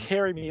on You him.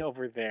 carry me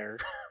over there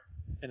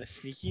in a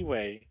sneaky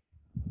way,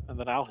 and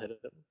then I'll hit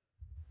him.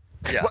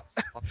 yes,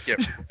 I'll get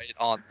right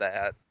on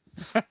that.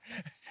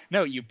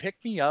 No, you pick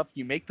me up,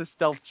 you make the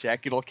stealth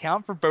check, it'll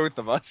count for both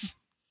of us.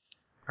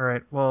 All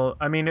right. Well,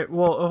 I mean,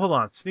 hold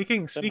on.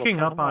 Sneaking Then we'll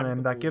tell up him on I'm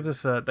him the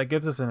that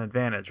gives us an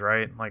advantage,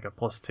 right? Like a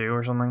 +2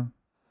 or something.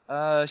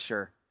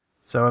 Sure.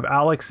 So if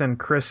Alex and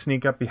Chris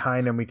sneak up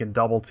behind him, we can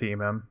double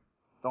team him.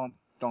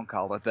 Don't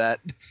call it that.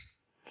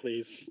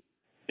 Please.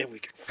 And we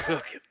can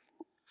fuck him.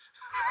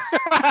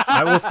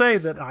 I will say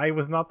that I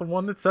was not the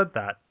one that said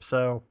that.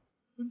 So,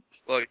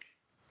 Look,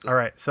 all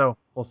right. So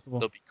it'll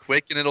we'll be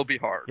quick and it'll be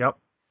hard. yep.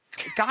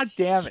 God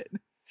damn it.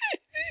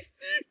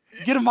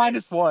 Get a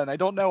 -1. I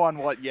don't know on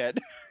what yet.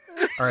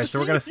 All right. So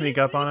we're gonna sneak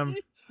up on him.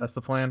 That's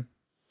the plan.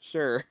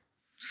 Sure.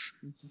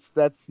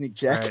 That's sneak All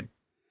check. right.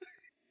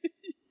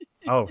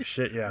 Oh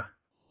shit! Yeah.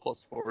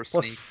 +4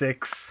 +6.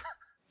 sneak.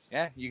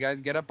 Yeah, you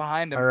guys get up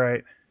behind him. All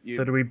right. You-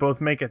 So do we both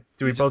make it?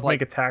 Do we you both just, like-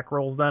 make attack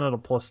rolls then at a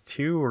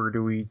 +2,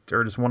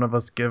 or does one of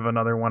us give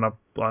another one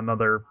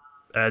another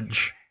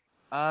edge?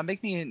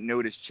 Make me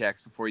notice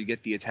checks before you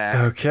get the attack.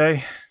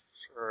 Okay.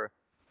 Sure.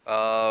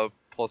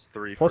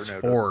 +3 for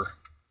 +4. notice.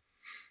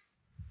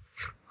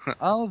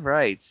 All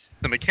right.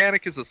 The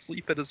mechanic is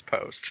asleep at his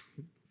post.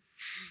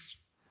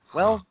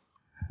 Well,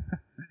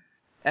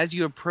 as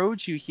you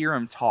approach, you hear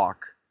him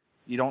talk.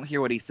 You don't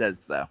hear what he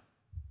says, though.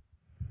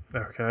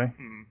 Okay.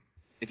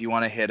 If you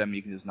want to hit him,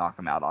 you can just knock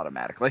him out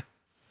automatically.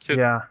 Can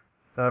Yeah,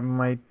 that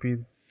might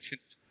be.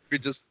 we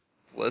just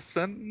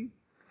listen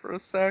for a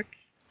sec?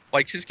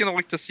 Like, she's gonna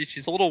look to see.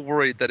 She's a little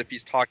worried that if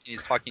he's talking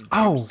to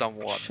Oh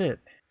someone. shit.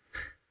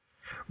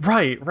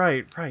 Right.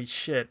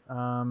 Shit.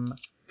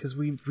 Because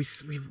we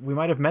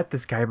might have met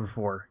this guy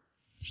before.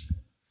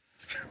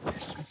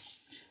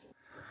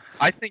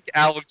 I think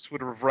Alex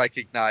would have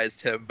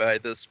recognized him by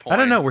this point. I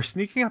don't know. We're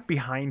sneaking up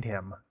behind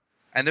him.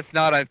 And if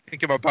not, I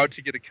think I'm about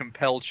to get a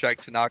compel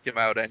check to knock him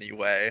out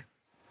anyway.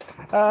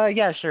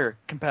 Yeah, sure.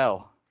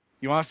 Compel.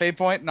 You want a fate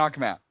point? Knock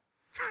him out.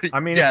 I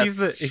mean, Yes,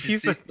 if she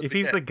he's sees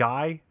the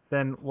guy,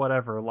 then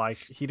whatever. Like,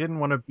 he didn't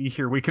want to be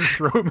here. We can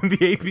throw him in the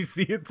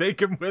APC and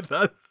take him with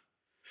us.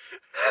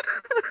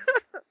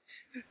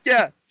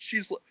 Yeah,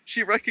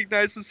 she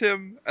recognizes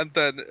him and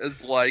then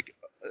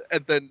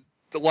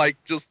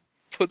just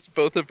puts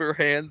both of her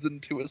hands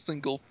into a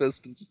single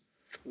fist and just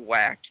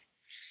whack.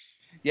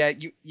 Yeah,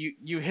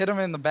 you hit him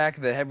in the back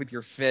of the head with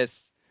your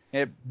fists,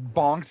 and it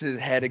bonks his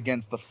head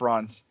against the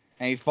front,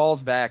 and he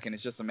falls back, and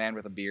it's just a man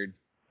with a beard.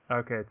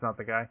 Okay, it's not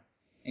the guy.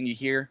 And you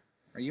hear,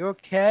 "Are you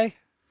okay?"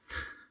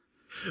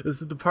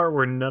 This is the part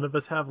where none of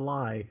us have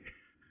lie.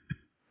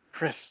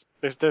 Chris,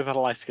 there's not a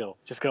lie skill.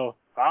 Just go,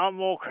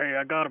 I'm okay,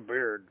 I got a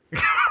beard.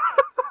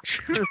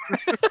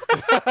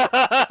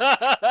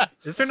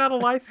 Is there not a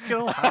lie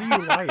skill? How do you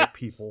lie at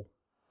people?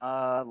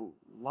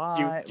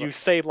 Lie. You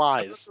say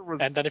lies, there was-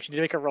 and then if you need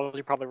to make a roll,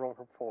 you probably roll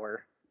for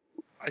 4.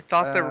 I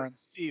thought there Uh,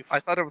 was. I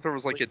thought there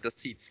was like a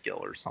deceit skill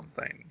or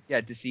something.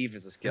 Yeah, deceive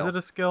is a skill. Is it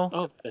a skill?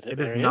 Oh, It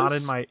is not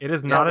in my. It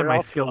is not in we're my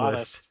all skill too list.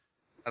 honest.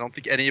 I don't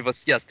think any of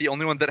us. Yes, the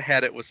only one that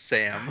had it was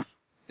Sam.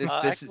 This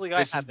Actually,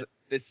 I is have it.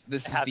 this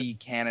is I have the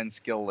canon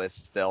skill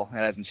list still. It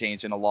hasn't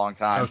changed in a long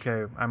time.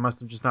 Okay, I must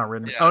have just not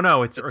written. Yeah, Oh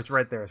no, it's it's-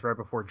 right there. It's right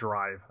before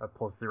drive at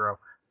 +0.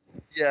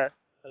 Yeah.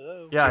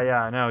 Hello.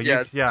 Yeah, no,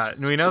 Yeah, yeah.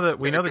 We know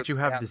that it's you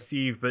have yeah.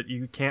 deceive, but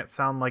you can't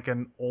sound like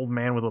an old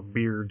man with a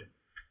beard.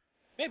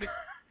 Maybe.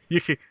 You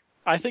can,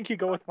 I think you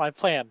go with my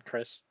plan,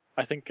 Chris.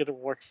 I think it'll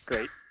work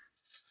great.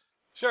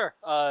 Sure.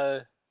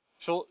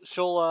 She'll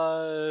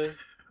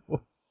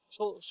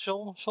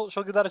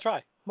give that a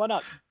try. Why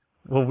not?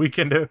 well, we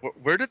can do.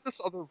 Where did this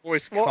other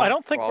voice come Well, from? I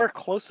don't think we're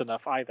close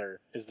enough either,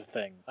 is the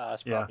thing.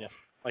 That's Yeah. yeah.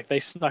 Like, they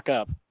snuck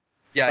up.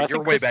 Yeah, But I you're think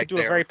way Chris back could do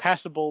there. a very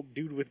passable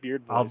dude with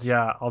beard voice.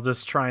 I'll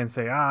just try and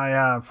say,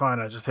 yeah, I'm fine.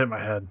 I just hit my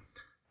head.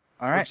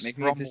 All Or right, just make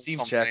me a grumble deceive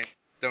something. check.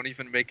 Don't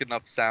even make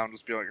enough sound.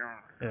 Just be like.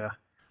 Yeah.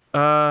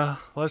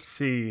 Let's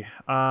see.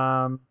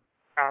 Now,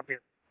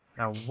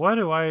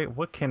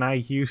 what can I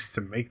use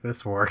to make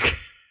this work?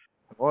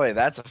 Boy,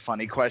 that's a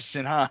funny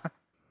question, huh?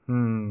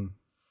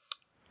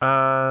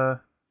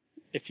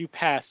 If you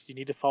pass, you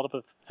need to follow up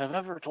with, have I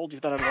ever told you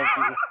that I love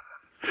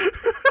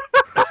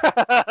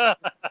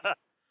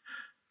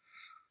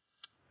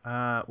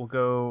you? We'll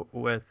go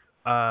with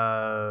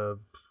I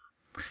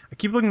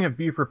keep looking at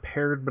be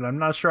prepared, but I'm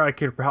not sure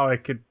how I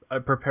could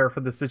prepare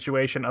for the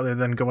situation other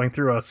than going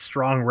through a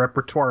strong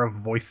repertoire of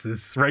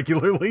voices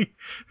regularly.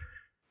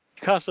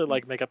 You constantly,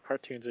 like, make up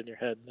cartoons in your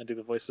head and do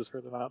the voices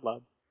for them out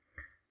loud.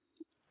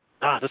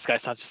 This guy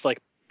sounds just like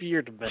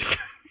Beardman.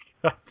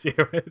 God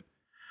damn it.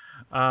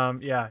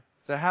 Yeah.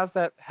 So how's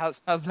that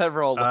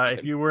roll looking?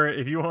 If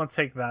you won't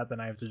take that, then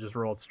I have to just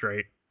roll it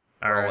straight.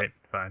 All Roll right, it.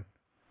 fine.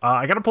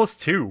 I got a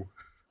 +2.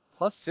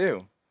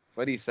 +2.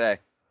 What do you say?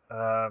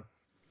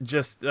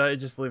 Just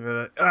leave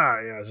it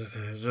at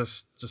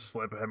just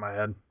slip it in my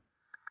head.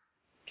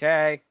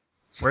 Okay.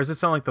 Where does it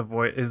sound like the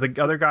voice? Is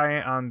the other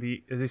guy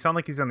does he sound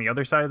like he's on the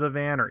other side of the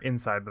van or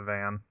inside the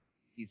van?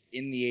 He's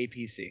in the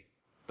APC.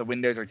 The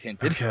windows are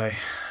tinted. Okay.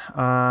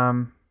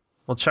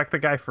 We'll check the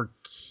guy for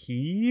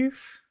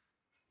keys.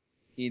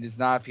 He does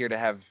not appear to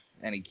have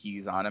any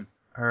keys on him.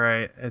 All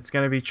right, it's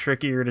gonna be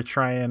trickier to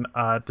try and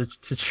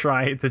to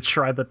try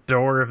the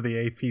door of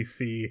the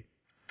APC.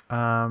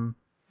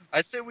 I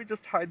say we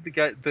just hide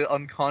the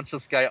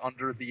unconscious guy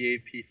under the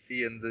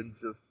APC, and then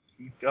just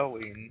keep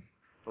going.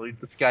 Leave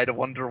this guy to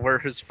wonder where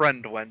his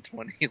friend went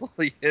when he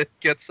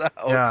gets out.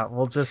 Yeah,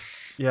 we'll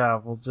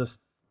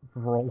just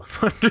roll him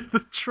under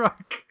the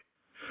truck.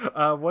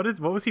 What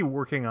was he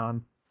working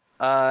on?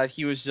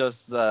 He was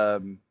just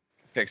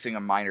fixing a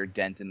minor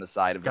dent in the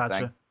side of the Gotcha.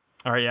 thing.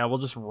 All right, yeah, we'll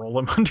just roll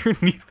him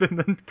underneath and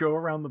then go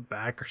around the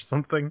back or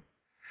something.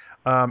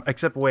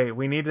 Except wait,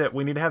 we need to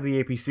have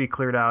the APC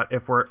cleared out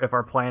if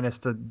our plan is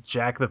to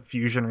jack the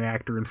fusion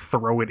reactor and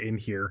throw it in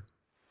here.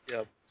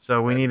 Yep.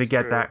 So we need to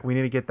get true. we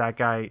need to get that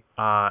guy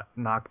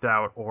knocked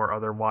out or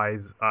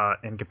otherwise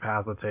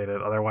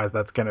incapacitated. Otherwise,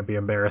 that's gonna be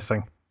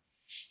embarrassing.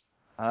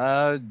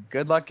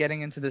 Good luck getting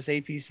into this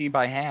APC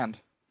by hand.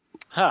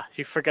 Huh,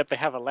 you forget they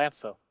have a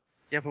Lancer.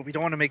 Yeah, but we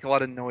don't want to make a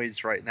lot of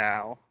noise right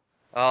now.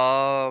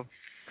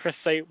 Chris,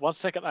 say, 1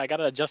 second, I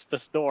gotta adjust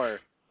this door.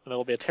 And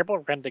it'll be a terrible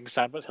rending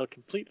sound, but he'll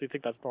completely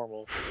think that's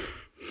normal.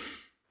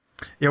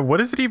 Yeah, what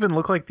does it even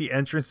look like the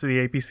entrance to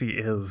the APC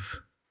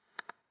is?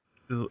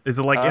 Is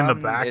it like in the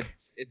back?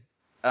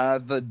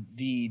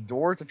 The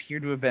doors appear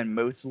to have been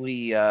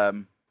mostly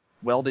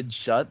welded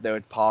shut, though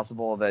it's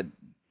possible that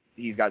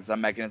he's got some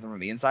mechanism from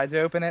the inside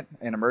to open it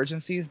in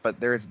emergencies, but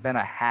there's been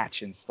a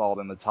hatch installed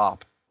in the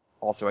top.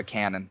 Also a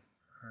cannon.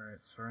 Alright,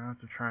 so we're gonna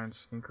have to try and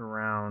sneak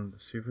around,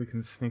 see if we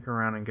can sneak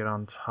around and get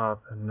on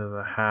top into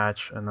the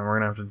hatch, and then we're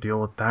gonna have to deal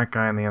with that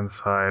guy on the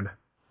inside.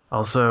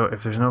 Also,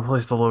 if there's no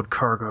place to load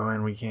cargo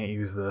in, we can't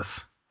use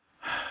this.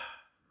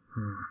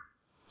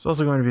 It's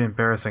also going to be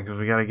embarrassing because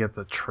we gotta get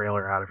the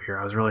trailer out of here.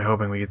 I was really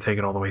hoping we could take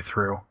it all the way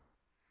through. I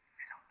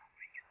don't know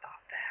why you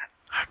thought that.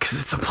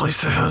 Because it's a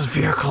place that has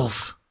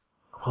vehicles.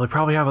 Well, they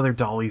probably have other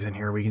dollies in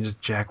here. We can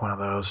just jack one of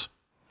those.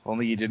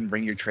 Only you didn't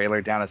bring your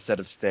trailer down a set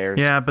of stairs.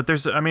 Yeah, but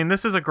this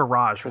is a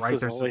garage, Chris right?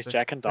 is always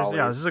jacking dollies.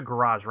 Yeah, this is a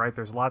garage, right?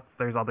 There's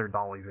other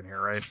dollies in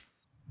here, right?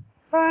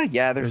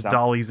 Yeah, There's some.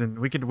 dollies, and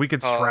we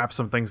could strap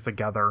some things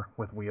together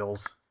with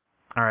wheels.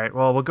 All right,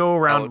 well, we'll go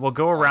around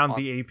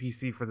the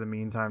APC for the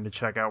meantime to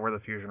check out where the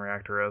fusion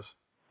reactor is.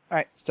 All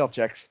right, stealth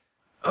checks.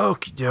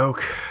 Okie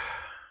doke.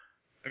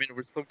 I mean,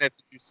 we're still gonna have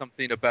to do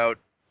something about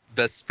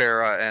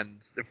Vespera,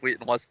 and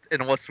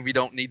unless we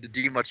don't need to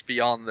do much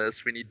beyond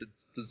this, we need to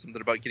do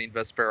something about getting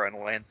Vespera and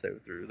Lanso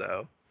through,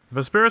 though.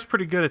 Vespera's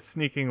pretty good at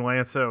sneaking.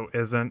 Lanso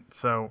isn't,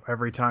 so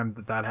every time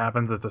that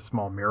happens, it's a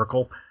small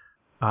miracle.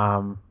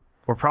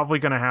 We're probably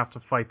going to have to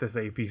fight this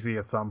APC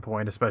at some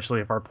point,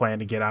 especially if our plan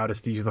to get out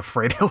is to use the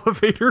freight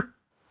elevator.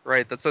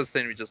 Right, that's what I was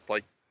thinking. We just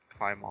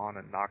climb on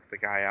and knock the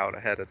guy out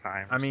ahead of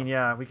time. I mean,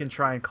 yeah, we can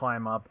try and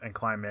climb up and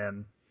climb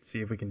in. See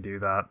if we can do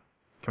that.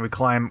 Can we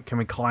try and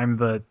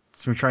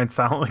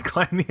silently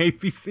climb the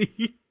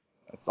APC?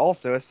 That's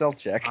also a stealth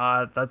check.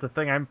 That's a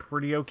thing I'm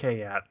pretty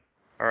okay at.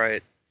 All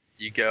right,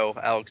 you go.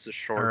 Alex is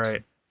short. All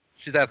right.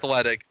 She's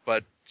athletic,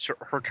 but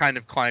her kind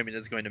of climbing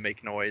is going to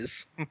make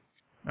noise.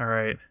 All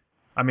right.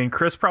 I mean,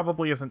 Chris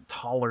probably isn't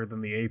taller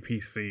than the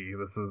APC.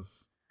 This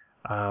is,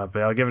 but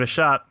I'll give it a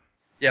shot.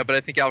 Yeah, but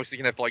I think Alex is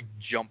gonna have to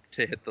jump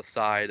to hit the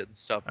side and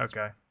stuff.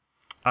 Okay.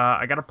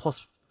 I got a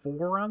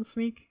 +4 on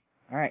sneak.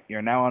 All right,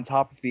 you're now on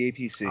top of the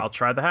APC. I'll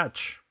try the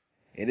hatch.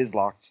 It is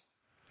locked.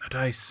 A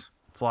dice.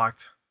 It's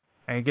locked.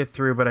 I can get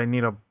through, but I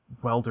need a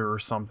welder or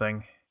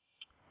something.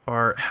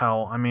 Or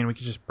hell, I mean, we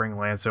could just bring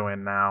Lanso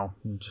in now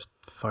and just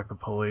fuck the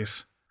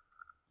police.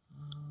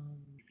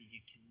 Maybe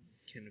you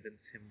can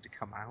convince him to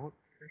come out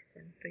or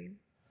something.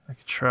 I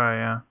could try,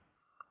 yeah.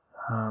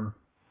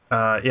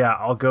 Yeah,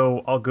 I'll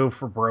go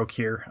for broke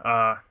here.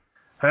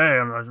 Hey,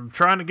 I'm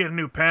trying to get a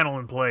new panel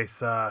in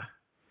place.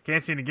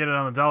 Can't seem to get it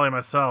on the dolly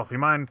myself. You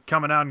mind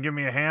coming out and give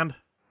me a hand?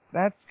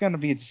 That's gonna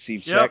be a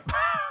deceive check. Yep.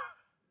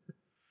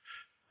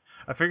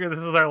 I figure this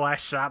is our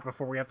last shot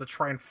before we have to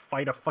try and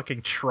fight a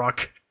fucking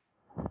truck.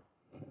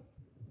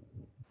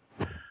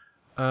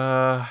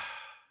 Yeah,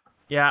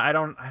 I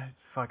don't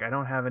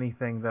have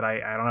anything that I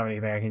don't have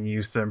anything I can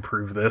use to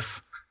improve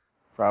this.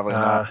 Probably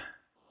not. If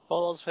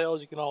all else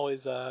fails, you can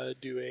always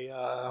do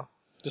a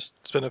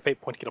just spend a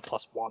fate point to get a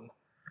 +1.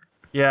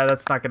 Yeah,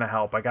 that's not gonna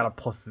help. I got a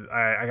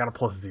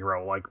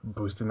 +0. Like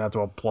boosting that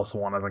to a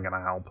 +1 isn't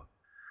gonna help.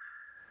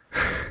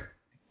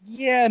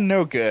 Yeah,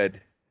 no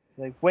good.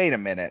 Wait a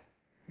minute.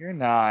 You're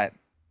not.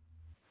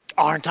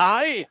 Aren't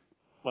I?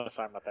 Well,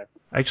 sorry, I'm not there.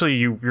 Actually,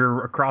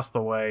 you're across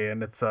the way,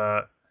 and it's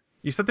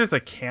You said there's a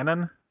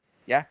cannon?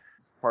 Yeah,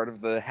 it's part of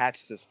the hatch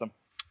system.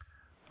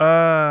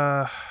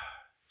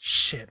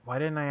 Shit. Why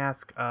didn't I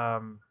ask? Why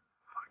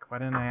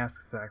didn't I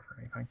ask Zach for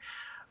anything?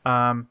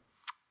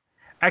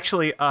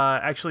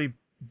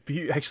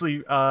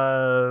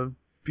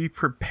 Be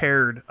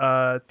prepared.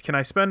 Can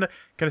I spend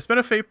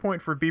a fate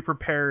point for be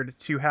prepared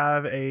to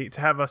have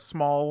a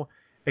small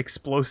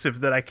explosive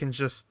that I can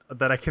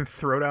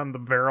throw down the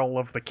barrel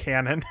of the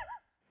cannon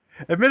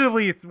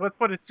Admittedly, it's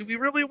what it's. Do we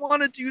really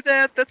want to do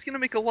that? That's gonna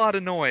make a lot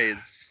of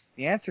noise.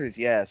 The answer is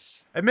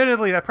yes.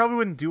 Admittedly, that probably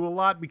wouldn't do a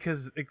lot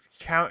because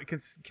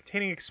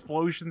containing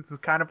explosions is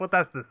kind of what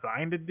that's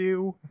designed to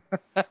do.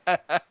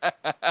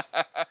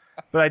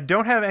 But I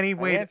don't have any The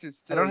way. answer's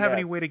I still don't have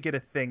any yes. way to get a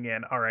thing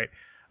in. All right.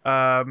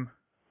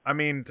 I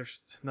mean, there's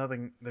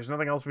nothing. There's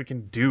nothing else we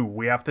can do.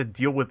 We have to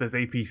deal with this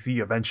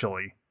APC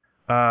eventually.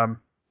 Lanso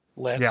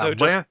Yeah,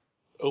 just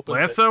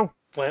opens Lanso.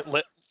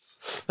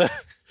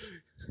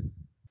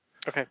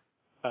 Okay.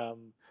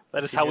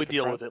 That is See how you we at the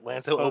deal front. with it.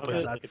 Lanso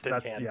opens it like a tin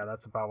That's can. yeah.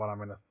 That's about what I'm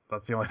gonna.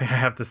 That's the only thing I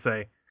have to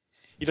say.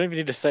 You don't even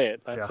need to say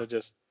it. Yeah. So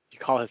just you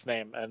call his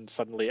name, and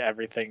suddenly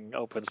everything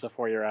opens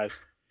before your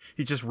eyes.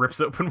 He just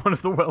rips open one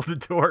of the welded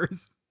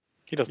doors.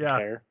 He doesn't Yeah.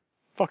 care.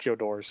 Fuck your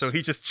doors. So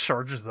he just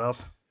charges up.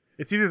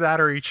 It's either that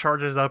or he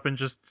charges up and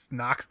just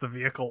knocks the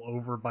vehicle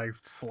over by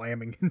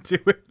slamming into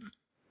it.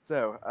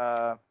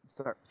 So,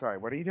 sorry,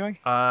 what are you doing?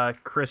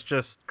 Chris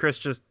just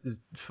is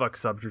fuck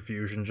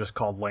subterfuge and just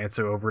called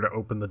Lanso over to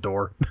open the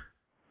door.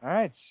 All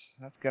right,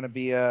 that's gonna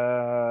be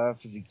a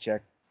physique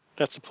check.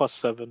 That's a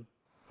 +7.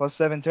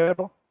 +7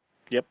 total.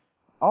 Yep.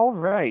 All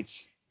right.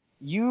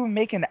 You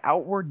make an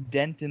outward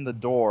dent in the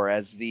door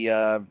as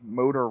the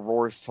motor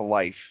roars to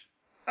life.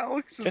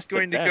 Alex is Just a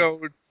going to dent.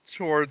 go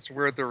towards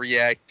where the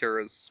reactor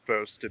is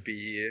supposed to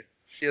be.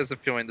 She has a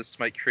feeling this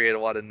might create a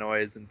lot of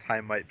noise and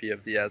time might be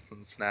of the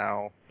essence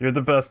now. You're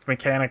the best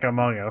mechanic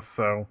among us,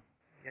 so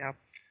Yep.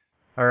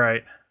 all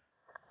right.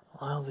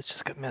 Well, this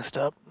just got messed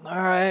up.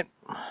 All right.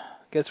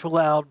 Guess we're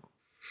loud.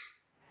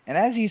 And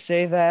as you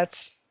say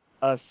that,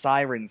 a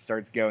siren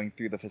starts going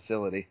through the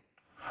facility.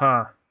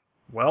 Huh.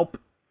 Welp.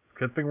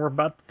 Good thing we're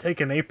about to take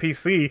an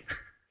APC.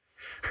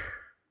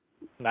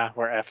 Nah,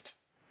 we're effed.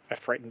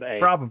 Effed right into A.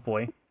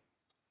 Probably.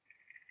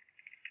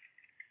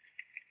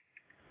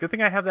 Good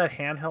thing I have that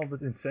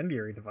handheld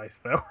incendiary device,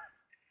 though.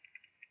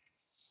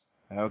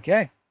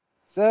 Okay.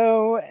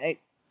 So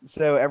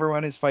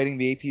everyone is fighting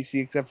the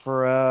APC except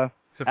for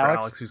Except for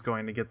Alex? Alex, who's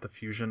going to get the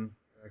fusion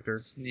reactor.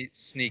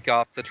 Sneak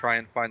off to try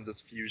and find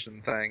this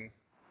fusion thing.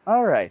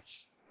 All right.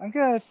 I'm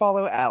gonna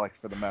follow Alex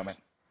for the moment.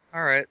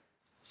 Alright.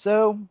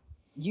 So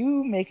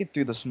you make it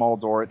through the small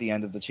door at the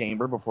end of the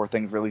chamber before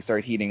things really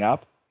start heating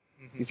up.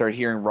 Mhm. You start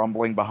hearing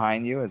rumbling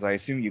behind you, as I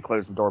assume you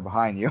close the door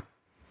behind you.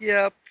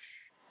 Yep.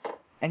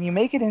 And you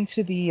make it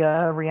into the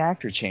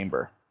reactor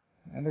chamber.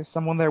 And there's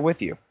someone there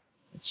with you.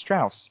 It's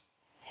Strauss.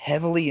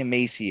 Heavily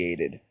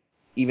emaciated.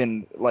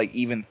 Even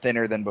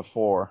thinner than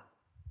before.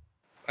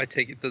 I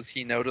take it, does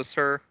he notice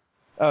her?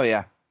 Oh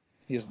yeah.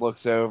 He just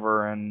looks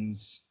over and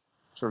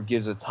sort of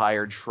gives a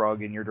tired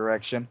shrug in your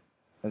direction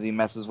as he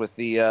messes with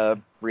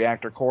the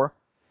reactor core.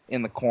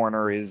 In the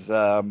corner is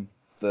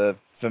the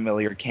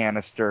familiar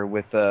canister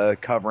with a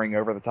covering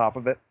over the top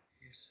of it.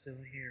 You're still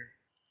here.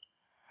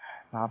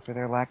 Not for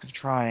their lack of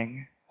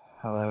trying.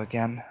 Hello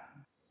again.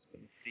 It's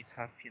been pretty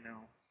tough, you know.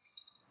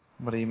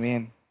 What do you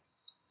mean?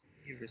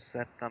 You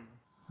reset them.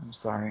 I'm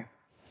sorry.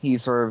 He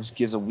sort of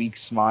gives a weak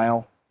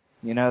smile.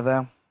 You know,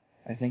 though,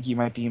 I think you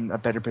might be in a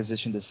better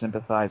position to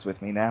sympathize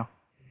with me now.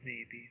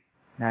 Maybe.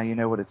 Now you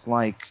know what it's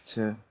like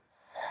to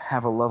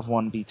have a loved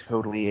one be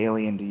totally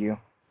alien to you,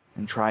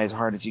 and try as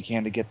hard as you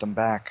can to get them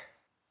back.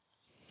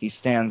 He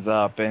stands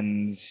up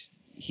and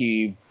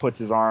he puts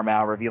his arm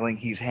out, revealing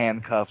he's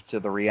handcuffed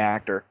to the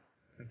reactor.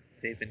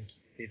 They've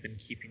been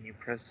keeping you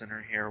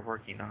prisoner here,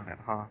 working on it,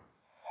 huh?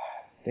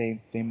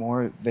 They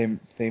more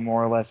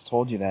or less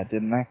told you that,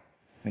 didn't they?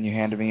 When you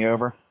handed me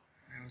over?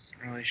 I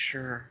wasn't really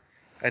sure.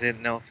 I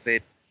didn't know if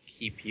they'd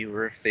keep you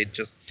or if they'd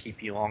just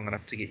keep you long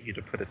enough to get you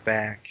to put it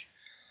back.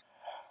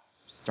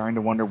 Starting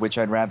to wonder which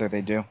I'd rather they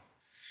do.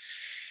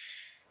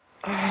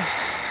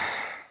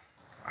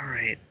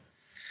 Alright.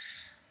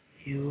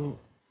 You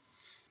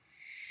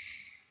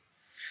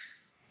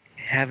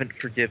haven't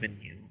forgiven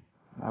you.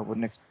 I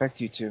wouldn't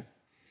expect you to.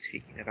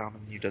 Taking it out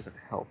on you doesn't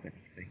help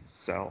anything,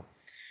 so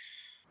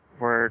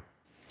we're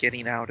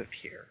getting out of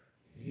here.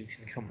 You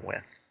can come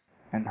with.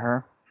 And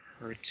her?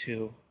 Her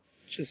too.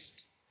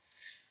 Just,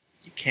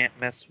 you can't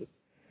mess with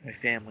my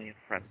family and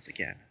friends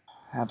again.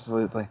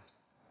 Absolutely.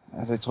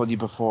 As I told you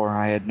before,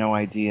 I had no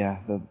idea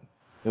that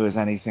it was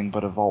anything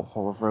but a vault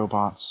full of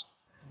robots.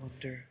 I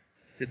wonder,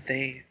 did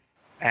they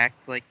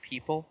act like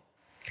people?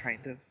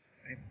 Kind of.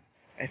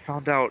 I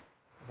found out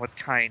what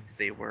kind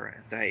they were,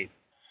 and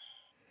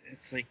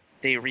it's like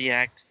they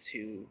react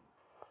to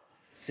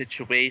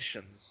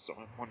situations, so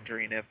I'm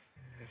wondering if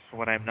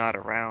when I'm not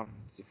around,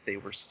 if they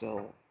were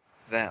still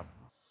them.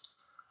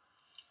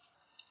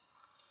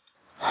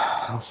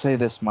 I'll say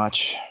this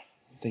much.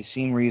 They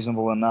seem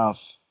reasonable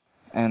enough,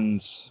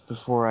 and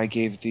before I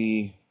gave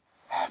the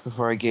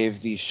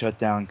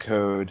shutdown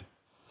code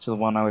to the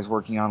one I was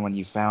working on when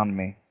you found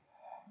me,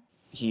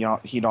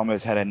 he'd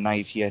almost had a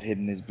knife he had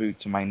hidden in his boot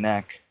to my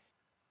neck.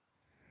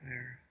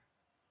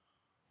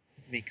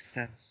 It makes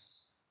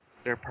sense.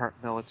 They're part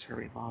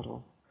military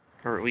model.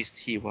 Or at least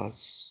he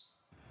was.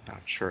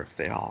 Not sure if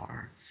they all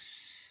are.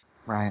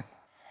 Right.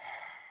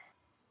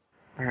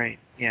 Alright,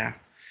 yeah.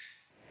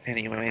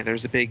 Anyway,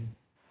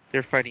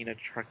 they're fighting a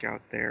truck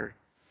out there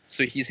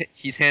So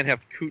he's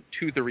handcuffed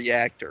to the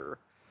reactor.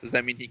 Does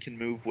that mean he can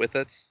move with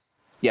it?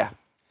 Yeah.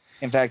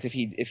 In fact, if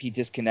he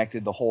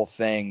disconnected the whole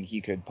thing, he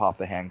could pop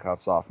the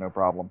handcuffs off, no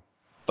problem.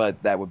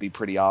 But that would be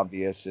pretty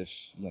obvious if,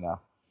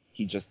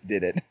 he just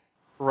did it.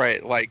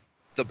 Right, like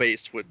the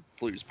base would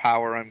lose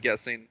power, I'm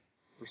guessing,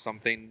 or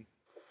something.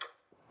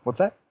 What's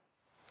that?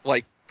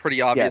 Like,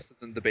 pretty obvious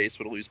isn't the base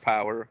would lose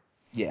power.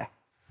 Yeah.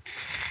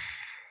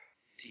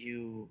 Do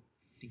you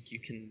think you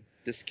can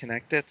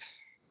disconnect it?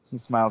 He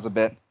smiles a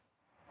bit.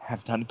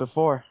 I've done it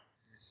before.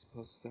 I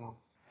suppose so.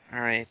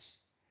 Alright.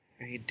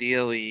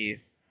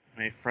 Ideally,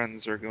 my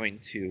friends are going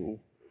to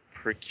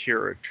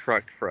procure a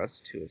truck for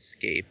us to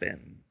escape in.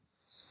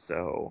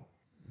 So,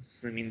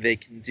 assuming they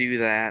can do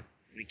that,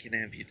 we can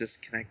have you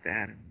disconnect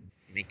that and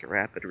make a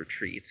rapid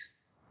retreat.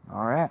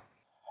 Alright.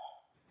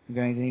 You're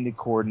going to need to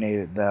coordinate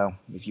it, though,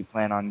 if you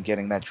plan on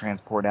getting that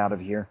transport out of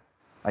here.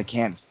 I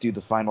can't do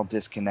the final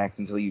disconnect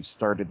until you've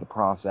started the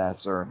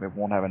process, or it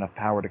won't have enough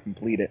power to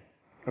complete it.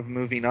 Of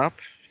moving up,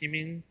 you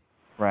mean?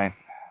 Right.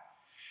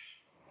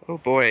 Oh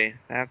boy,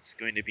 that's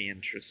going to be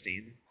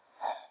interesting.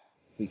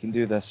 We can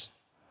do this.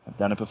 I've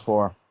done it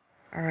before.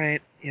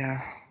 Alright,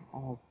 yeah,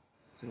 I'll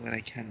do what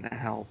I can to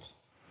help.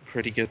 I'm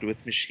pretty good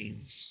with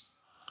machines.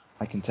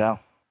 I can tell.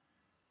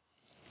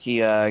 He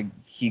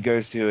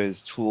goes to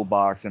his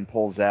toolbox and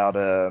pulls out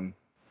a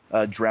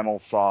Dremel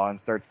saw and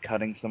starts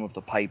cutting some of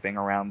the piping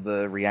around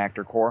the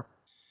reactor core.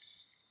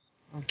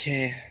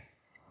 Okay,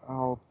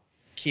 I'll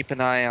keep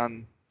an eye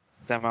on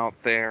them out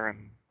there,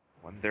 and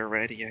when they're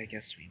ready, I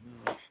guess we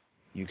move.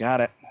 You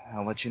got it.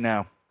 I'll let you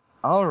know.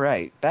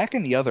 Alright, back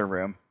in the other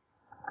room.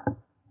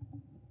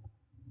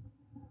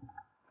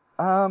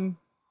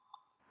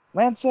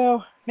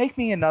 Lanzo, make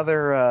me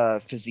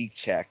another physique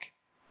check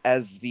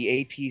as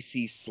the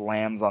APC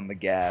slams on the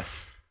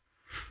gas.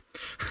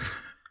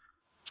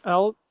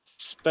 I'll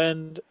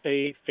spend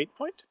a fate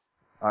point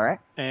Alright,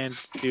 and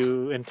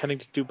intending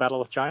to do battle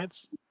with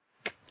giants.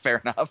 fair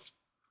enough.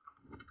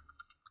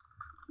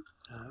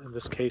 In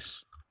this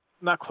case,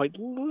 not quite,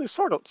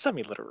 sort of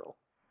semi-literal.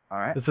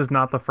 Alright. This is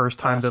not the first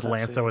time that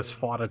Processing. Lanzo has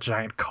fought a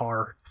giant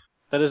car.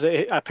 That is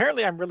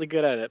apparently I'm really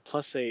good at it.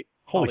 +8.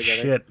 Holy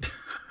altogether. shit.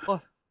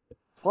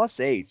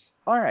 +8.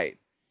 Alright.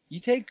 You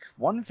take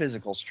 1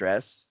 physical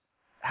stress.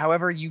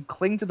 However, you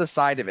cling to the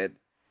side of it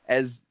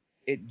as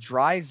it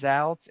dries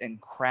out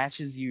and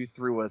crashes you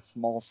through a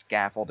small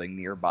scaffolding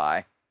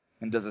nearby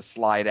and does a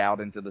slide out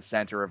into the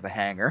center of the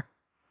hangar.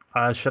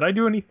 Should I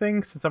do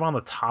anything since I'm on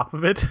the top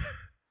of it?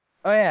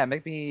 Oh yeah,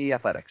 make me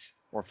athletics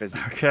or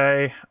physique.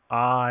 Okay,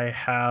 I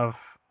have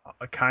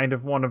a kind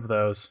of one of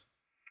those.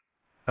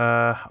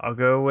 I'll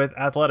go with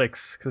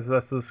athletics, because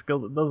that's the skill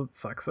that doesn't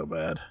suck so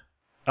bad.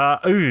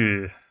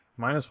 -1.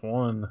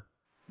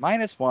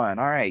 -1.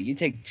 Alright, you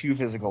take 2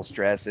 physical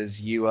stress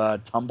as you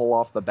tumble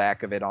off the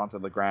back of it onto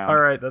the ground.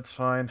 Alright, that's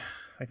fine.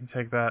 I can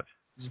take that.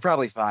 Which is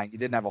probably fine. You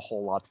didn't have a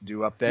whole lot to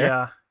do up there.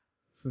 Yeah,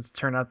 since it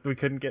turned out we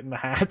couldn't get in the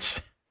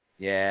hatch.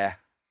 Yeah.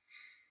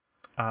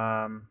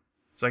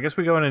 So I guess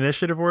we go in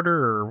initiative order,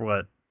 or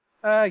what?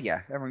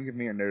 Yeah. Everyone give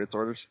me your notice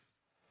orders.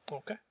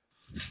 Okay.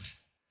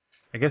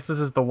 I guess this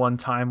is the one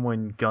time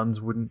when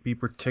guns wouldn't be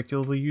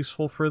particularly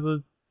useful for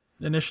the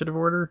initiative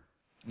order.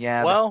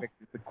 Yeah, Well-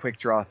 the quick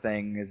draw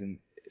thing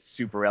isn't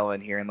super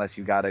relevant here unless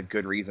you got a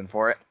good reason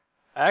for it.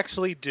 I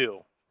actually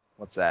do.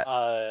 What's that?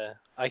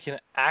 I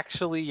can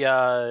actually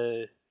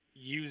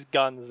use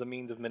guns as a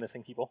means of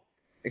menacing people.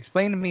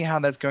 Explain to me how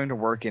that's going to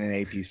work in an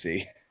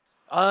APC.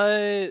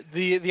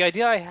 The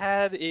idea I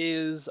had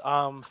is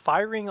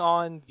firing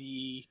on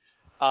the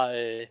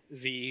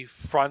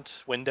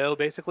front window,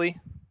 basically.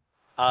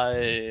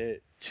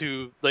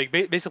 To like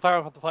basically fire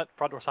off the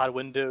front or side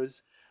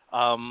windows.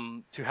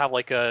 To have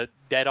like a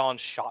dead-on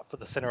shot for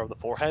the center of the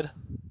forehead.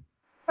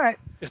 All right.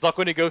 It's not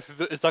going to go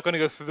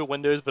through the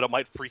windows, but it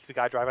might freak the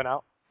guy driving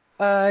out.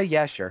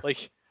 Yeah, sure.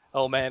 Like,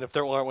 oh man, if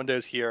there weren't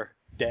windows here,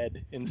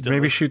 dead instantly.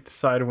 Maybe shoot the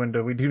side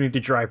window. We do need to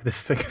drive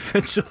this thing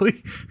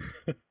eventually.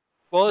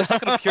 Well, it's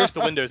not going to pierce the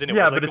windows anyway.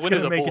 Yeah, like, but the it's going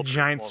windows to are make a bulletproof,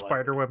 giant more likely.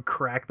 spiderweb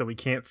crack that we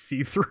can't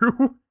see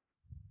through.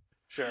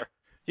 Sure.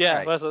 Yeah,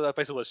 Right. that's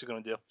basically what she's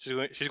going to do.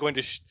 She's going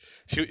to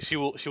she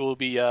will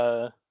be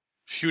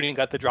shooting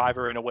at the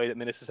driver in a way that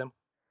menaces him.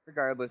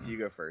 Regardless, you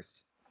go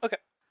first.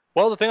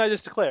 Well, the thing I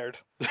just declared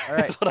All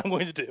right. is what I'm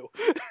going to do.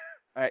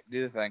 All right,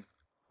 do the thing.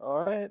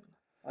 All right,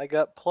 I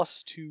got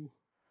 +2.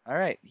 All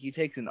right, he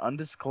takes an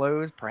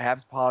undisclosed,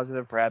 perhaps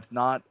positive, perhaps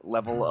not,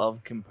 level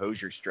of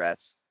composure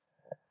stress.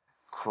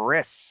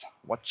 Chris,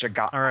 what you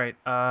got? All right.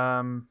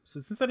 So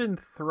since I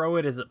didn't throw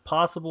it, is it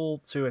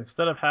possible to,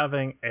 instead of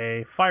having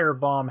a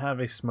firebomb, have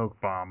a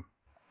smoke bomb?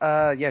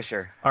 Yeah,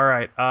 sure. All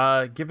right.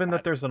 Given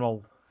that there's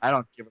an I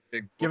don't give a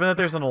big. given that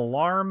there's an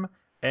alarm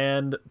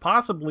and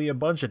possibly a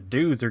bunch of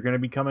dudes are going to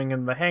be coming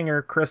in the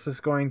hangar, Chris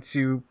is going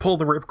to pull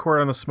the ripcord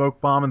on the smoke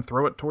bomb and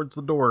throw it towards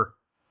the door.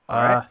 All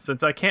right.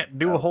 Since I can't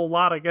do a whole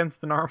lot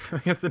against an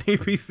against an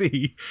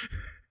APC.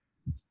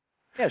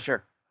 Yeah,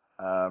 sure.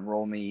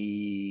 Roll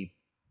me.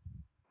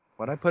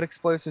 What I put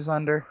explosives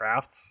under?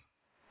 Crafts.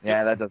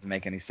 Yeah, that doesn't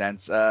make any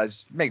sense.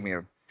 Just make me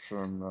a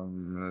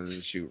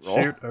Shoot,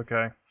 roll. Shoot.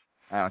 Okay.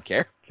 I don't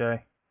care.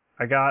 Okay.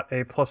 I got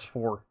a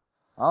 +4.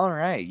 All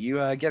right,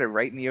 you get it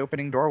right in the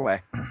opening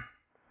doorway.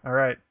 All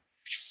right.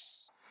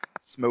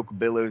 Smoke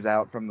billows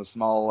out from the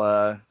small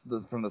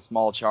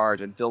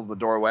charge and fills the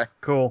doorway.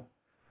 Cool.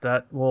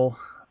 That will.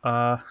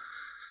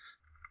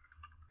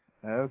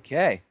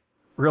 Okay.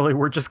 Really,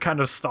 we're just kind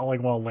of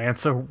stalling while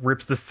Lanza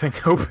rips this thing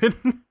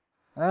open.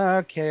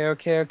 Okay. All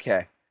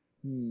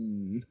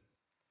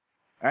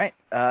right.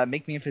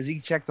 Make me a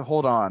physique check to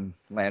hold on,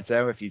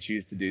 Lanzo, if you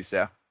choose to do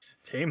so.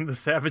 Tame the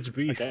savage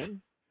beast.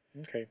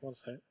 Okay, one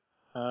sec.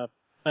 +4.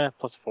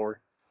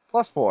 +4.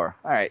 All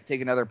right.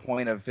 Take another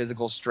point of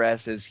physical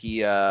stress as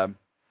he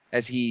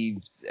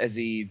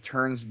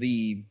turns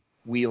the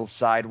wheels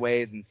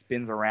sideways and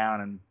spins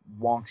around and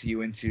wonks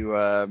you into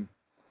a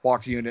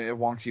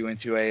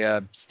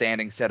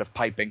standing set of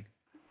piping.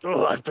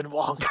 Oh, I've been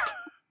wonked.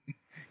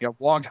 You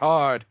wonked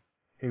hard.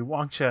 He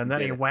wonked you and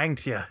then he did it.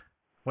 wanged you.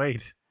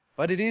 Wait.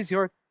 But it is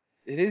your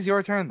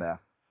turn though.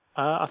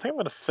 I think I'm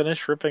gonna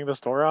finish ripping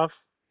this door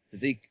off.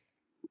 Physique.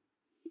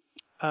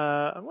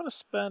 I'm gonna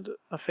spend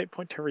a fate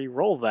point to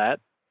re-roll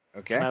that,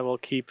 Okay. and I will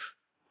keep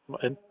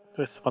with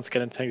once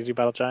again intending to do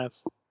battle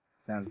giants.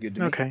 Sounds good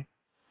to me. Okay.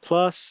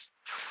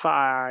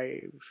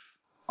 +5.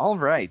 All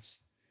right.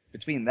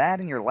 Between that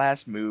and your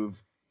last move,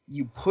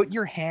 you put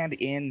your hand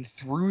in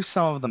through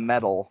some of the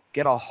metal,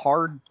 get a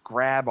hard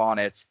grab on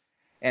it,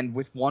 and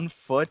with one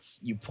foot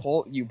you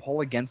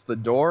pull against the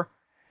door,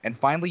 and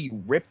finally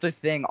you rip the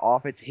thing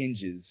off its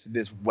hinges,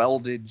 this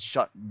welded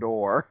shut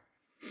door.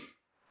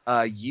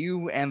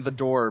 You and the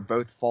door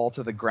both fall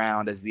to the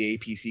ground as the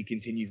APC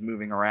continues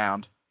moving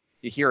around.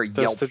 You hear a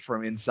yelp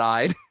from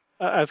inside.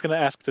 I was gonna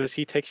ask, does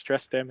he take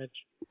stress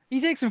damage?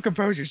 He takes some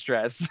composure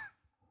stress.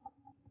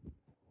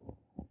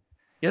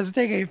 He doesn't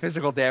take any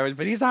physical damage,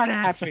 but he's not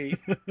happy.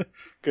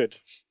 Good.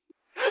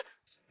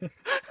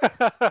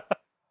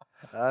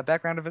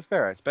 Background of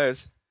Vespera, I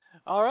suppose.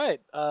 All right.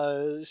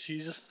 She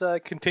just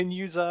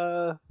continues.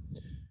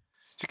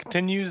 She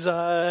continues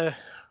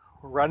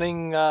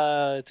running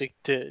to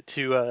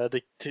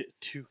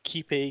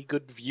keep a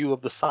good view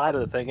of the side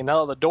of the thing. And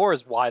now that the door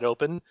is wide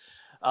open,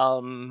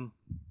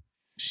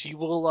 she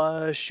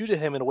will shoot at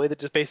him in a way that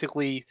just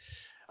basically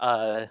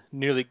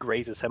nearly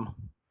grazes him.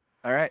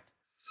 All right.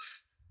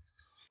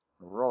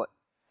 Roll it.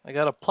 I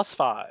got a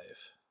 +5.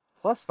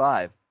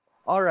 +5.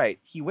 All right.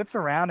 He whips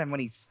around, and when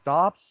he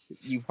stops,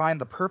 you find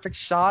the perfect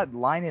shot,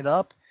 line it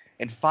up,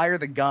 and fire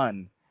the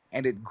gun.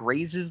 And it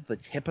grazes the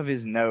tip of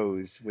his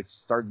nose, which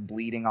starts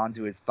bleeding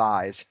onto his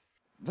thighs.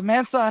 The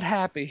man's not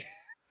happy.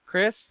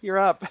 Chris, you're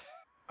up.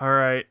 All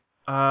right.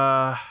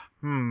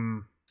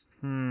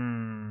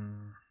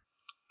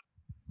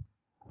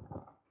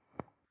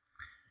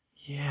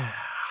 Yeah.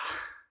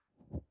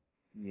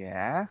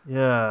 Yeah?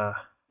 Yeah.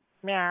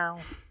 Meow.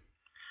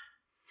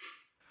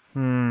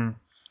 I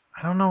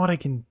don't know what I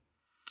can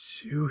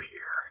do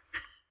here.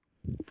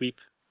 Weep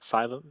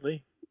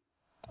silently.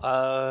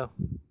 Uh,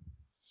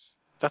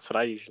 That's what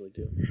I usually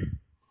do.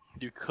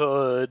 you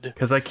could.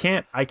 Because I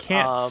could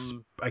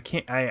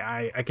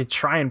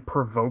try and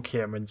provoke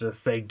him and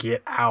just say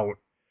get out,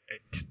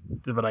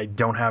 but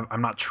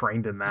I'm not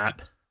trained in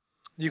that.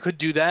 You could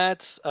do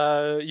that.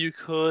 You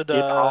could. Get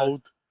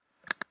out.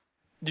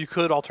 You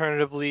could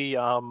alternatively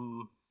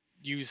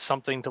use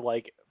something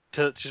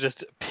to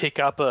just pick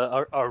up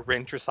a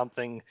wrench or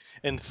something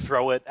and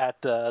throw it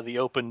at the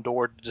open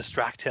door to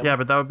distract him. Yeah,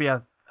 but that would be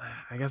I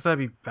guess that'd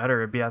be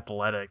better. It'd be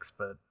athletics,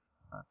 but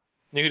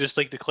You could just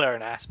declare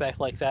an aspect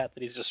like that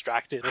he's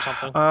distracted or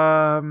something.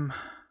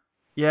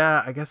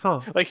 yeah, I guess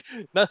I'll.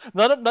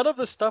 None of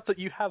the stuff that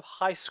you have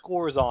high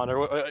scores on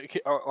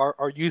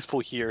are useful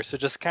here. So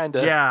just kind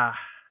of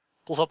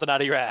pull something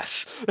out of your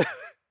ass.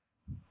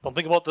 Don't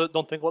think about the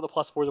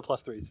 +4s or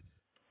 +3s.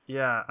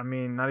 Yeah, I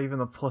mean, not even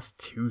the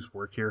 +2s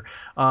work here.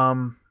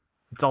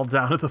 It's all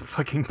down to the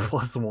fucking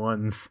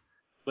 +1s.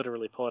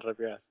 Literally pull it out of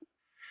your ass.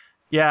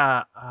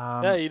 Yeah.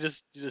 Yeah, you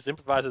just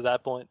improvise at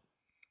that point.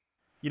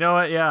 You know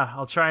what? Yeah,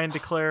 I'll try and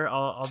declare.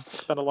 I'll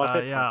spend a lot of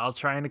hit yeah, points. I'll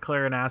try and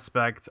declare an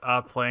aspect.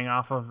 Playing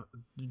off of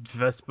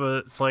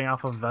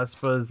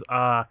Vespa's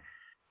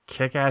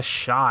kick-ass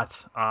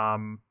shot.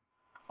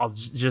 I'll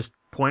just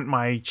point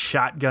my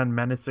shotgun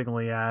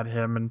menacingly at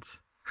him and.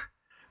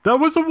 That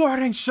was a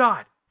warning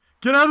shot.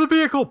 Get out of the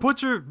vehicle.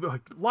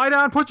 Lie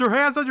down. Put your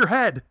hands on your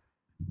head.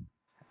 All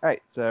right.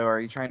 So,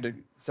 are you trying to?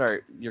 Sorry,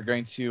 you're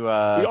going to. We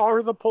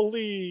are the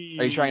police.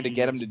 Are you trying to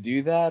get him to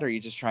do that, or are you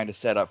just trying to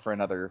set up for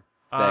another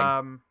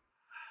thing?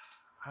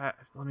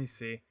 Let me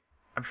see.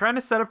 I'm trying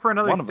to set up for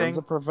another thing. One of them's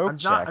a provoke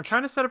check. I'm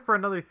trying to set up for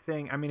another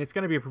thing. I mean, it's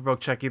going to be a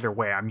provoke check either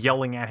way. I'm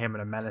yelling at him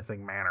in a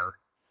menacing manner.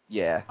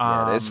 Yeah,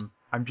 it is.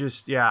 I'm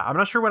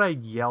not sure what I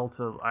yell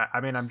to.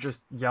 I'm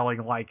just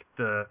yelling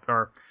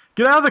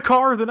get out of the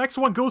car. The next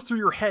one goes through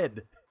your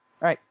head.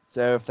 All right.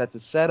 So if that's a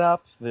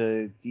setup,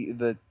 the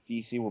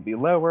DC will be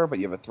lower, but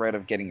you have a threat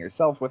of getting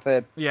yourself with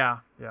it. Yeah.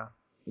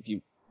 If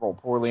you roll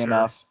poorly Sure.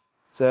 enough.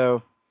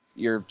 So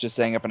you're just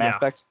setting up an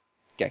aspect.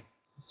 Okay.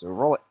 So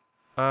roll it.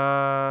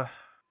 Let's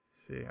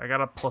see. I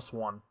got a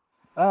 +1.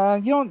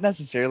 You don't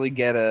necessarily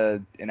get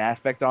an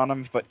aspect on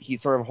him, but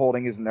he's sort of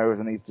holding his nose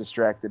and he's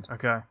distracted.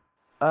 Okay.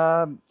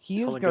 He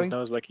He's is holding his going.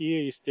 nose like,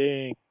 you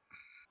stink.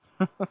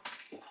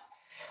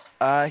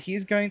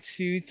 He's going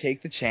to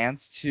take the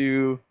chance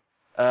to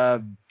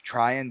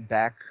try and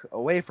back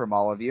away from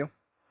all of you.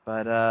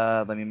 But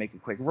let me make a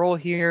quick roll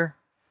here.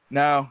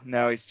 No,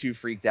 he's too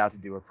freaked out to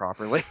do it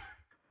properly.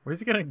 Where's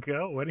he gonna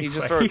go?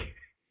 Anyway?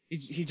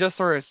 He just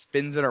sort of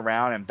spins it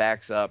around and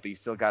backs up. He's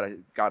still got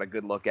a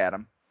good look at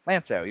him.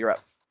 Lanzo, you're up.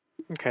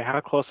 Okay, how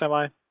close am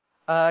I?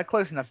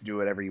 Close enough to do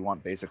whatever you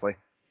want, basically.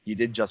 You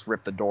did just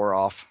rip the door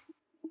off.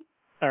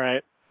 All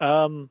right.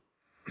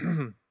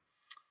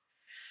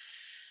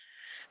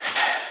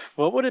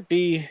 What would it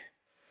be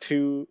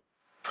to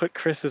put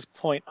Chris's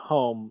point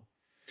home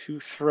to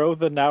throw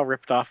the now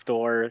ripped off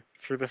door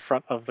through the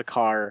front of the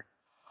car,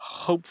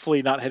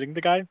 hopefully not hitting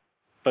the guy,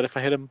 but if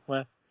I hit him,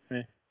 well,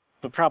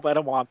 but probably I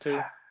don't want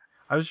to.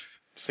 I was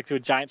Stick to a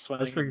giant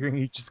swing. figuring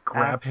you just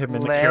grab him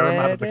and tear him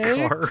out of the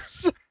car.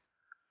 Athletics?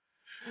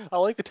 I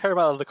like to tear him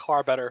out of the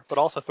car better, but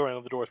also throwing him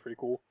out the door is pretty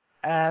cool.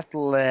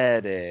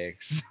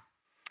 Athletics.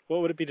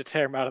 What would it be to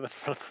tear him out of the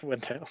front of the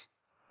window?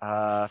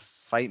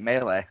 Fight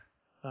melee.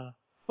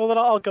 Well, then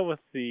I'll go with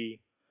the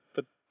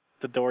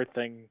door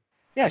thing.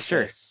 Yeah, I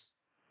sure. guess.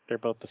 They're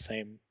both the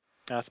same.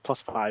 That's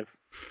 +5.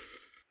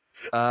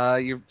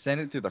 You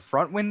send it through the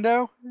front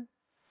window?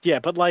 Yeah,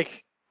 but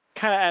like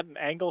kind of at an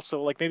angle,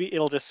 so like maybe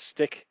it'll just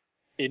stick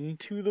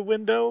into the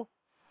window,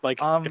 like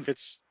if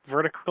it's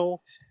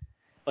vertical,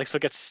 like so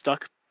it gets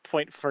stuck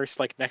point first,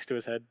 like next to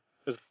his head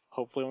is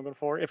hopefully what I'm going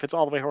for. If it's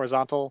all the way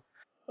horizontal,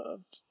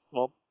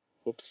 well,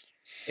 whoops.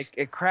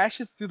 It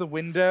crashes through the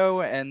window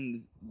and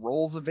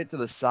rolls a bit to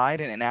the side,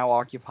 and it now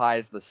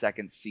occupies the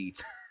second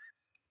seat.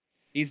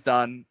 He's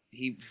done.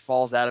 He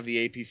falls out of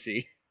the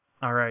APC.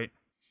 All right.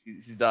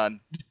 He's done.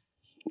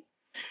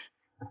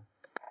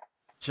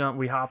 Jump.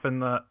 We hop in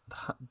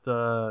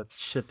the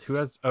shit. Who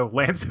has? Oh,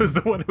 Lanzo's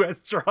the one who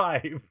has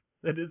drive.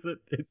 That isn't.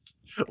 It's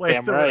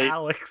Lanzo right. and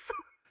Alex.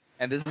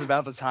 And this is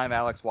about the time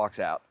Alex walks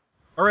out.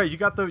 All right, you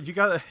got the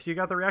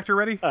reactor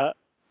ready?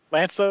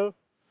 Lanzo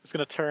is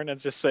going to turn and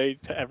just say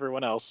to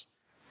everyone else,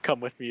 "Come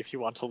with me if you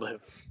want to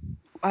live."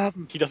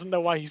 He doesn't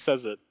know why he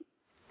says it.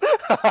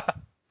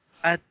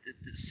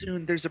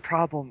 Soon there's a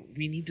problem.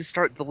 We need to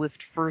start the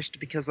lift first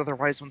because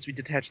otherwise, once we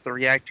detach the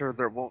reactor,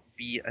 there won't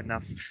be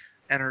enough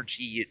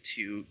energy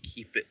to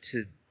keep it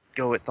to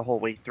go it the whole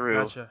way through.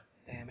 Gotcha.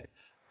 Damn it.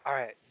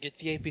 Alright, get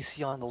the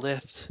APC on the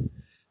lift.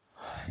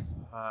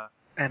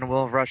 And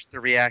we'll rush the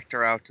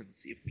reactor out and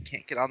see if we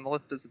can't get on the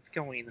lift as it's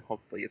going.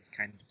 Hopefully it's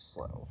kind of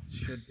slow.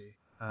 Should be.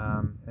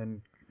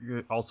 And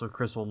also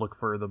Chris will look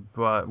for the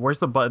where's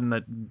the button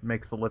that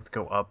makes the lift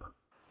go up?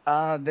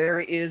 There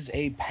is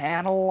a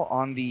panel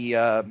on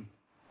the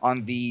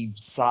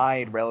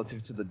side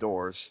relative to the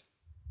doors,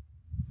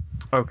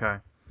 Okay.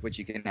 which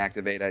you can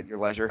activate at your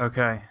leisure.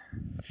 Okay.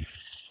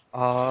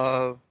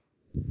 So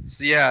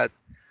yeah,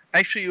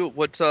 actually,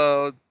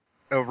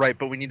 right,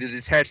 but we need to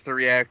detach the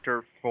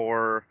reactor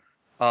for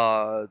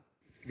the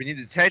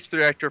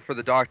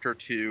doctor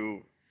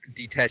to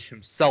detach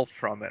himself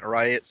from it,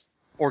 right?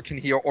 Or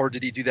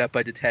did he do that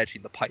by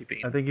detaching the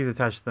piping? I think he's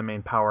attached to the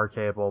main power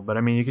cable, but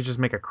I mean, you could just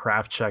make a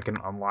craft check and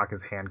unlock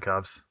his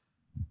handcuffs.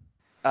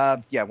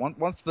 Yeah.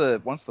 Once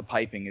the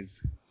piping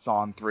is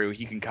sawn through,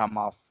 he can come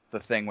off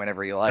the thing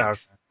whenever he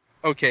likes.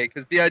 Okay,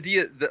 because the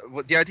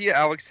idea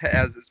Alex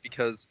has is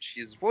because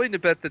she's willing to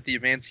bet that the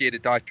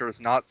emancipated doctor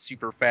is not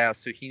super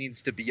fast, so he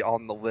needs to be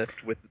on the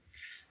lift with,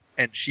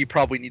 and she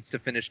probably needs to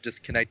finish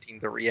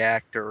disconnecting the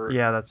reactor.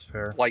 Yeah, that's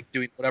fair. Like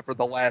doing whatever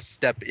the last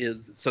step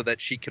is, so that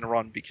she can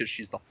run because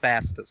she's the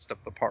fastest of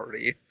the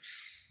party.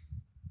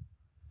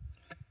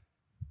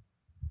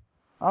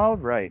 All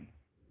right.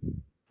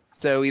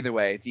 So either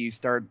way, do you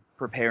start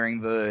preparing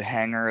the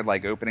hangar,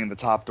 like opening the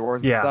top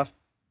doors and Yeah. stuff?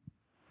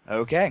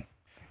 Okay.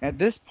 At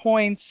this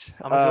point,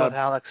 I'm gonna go with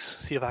Alex,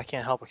 see if I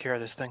can't help her carry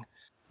this thing.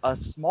 a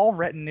small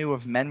retinue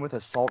of men with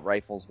assault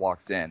rifles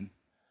walks in,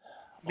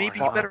 Maybe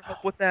you better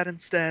help with that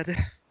instead.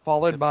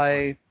 followed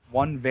by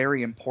one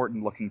very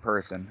important-looking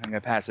person. I'm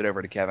going to pass it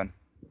over to Kevin.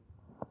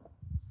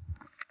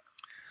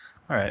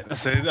 All right.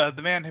 So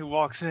the man who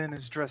walks in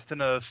is dressed in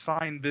a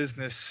fine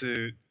business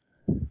suit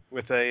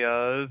with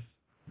a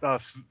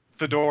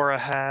fedora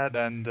hat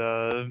and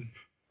a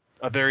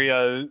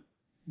very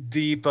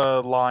deep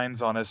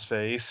lines on his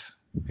face.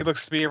 He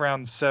looks to be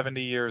around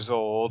 70 years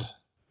old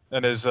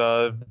and is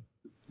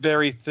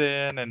very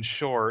thin and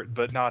short,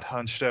 but not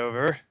hunched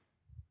over.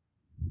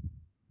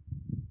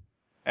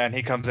 And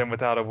he comes in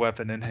without a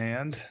weapon in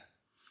hand.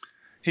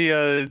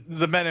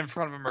 The men in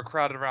front of him are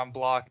crowded around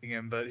blocking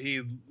him, but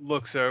he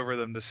looks over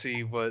them to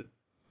see what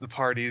the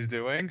party's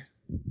doing.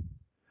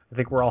 I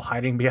think we're all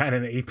hiding behind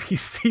an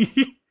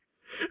APC.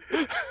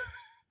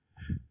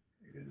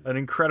 An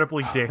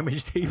incredibly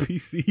damaged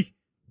APC.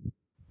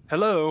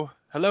 Hello,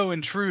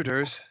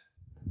 intruders.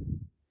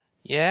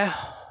 Yeah?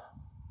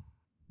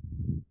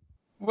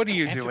 What are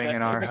you Answer doing that,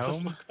 in our it makes us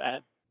home? look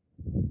bad.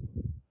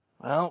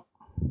 Well,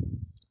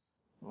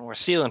 we're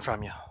stealing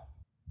from you.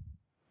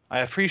 I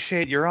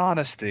appreciate your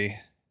honesty.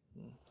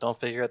 Don't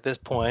figure at this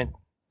point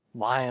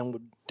lying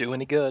would do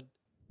any good.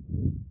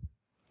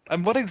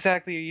 And what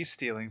exactly are you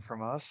stealing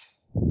from us?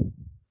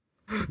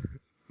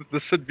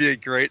 This would be a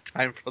great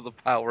time for the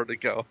power to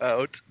go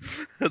out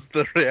as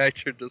the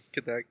reactor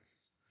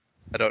disconnects.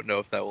 I don't know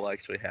if that will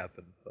actually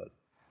happen, but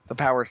The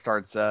power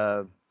starts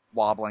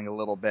wobbling a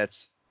little bit.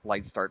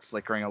 Lights start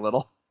flickering a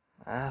little.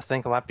 I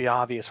think it might be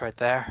obvious right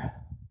there.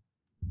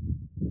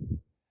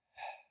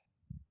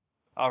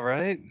 All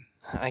right.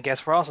 I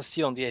guess we're also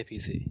stealing the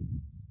APC.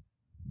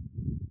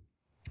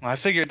 I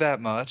figured that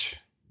much.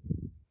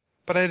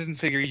 But I didn't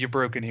figure you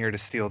broke in here to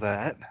steal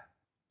that.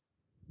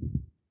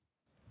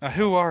 Now,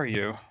 who are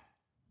you?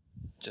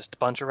 Just a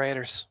bunch of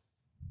raiders.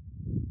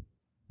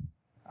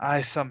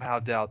 I somehow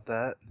doubt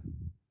that.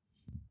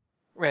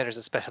 Raiders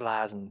that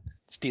specialize in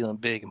stealing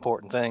big,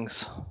 important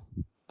things.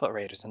 But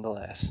raiders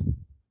nonetheless.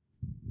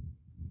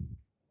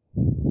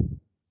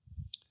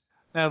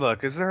 Now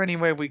look, is there any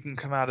way we can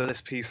come out of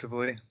this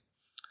peaceably?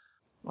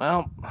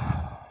 Well,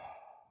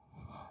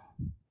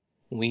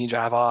 we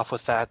drive off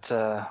with that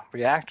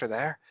reactor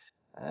there,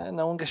 and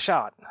no one gets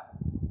shot.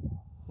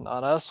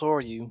 Not us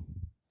or you.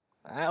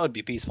 That would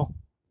be peaceful.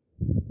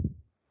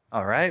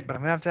 Alright, but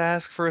I'm gonna have to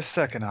ask for a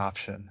second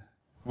option.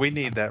 We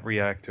need that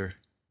reactor.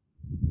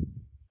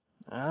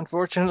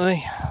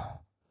 Unfortunately,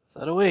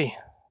 so do we.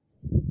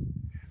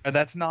 And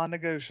that's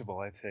non-negotiable,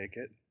 I take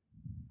it.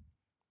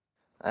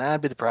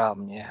 That'd be the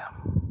problem, yeah.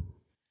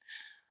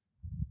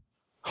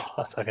 Hold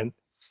on a second.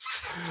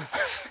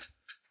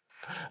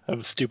 I have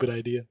a stupid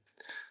idea.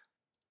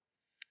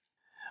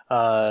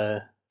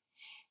 Hold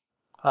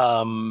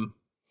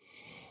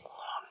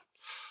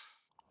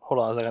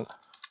on a second.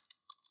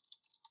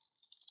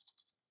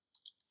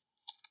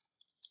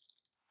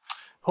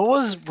 What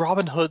was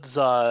Robin Hood's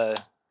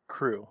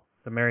crew?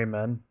 The Merry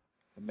Men.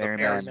 The Merry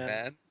the Merry Man.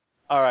 Man.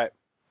 Alright.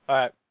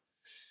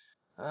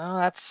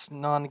 That's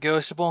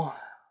non-negotiable.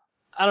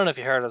 I don't know if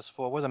you heard us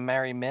before. We're the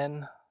Merry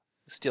Men.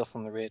 We steal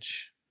from the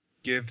rich.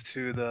 Give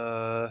to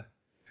the...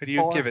 Who do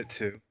you Poor. give it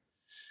to?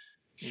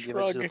 You give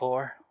it to the Shrug.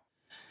 poor.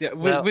 Yeah,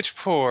 Well- which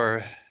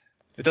poor?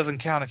 It doesn't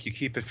count if you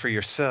keep it for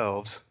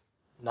yourselves.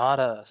 Not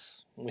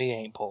us. We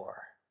ain't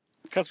poor.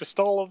 Because we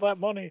stole all of that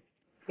money.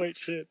 Wait,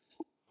 shit.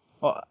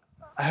 Well,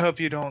 I hope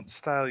you don't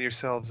style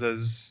yourselves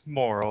as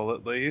moral,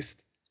 at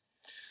least.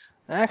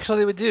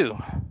 Actually, we do.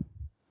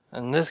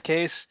 In this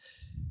case,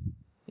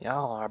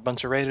 y'all are a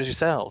bunch of raiders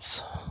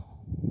yourselves.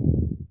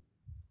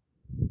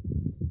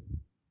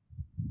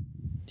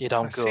 You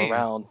don't I go see.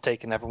 around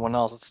taking everyone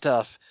else's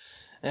stuff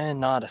and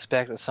not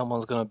expect that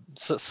someone's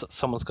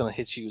gonna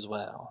hit you as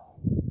well.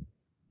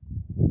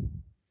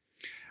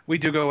 We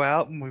do go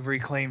out and we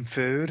reclaim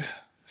food.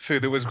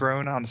 Food that was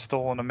grown on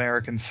stolen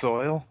American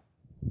soil.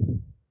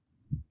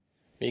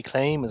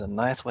 Reclaim is a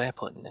nice way of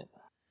putting it.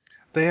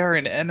 They are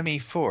an enemy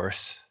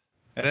force.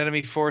 An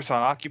enemy force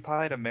on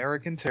occupied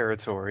American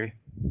territory.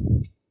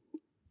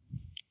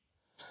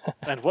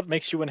 And what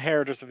makes you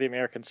inheritors of the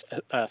American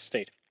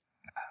state?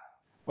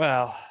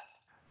 Well,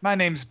 my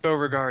name's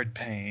Beauregard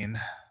Payne.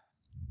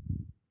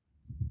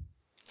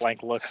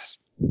 Blank looks.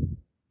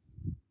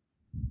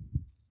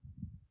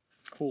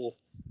 Cool.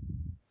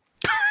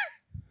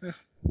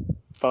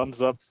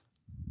 Thumbs up.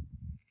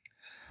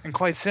 And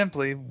quite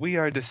simply, we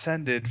are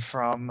descended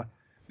from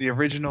the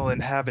original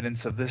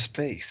inhabitants of this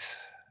base.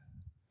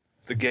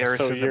 The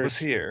garrison that you're- was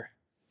here.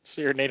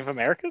 So you're Native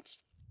Americans?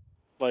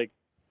 Like,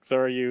 so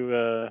are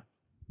you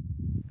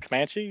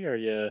Comanche? Are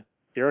you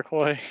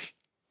Iroquois?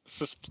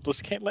 This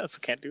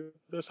can't do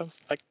this.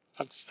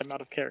 I'm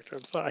out of character.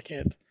 I'm sorry, I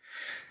can't.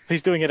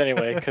 He's doing it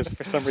anyway because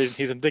for some reason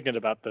he's indignant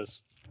about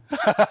this.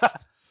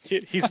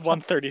 He's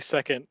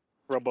 1/32nd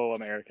Robo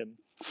American.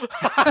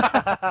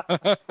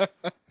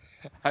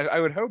 I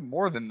would hope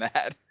more than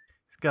that.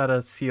 He's got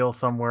a seal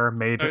somewhere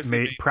Mostly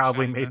made in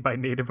proudly China. made by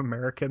Native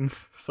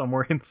Americans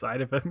somewhere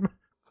inside of him.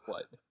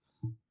 What?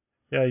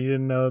 Yeah, you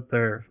didn't know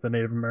that the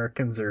Native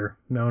Americans are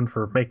known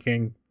for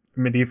making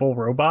medieval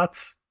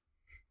robots?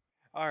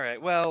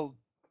 Alright, well,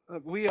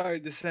 we are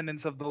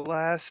descendants of the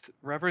last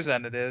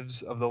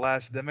representatives of the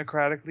last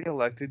democratically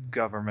elected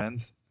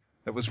government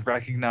that was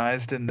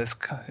recognized in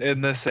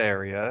this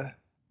area.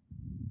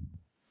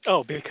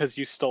 Oh, because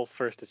you stole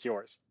first, it's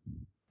yours.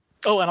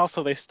 Oh, and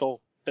also they stole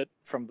it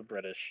from the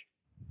British.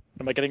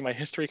 Am I getting my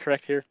history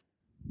correct here?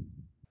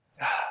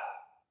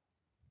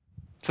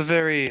 It's a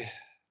very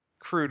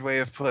crude way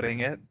of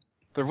putting it.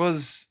 There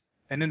was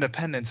an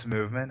independence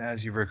movement,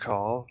 as you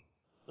recall.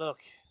 Look,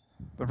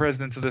 The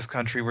residents of this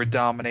country were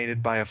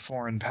dominated by a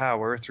foreign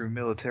power through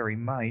military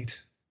might.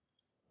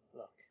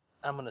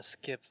 I'm gonna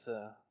skip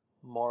the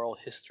moral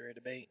history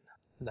debate.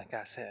 Like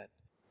I said,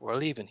 we're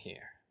leaving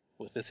here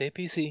with this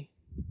APC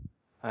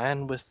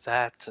and with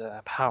that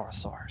power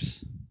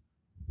source.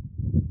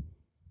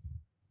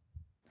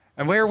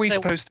 And where are we So-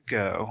 supposed to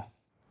go?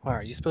 Where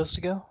are you supposed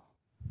to go?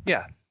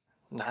 Yeah,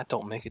 That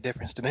don't make a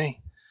difference to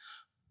me.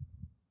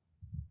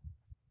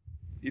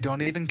 you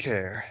don't even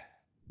care.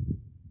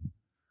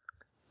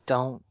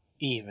 Don't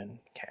even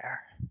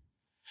care.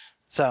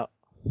 So,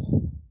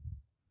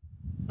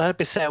 Let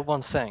me say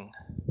one thing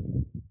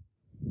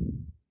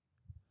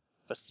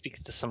that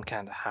speaks to some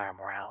kind of higher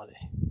morality.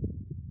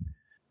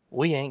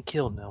 We ain't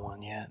killed no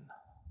one yet.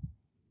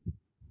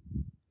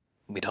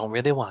 We don't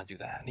really want to do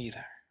that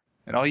either.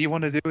 And all you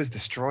want to do is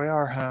destroy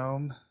our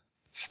home,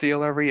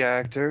 steal our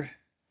reactor,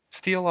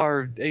 steal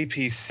our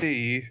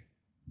APC.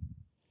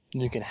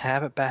 You can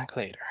have it back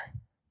later.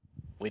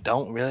 We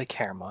don't really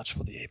care much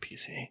for the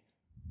APC.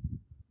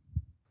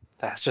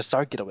 That's just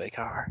our getaway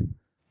car.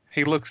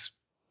 He looks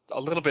a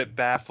little bit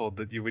baffled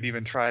that you would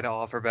even try to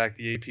offer back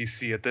the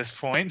APC at this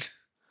point.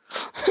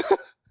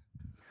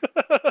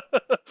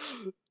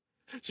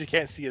 She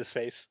can't see his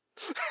face.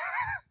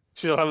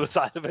 She don't have the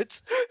side of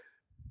it.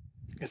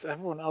 Is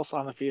everyone else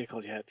on the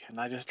vehicle yet? Can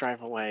I just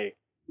drive away?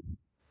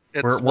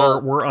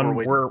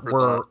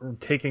 We're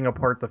taking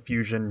apart the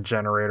fusion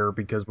generator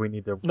because we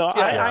need to. No,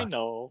 Yeah. I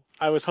know.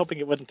 I was hoping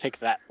it wouldn't take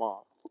that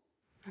long.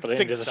 But I think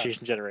Take there's the a stuff.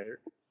 fusion generator.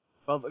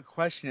 Well, the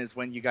question is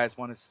when you guys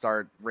want to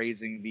start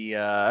raising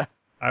the.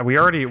 We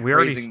already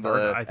Raising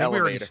started. the I think we already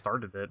elevator.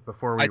 started it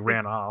before we I think-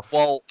 ran off.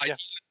 Well, Yeah.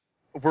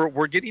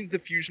 we're getting the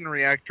fusion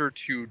reactor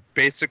to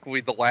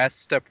basically the last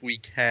step we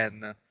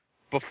can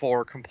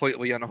before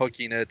completely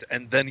unhooking it,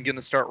 and then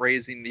gonna start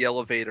raising the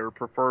elevator,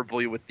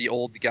 preferably with the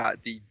old guy,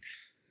 the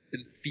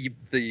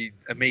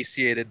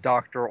emaciated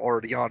doctor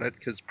already on it,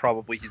 because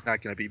probably he's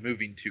not going to be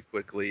moving too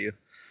quickly.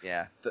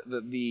 Yeah,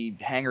 the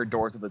hangar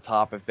doors at the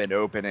top have been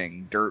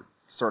opening, dirt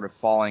sort of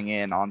falling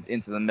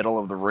into the middle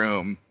of the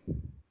room.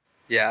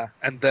 Yeah,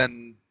 and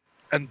then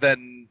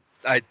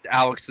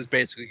Alex is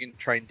basically going to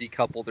try and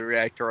decouple the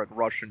reactor and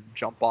rush and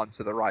jump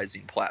onto the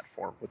rising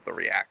platform with the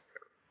reactor.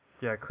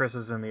 Yeah, Chris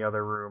is in the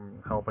other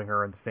room helping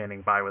her and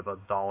standing by with a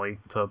dolly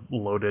to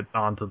load it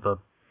onto the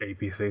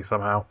APC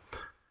somehow.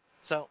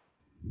 So,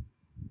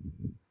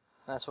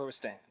 that's where we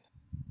stand.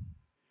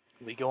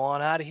 We go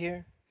on out of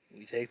here.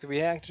 We take the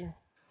reactor.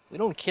 We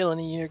don't kill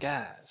any of your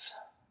guys.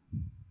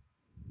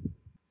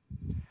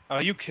 Oh,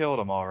 you killed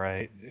him all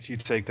right, if you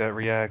take that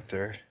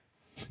reactor.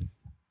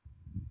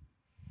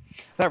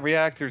 That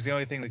reactor is the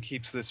only thing that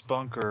keeps this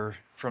bunker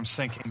from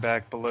sinking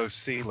back below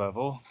sea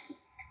level.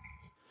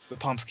 The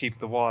pumps keep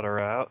the water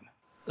out.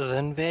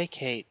 Then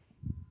vacate.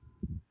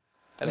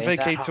 And It ain't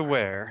that vacate to hard.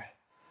 where?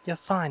 You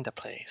find a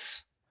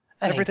place.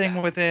 That ain't Everything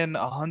that- within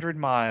 100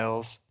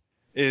 miles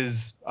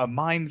is a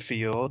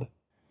minefield,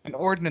 an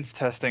ordnance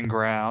testing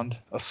ground,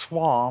 a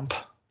swamp,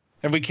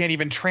 and we can't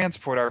even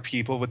transport our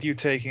people with you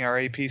taking our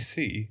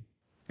APC.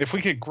 If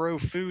we could grow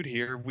food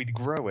here, we'd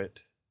grow it.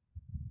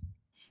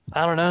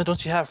 I don't know.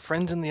 Don't you have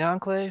friends in the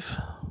Enclave?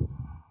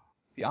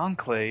 The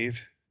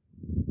Enclave?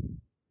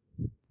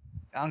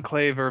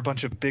 Enclave are a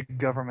bunch of big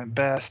government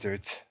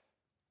bastards.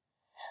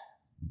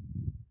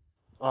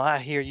 Well, I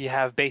hear you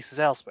have bases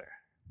elsewhere.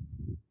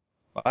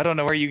 I don't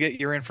know where you get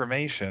your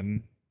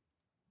information.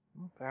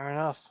 Fair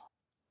enough.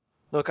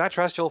 Look, I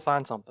trust you'll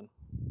find something.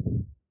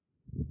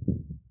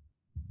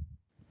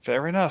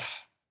 Fair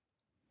enough.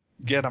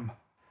 Get 'em.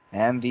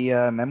 And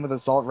the men with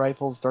assault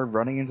rifles start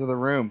running into the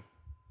room.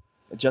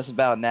 Just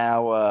about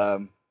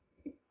now,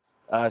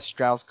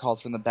 Strauss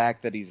calls from the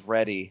back that he's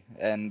ready,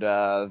 and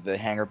the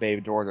hangar bay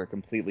doors are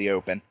completely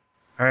open.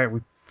 All right,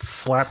 we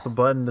slap the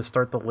button to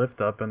start the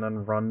lift up and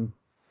then run.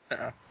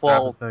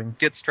 Well, grab the thing.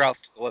 get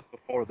Strauss to the left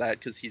before that,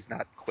 because he's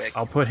not quick.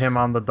 I'll put him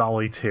on the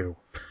dolly too.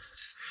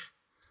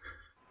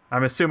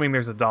 I'm assuming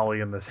there's a dolly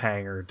in this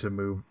hangar to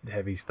move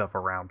heavy stuff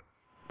around,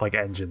 like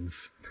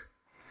engines.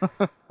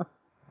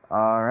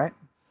 All right.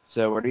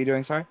 So what are you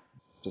doing? Sorry,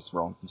 just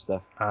rolling some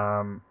stuff.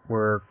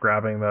 We're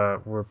slapping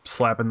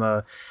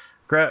the.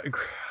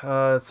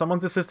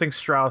 Someone's assisting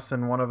Strauss,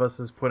 and one of us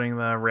is putting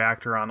the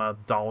reactor on a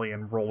dolly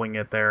and rolling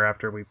it there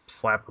after we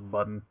slap the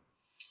button.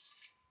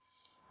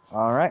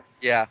 All right.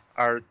 Yeah,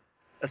 our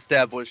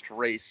established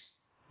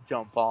race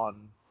jump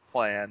on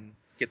plan,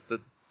 so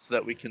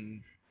that we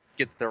can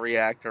get the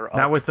reactor up.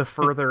 Now with the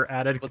further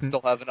added. but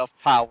still have enough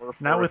power.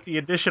 Now for with the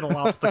additional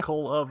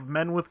obstacle of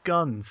men with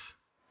guns.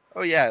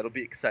 Oh yeah, it'll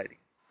be exciting.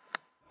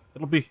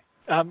 It'll be.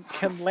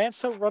 Can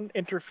Lanza run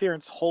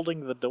interference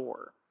holding the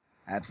door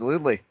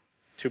Absolutely.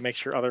 to make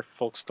sure other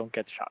folks don't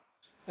get shot?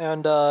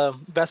 And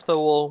Vespa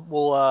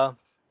will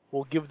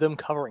give them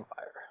covering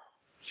fire.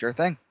 Sure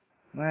thing.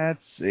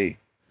 Let's see.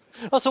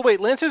 Oh, so wait,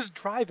 Lancer's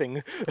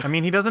driving. I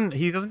mean, he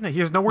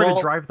has nowhere Well-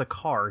 to drive the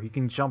car. He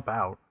can jump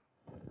out.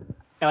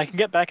 And I can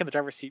get back in the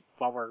driver's seat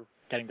while we're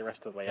getting the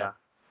rest of the way up.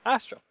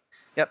 That's true.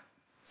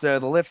 So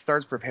the lift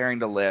starts preparing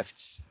to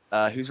lift.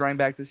 Who's running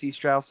back to see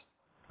Strauss?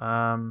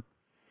 Oh,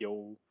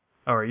 Yo.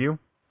 are you?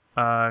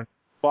 Well,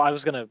 I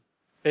was going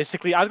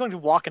to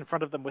walk in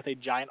front of them with a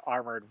giant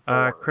armored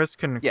door. Chris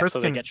can. Yeah, Chris so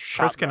they can. get Chris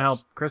shot can less. help.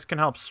 Chris can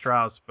help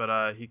Strauss,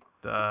 but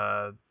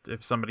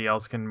if somebody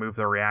else can move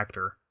the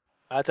reactor.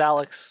 That's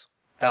Alex.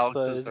 Alex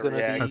Vespa is is the going to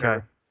be. reactor.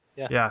 Okay.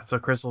 Yeah. Yeah. So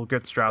Chris will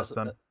get Strauss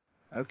then.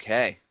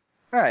 Okay.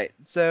 All right.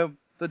 So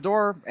the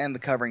door and the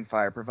covering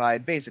fire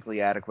provide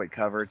basically adequate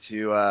cover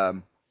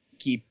to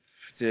keep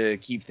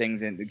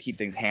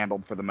things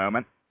handled for the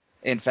moment.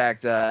 In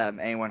fact,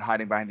 anyone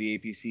hiding behind the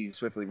APC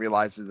swiftly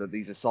realizes that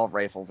these assault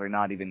rifles are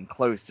not even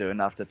close to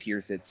enough to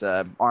pierce its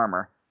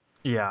armor.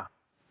 Yeah.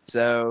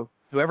 So,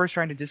 whoever's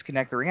trying to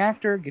disconnect the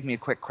reactor, give me a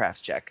quick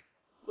crafts check.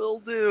 Will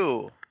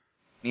do.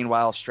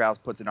 Meanwhile, Strauss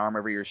puts an arm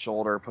over your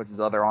shoulder, puts his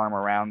other arm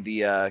around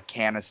the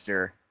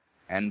canister,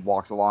 and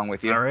walks along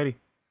with you. Alrighty.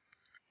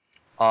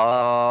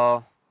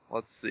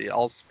 Let's see.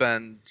 I'll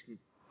spend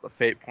a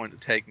fate point to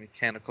take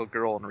Mechanical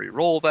Girl and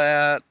re-roll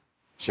that.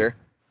 Sure.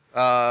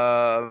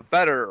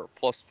 Better,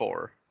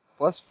 +4.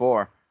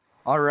 +4.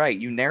 Alright,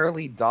 you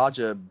narrowly dodge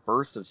a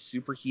burst of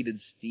superheated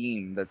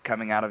steam that's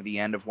coming out of the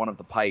end of one of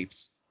the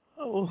pipes.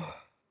 Oh.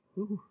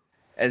 Ooh.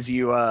 As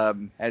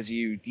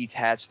you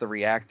detach the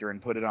reactor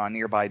and put it on a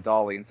nearby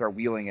dolly and start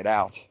wheeling it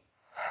out.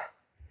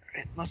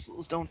 Red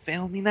muscles don't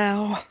fail me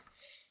now.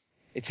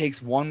 It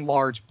takes one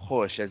large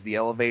push as the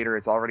elevator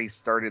has already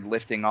started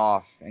lifting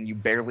off, and you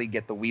barely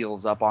get the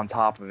wheels up on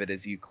top of it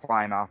as you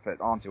climb off it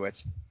onto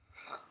it.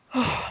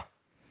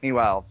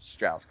 Meanwhile,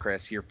 Strauss,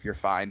 Chris, you're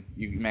fine.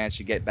 You managed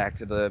to get back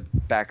to the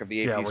back of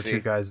the APC. Yeah, with you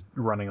guys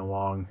running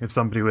along. If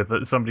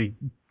somebody,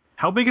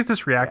 how big is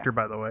this reactor,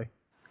 by the way?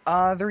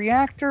 The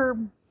reactor,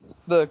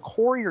 the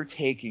core you're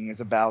taking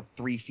is about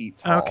 3 feet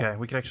tall. Okay,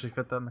 we can actually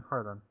fit that in the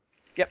car then.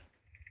 Yep.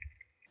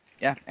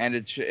 Yeah, and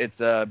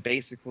it's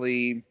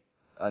basically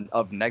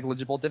of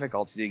negligible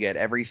difficulty to get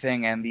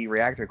everything and the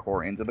reactor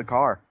core into the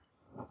car.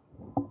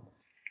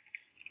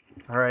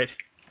 All right.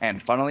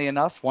 And funnily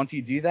enough, once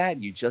you do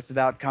that, you just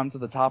about come to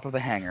the top of the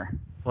hangar.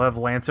 We'll have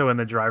Lanso in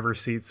the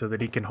driver's seat so that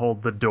he can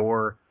hold the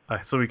door,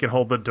 so we can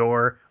hold the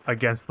door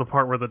against the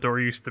part where the door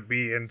used to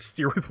be and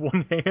steer with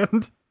one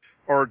hand.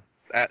 Or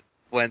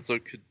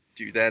Lanzo could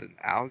do that and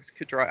Alex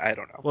could drive. I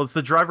don't know. Well, it's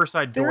the driver's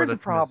side door There's a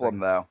that's problem, missing.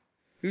 though.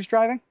 Who's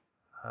driving?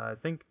 I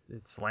think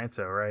it's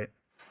Lanso, right?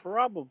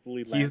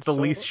 Probably He's the Lanso.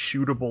 least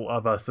shootable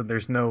of us, and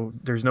there's no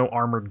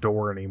armored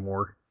door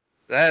anymore.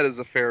 That is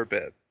a fair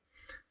bit.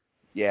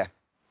 Yeah.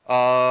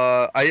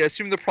 I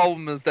assume the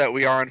problem is that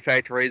we are in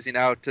fact raising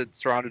out to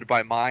surrounded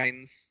by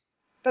mines.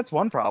 That's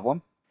one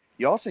problem.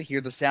 You also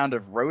hear the sound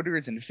of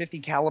rotors and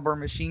 50 caliber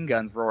machine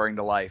guns roaring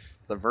to life.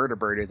 The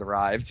vertibird has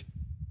arrived.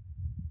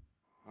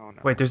 Oh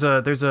no. Wait, there's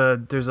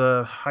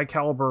a high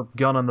caliber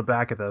gun on the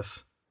back of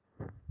this.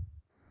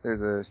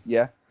 There's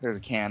a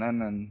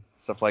cannon and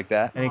stuff like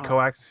that. Any Oh.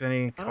 coax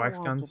I don't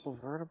guns? want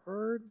to pervert a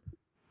bird.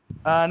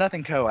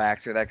 Nothing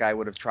coax, or that guy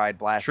would have tried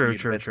blasting you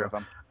to bits with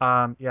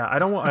them. Yeah, I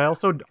don't want. I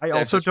also just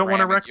don't want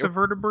to ramming wreck you. the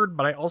vertibird,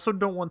 but I also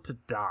don't want to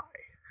die.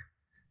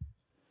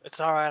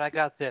 It's alright, I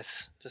got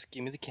this. Just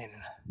give me the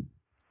cannon.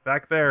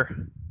 Back there,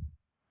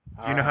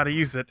 you know how to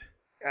use it.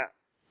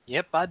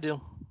 Yep, I do.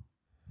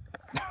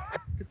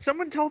 Did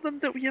someone tell them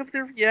that we have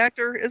their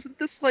reactor? Isn't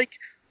this like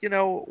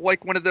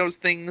one of those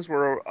things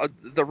where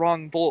the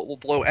wrong bullet will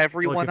blow Look,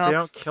 everyone if up? they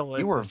don't kill it,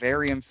 You were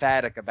very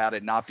emphatic about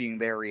it not being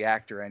their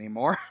reactor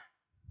anymore.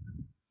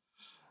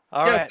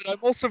 Alright. But I'm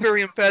also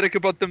very emphatic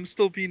about them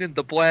still being in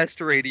the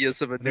blast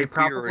radius of a they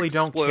nuclear probably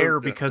don't care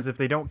explosion. because if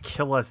they don't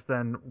kill us,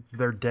 then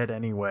they're dead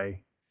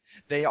anyway.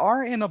 They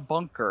are in a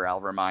bunker, I'll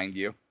remind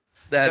you.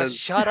 That Just is,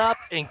 shut up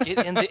and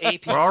get in the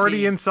APC. We're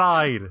already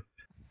inside.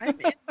 I'm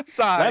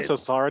inside.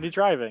 Lanso's already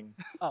driving.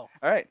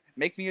 Alright,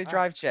 make me a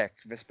drive check.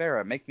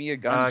 Vespera, make me a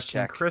guns Can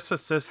check. Chris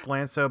assist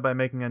Lanso by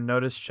making a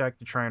notice check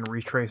to try and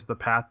retrace the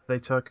path they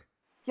took?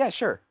 Yeah,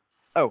 sure.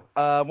 Oh,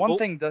 one Oh.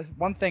 thing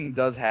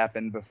does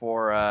happen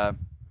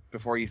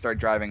before you start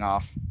driving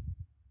off.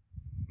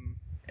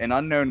 An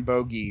unknown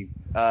bogey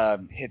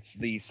hits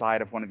the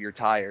side of one of your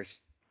tires.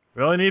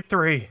 We only need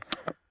 3.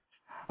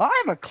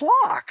 I'm a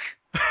clock.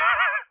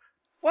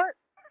 What?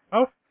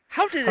 Oh.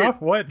 How did Huh?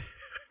 it? What?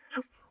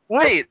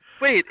 What?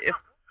 Wait.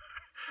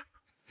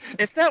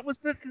 If that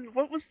was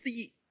what was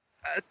the?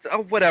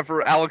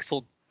 Whatever. Alex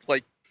will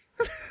like.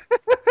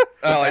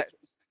 Oh, I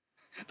suppose.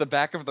 The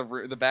back of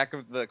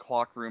the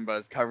clock Roomba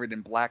is covered in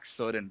black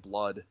soot and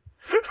blood.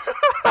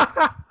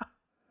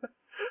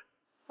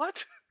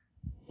 What?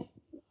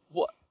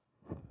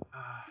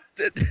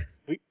 Did,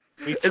 We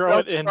is throw it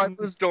Alex in. behind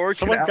this door?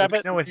 Someone Can grab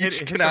Alex, it. No, it hit-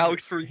 can it hit the-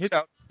 Alex reach hit-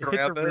 out It and hit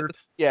grab the it? rear.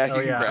 Yeah, Oh you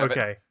can yeah, grab it.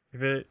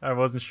 okay. I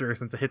wasn't sure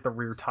since it hit the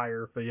rear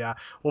tire, but yeah,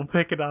 we'll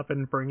pick it up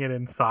and bring it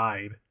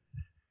inside.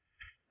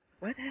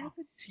 What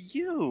happened to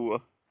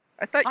you?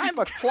 I thought you. I'm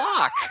a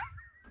clock.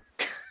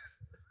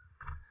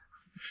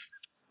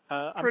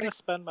 I'm Pretty- gonna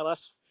spend my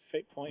last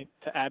fate point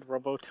to add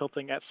robo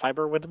tilting at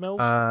cyber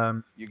windmills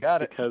You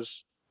got it.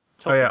 because.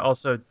 Oh tilting- yeah.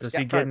 Also, does he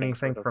Yeah, get driving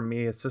anything sort of. from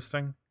me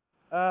assisting?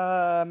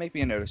 Make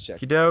me a notice check.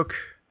 Kidoke.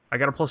 I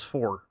got a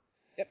 +4.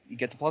 Yep, you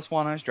get the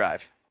 +1 on his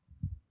drive.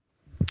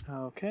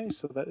 Okay,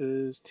 so that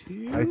is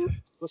 2 Nice.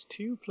 plus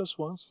 2 plus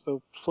 1,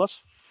 so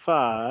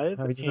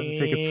 +5. We just have to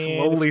take it and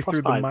slowly it's plus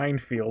through the 5.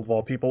 minefield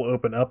while people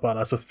open up on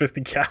us with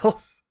 50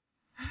 cals.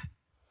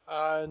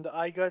 And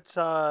I got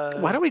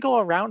Why don't we go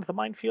around the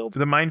minefield?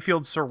 The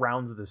minefield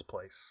surrounds this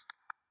place.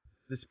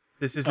 This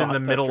is in the that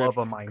middle of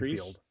a 360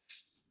 degrees?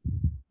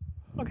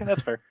 minefield. Okay,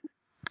 that's fair.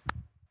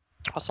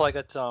 also I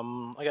got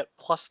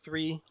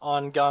 +3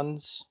 on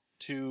guns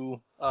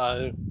to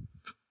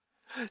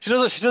She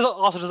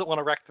also doesn't want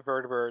to wreck the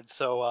vertibird,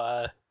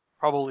 so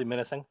probably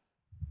menacing.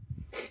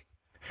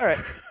 All right.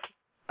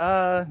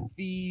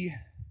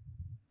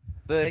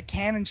 The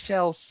cannon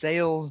shell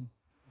sails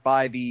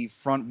by the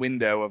front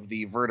window of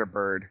the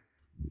vertibird,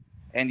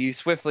 and you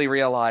swiftly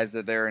realize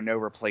that there are no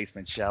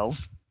replacement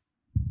shells.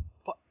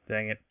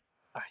 Dang it.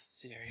 Are you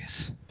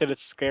serious? Did it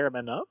scare him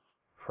enough?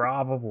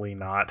 Probably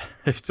not.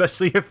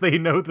 Especially if they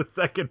know the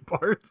second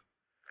part.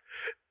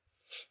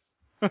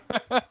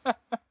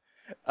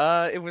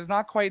 It was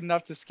not quite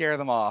enough to scare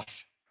them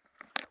off.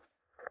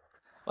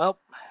 Well,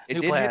 It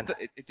new did plan.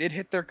 it did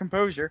hit their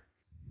composure.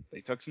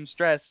 They took some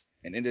stress,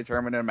 an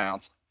indeterminate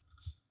amount.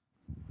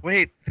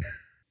 Wait.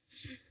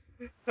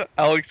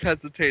 Alex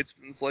hesitates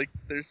and is like,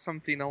 "There's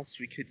something else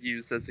we could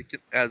use as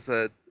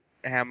a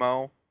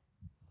ammo."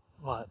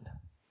 What?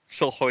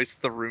 She'll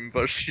hoist the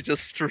Roomba. She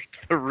just stripped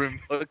the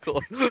Roomba.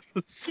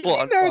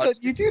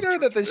 You do know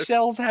that the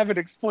shells have an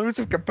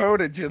explosive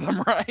component to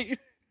them, right?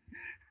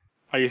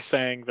 Are you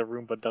saying the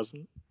Roomba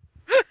doesn't?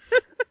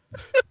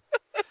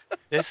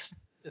 This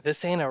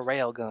ain't a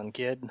railgun,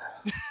 kid.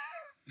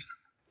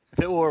 If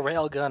it were a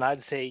railgun,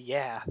 I'd say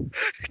yeah.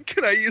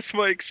 Can I use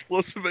my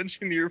explosive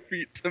engineer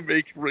feat to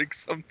rig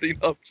something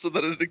up so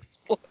that it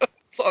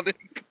explodes on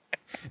impact?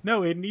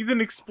 No, it needs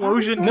an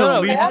explosion to No,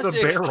 it leave has the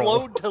to barrel.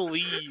 explode to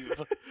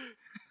leave.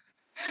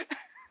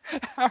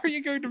 How are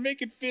you going to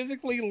make it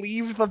physically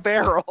leave the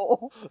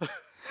barrel?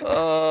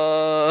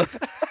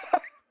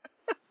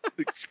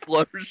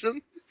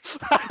 Explosion?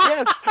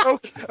 Yes.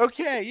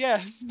 Okay.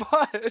 Yes,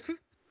 but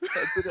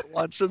Did it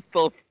launch just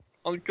the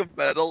hunk of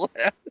metal?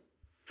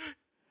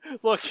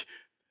 Look,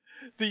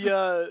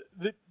 that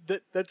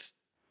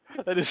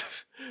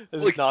is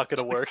Look, not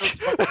gonna work.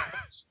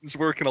 It's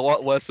working a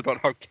lot less about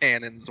how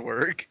cannons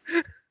work.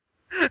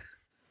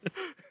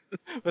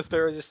 But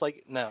Sparrow's just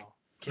like, no,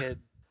 kid.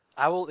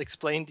 I will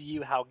explain to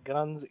you how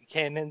guns,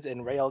 cannons,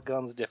 and rail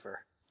guns differ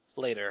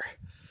later.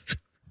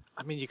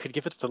 I mean, you could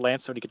give it to the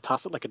Lancer and he could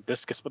toss it like a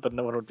discus, but then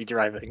no one would be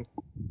driving.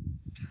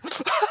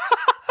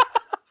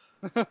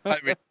 I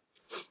mean,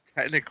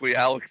 technically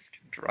Alex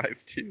can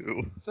drive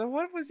too. So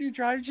what was your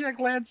drive check,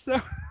 Lance?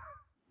 So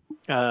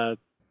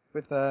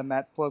with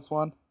Matt's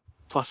 +1?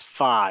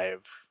 +5.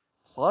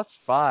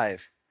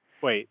 +5.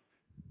 Wait.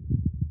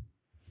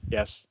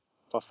 Yes,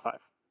 +5.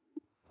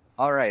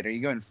 All right. Are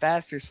you going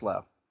fast or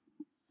slow?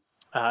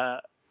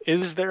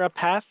 Is there a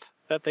path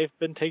that they've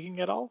been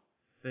taking at all?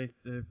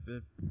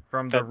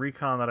 From the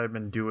recon that I've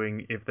been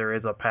doing, if there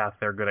is a path,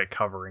 they're good at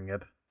covering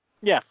it.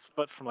 Yeah,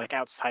 but from like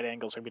outside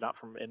angles, maybe not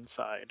from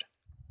inside.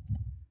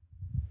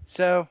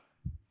 So,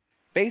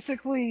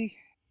 basically,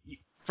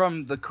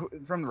 from the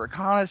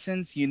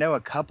reconnaissance, you know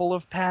a couple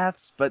of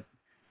paths, but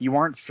you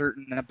aren't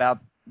certain about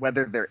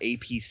whether they're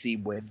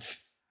APC width.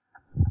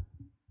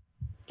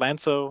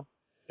 Lanzo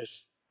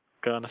is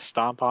gonna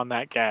stomp on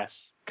that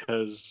gas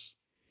because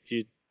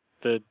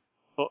the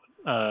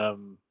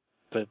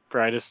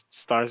brightest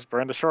stars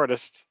burn the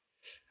shortest.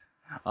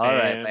 All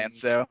right, And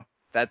Lanzo,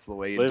 that's the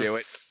way you live do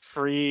it.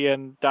 free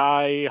and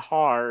die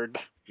hard.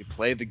 You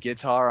play the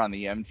guitar on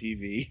the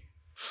MTV.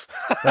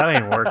 That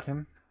ain't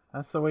working.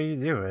 That's the way you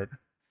do it.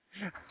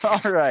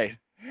 All right.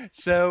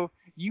 So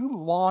you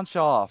launch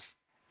off,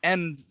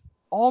 and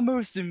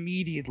almost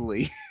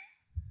immediately,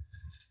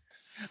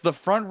 the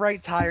front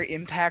right tire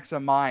impacts a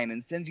mine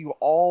and sends you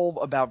all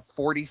about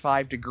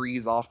 45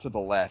 degrees off to the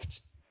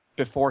left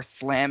before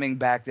slamming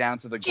back down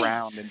to the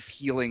ground and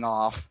peeling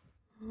off.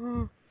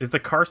 Is the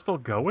car still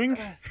going?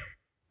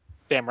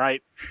 Damn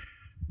right.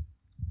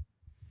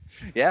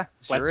 Yeah,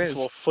 sure Lanzo is.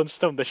 will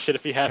Flintstone the shit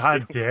if he has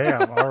God to.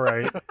 damn,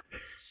 alright.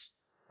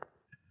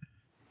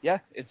 Yeah,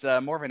 it's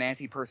more of an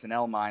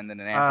anti-personnel mine than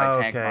an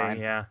anti-tank Okay, mine.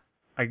 yeah.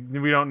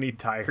 We don't need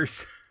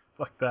tires.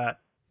 Fuck that.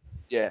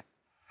 Yeah.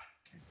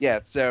 Yeah,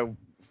 so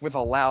with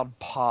a loud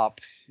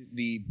pop,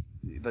 the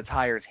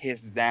tires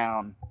hiss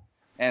down,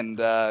 and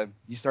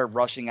you start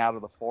rushing out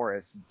of the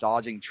forest,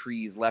 dodging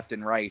trees left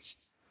and right.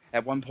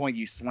 At one point,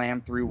 you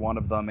slam through one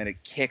of them, and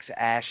it kicks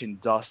ash and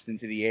dust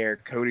into the air,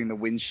 coating the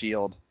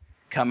windshield,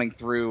 coming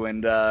through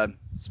and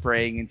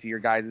spraying into your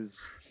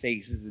guys'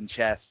 faces and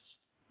chests.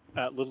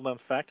 Little known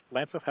fact,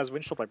 Lanzo has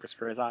windshield wipers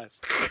for his eyes.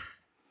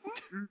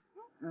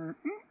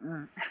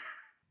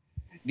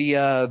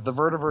 The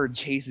vertibird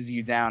chases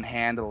you down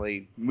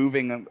handily,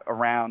 moving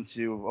around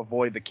to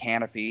avoid the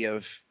canopy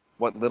of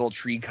what little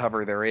tree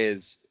cover there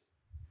is,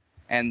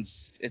 and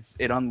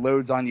it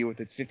unloads on you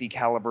with its 50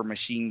 caliber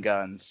machine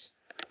guns,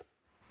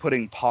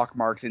 putting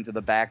pockmarks into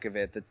the back of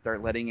it that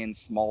start letting in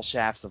small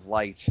shafts of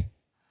light.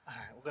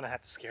 Alright, we're gonna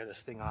have to scare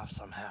this thing off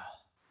somehow.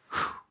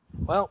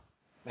 Well,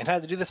 ain't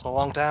had to do this in a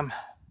long time.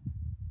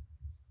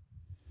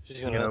 She's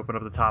You gonna open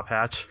up the top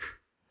hatch?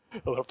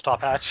 open up the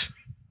top hatch.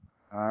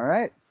 All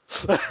right.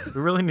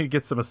 We really need to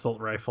get some assault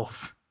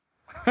rifles.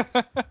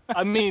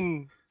 I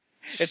mean,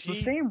 It's the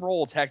same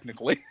roll,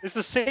 technically. It's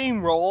the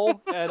same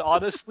role, and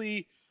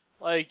honestly,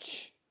 like,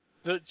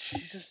 she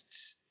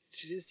just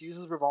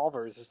uses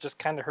revolvers. It's just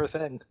kind of her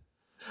thing.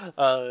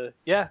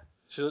 Yeah,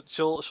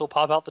 she'll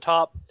pop out the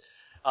top,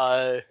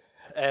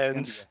 and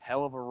It's gonna be a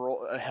hell of a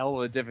roll, a hell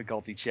of a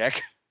difficulty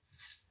check.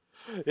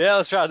 yeah,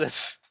 let's try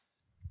this.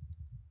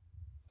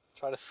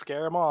 Try to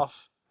scare him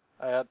off.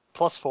 +4.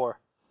 +4.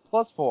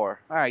 All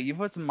right, you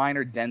put some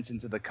minor dents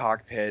into the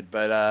cockpit,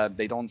 but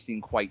they don't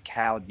seem quite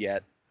cowed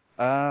yet.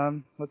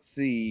 Let's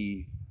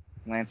see.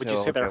 Lance, Would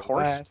you say they're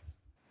horsed?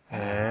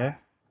 Eh?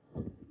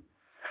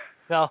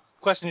 Now,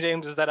 question,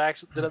 James, is that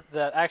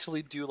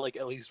actually do like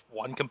at least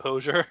one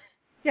composure?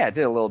 Yeah, it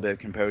did a little bit of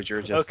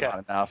composure, just Okay.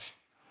 not enough.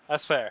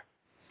 That's fair.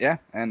 Yeah,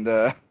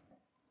 and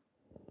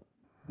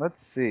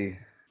let's see.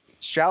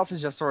 Strauss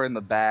is just sort of in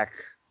the back,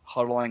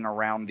 huddling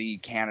around the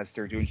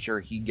canister to ensure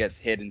he gets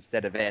hit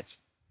instead of it,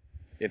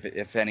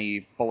 if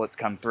any bullets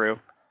come through.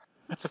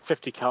 That's a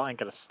 50 cal. Ain't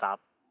gonna stop.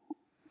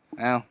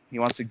 Well, he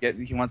wants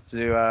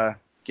to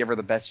give her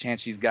the best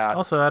chance she's got.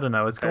 Also, I don't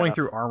know. It's Fair going enough.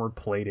 through armored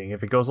plating.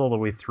 If it goes all the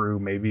way through,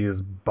 maybe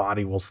his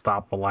body will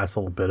stop the last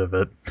little bit of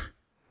it.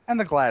 And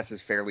the glass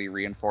is fairly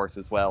reinforced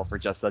as well for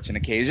just such an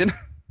occasion.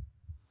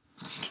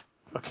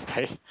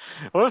 Okay.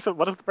 What if the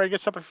brain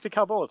gets shot by 50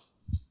 cal bullets?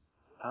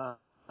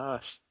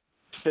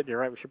 Shit, you're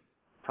right. We should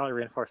probably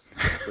reinforce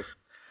this.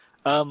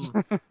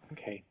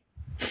 Okay.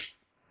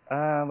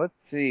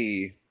 Let's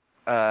see.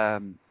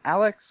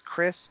 Alex,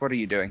 Chris, what are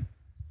you doing?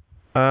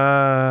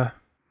 How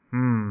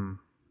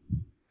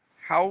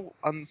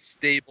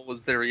unstable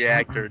is the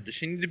reactor? Does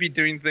she need to be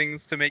doing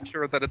things to make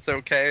sure that it's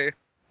okay?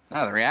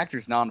 No, the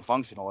reactor's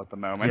non-functional at the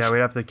moment. Yeah, we'd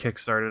have to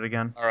kickstart it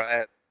again. All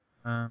right.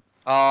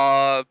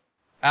 Uh,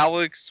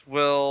 Alex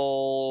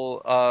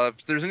will.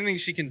 If there's anything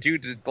she can do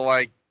to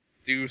like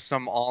do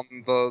some on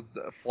the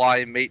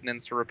fly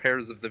maintenance or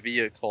repairs of the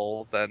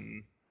vehicle,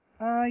 then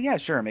Yeah,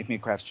 sure. Make me a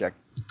crafts check.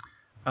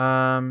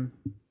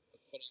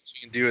 that's what she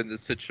can do in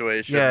this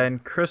situation. yeah,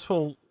 and Chris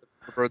will.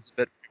 The road's a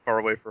bit too far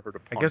away for her to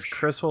punch. I guess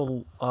Chris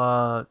will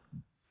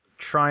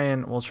try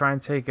and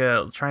take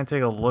a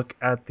look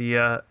at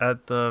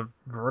the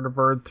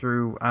vertibird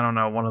through, I don't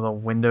know, one of the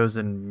windows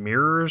and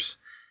mirrors,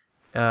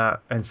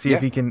 and see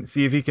if he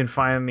can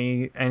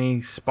find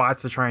any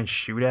spots to try and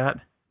shoot at.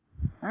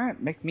 All right,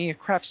 make me a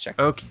crafts check.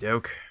 Okie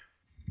doke.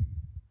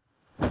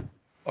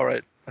 All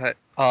right.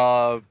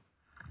 +5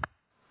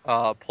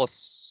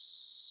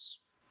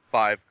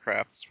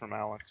 crafts from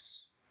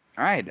Alex.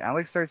 All right,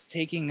 Alex starts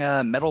taking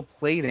metal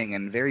plating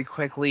and very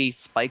quickly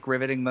spike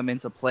riveting them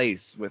into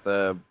place with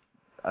a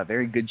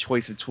very good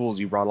choice of tools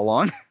you brought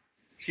along.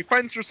 She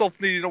finds herself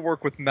needing to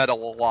work with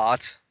metal a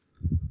lot.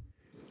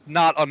 It's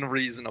not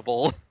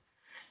unreasonable.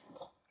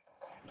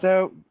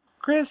 So,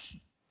 Chris,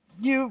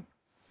 you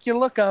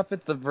look up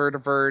at the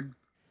vertibird.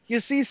 You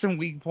see some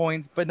weak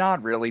points, but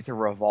not really to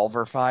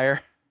revolver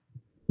fire.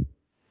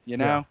 You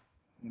know?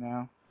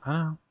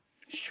 Oh.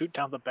 Shoot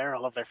down the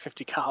barrel of their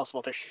 50 cals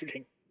while they're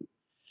shooting.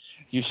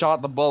 You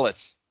shot the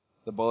bullet.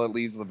 The bullet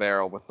leaves the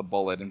barrel with the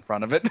bullet in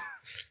front of it.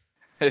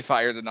 It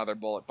fires another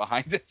bullet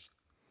behind it.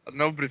 I don't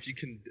know, but if you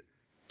can...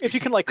 If you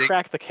can like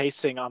crack the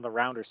casing on the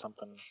round or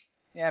something,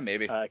 Yeah,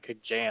 maybe. it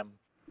could jam.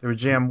 It would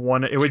jam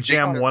one. It would dig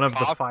jam on the one of the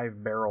top?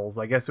 5 barrels.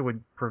 I guess it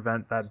would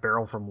prevent that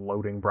barrel from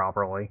loading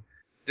properly.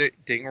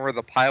 Ding where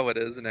the pilot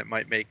is, and it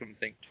might make him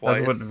think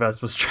twice. That's what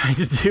Vest was trying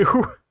to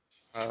do.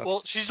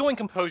 Well, she's doing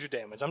composure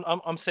damage.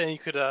 I'm saying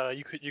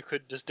you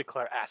could just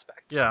declare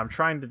aspects. Yeah, I'm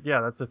trying to.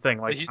 Yeah, that's the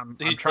thing. Like, I'm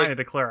trying to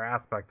declare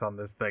aspects on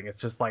this thing.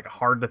 It's just like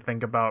hard to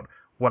think about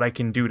what I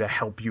can do to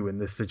help you in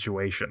this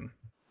situation.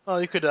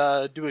 Well, you could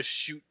do a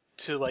shoot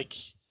to like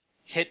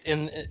hit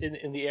in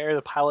the air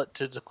the pilot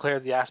to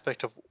declare the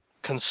aspect of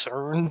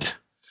concerned.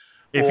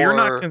 If you're Or,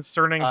 not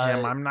concerning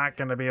him, I'm not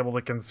going to be able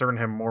to concern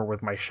him more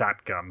with my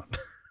shotgun.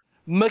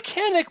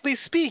 Mechanically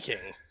speaking,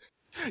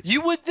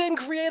 you would then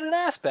create an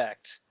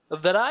aspect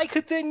that I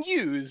could then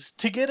use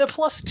to get a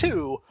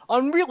 +2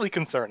 on really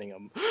concerning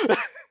him.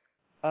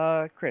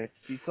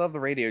 Chris, do you still have the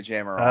radio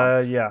jammer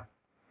on? Yeah.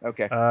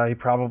 Okay. He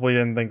probably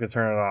didn't think to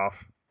turn it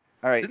off.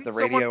 All right, Didn't the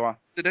radio on.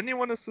 Did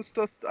anyone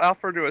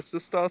offer to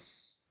assist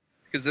us?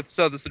 Because if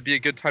so, this would be a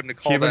good time to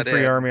call Cuban that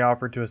Free in. Army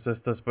offered to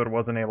assist us, but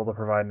wasn't able to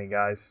provide any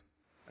guys.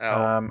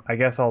 Oh. I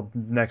guess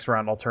next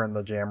round I'll turn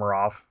the jammer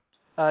off.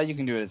 You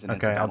can do it as an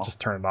Okay, I'll incidental.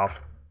 just turn it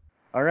off.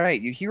 All right,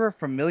 you hear a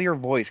familiar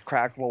voice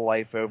crackle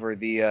life over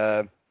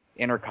the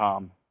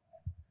intercom.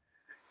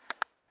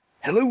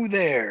 Hello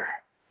there.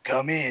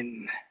 Come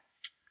in.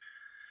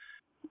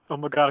 Oh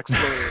my god,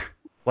 Explorer.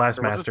 What's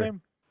his Blastmaster.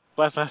 name?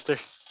 Blastmaster.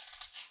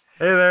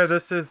 Hey there,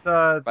 this is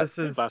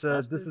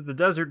Blastmaster? this is the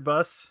desert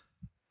bus.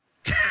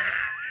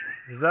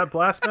 Is that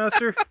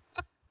Blastmaster?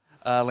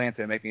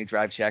 Lancer, make me a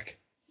drive check.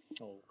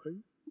 Okay.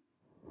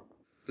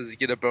 Does he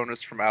get a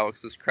bonus from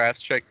Alex's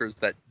crafts check, or is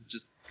that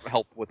just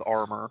help with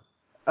armor?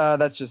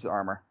 That's just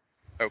armor.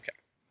 Okay.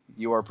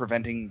 You are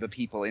preventing the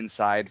people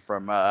inside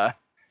from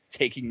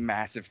taking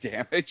massive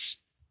damage.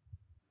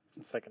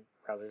 Second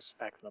browser's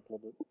acting up a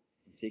little bit.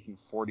 Taking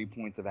 40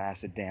 points of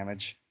acid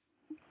damage.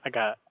 I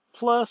got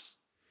 +2.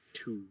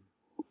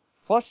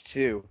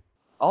 +2.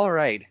 All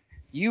right.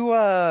 You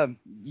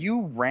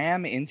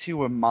ram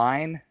into a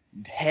mine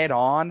head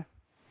on,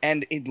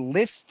 and it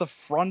lifts the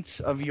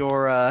front of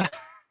your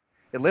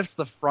it lifts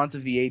the front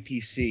of the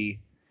APC,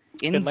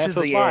 into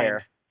Lancel's the mind,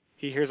 air.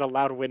 he hears a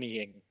loud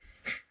whinnying.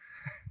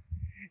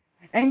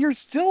 And you're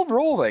still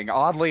rolling,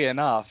 oddly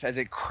enough, as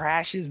it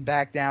crashes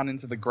back down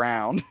into the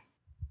ground.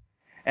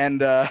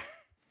 And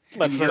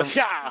Let's you're-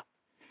 Yeah.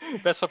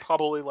 Vespa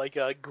probably like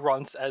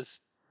grunts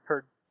as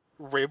her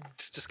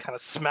ribs just kind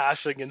of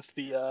smash against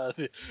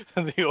the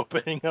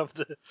opening of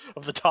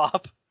the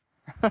top.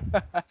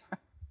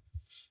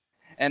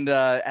 And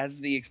as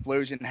the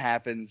explosion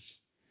happens,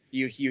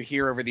 you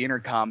hear over the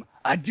intercom,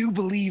 "I do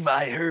believe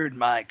I heard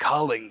my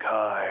calling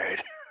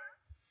card."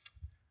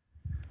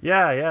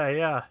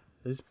 Yeah.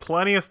 There's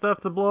plenty of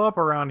stuff to blow up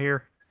around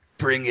here.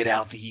 Bring it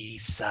out the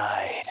east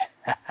side.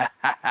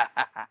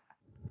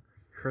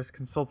 Chris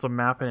consults a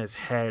map in his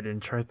head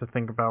and tries to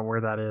think about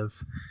where that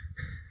is.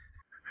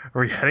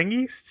 Are we heading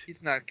east?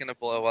 He's not gonna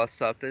blow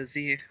us up, is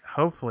he?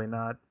 Hopefully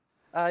not.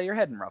 You're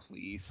heading roughly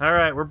east. All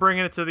right, we're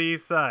bringing it to the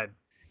east side.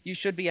 You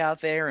should be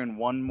out there in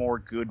one more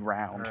good All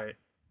round. right.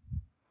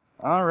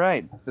 All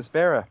right,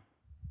 Vespera.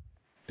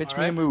 Pitch All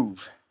me a right.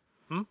 move.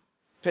 Hmm?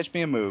 Pitch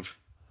me a move.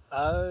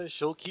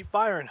 She'll keep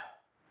firing.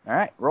 All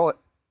right, roll it.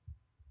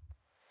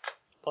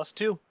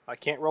 +2. I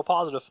can't roll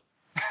positive.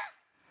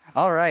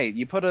 All right,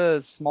 you put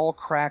a small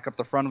crack up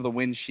the front of the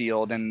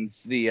windshield, and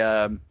the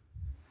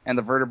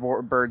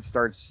vertibird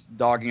starts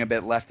dogging a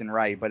bit left and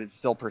right, but it's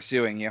still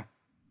pursuing you.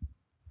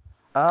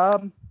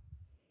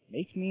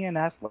 Make me an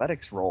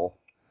athletics roll,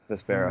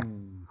 Vespera.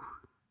 Ooh.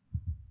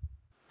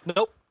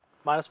 Nope.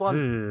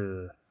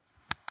 -1. Ugh.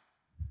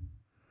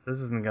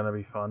 This isn't gonna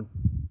be fun.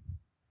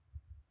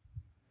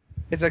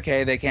 It's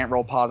okay, they can't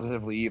roll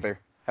positively either.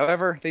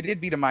 However, they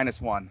did beat a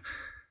 -1.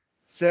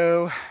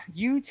 So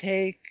you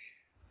take,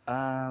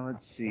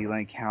 let's see, let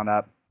me count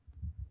up.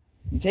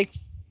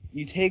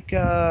 You take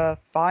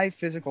 5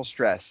 physical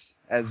stress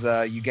as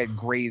you get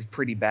grazed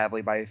pretty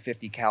badly by a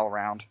 50 cal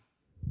round.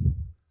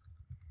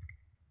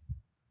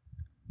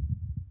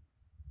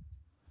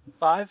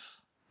 5.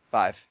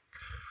 5.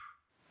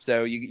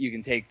 So you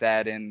can take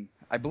that, and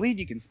I believe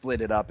you can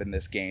split it up in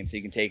this game, so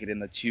you can take it in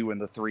the 2 and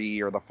the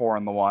 3, or the 4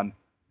 and the 1,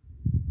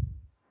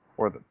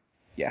 or the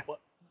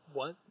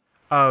What?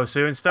 Oh,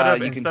 so instead of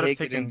you can instead take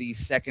of it in taking the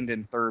second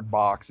and third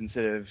box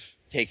instead of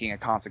taking a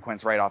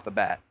consequence right off the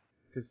bat.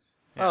 'cause-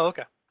 Oh,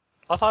 okay.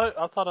 I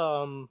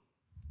thought.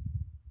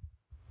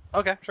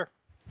 Okay, sure.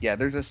 Yeah,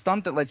 there's a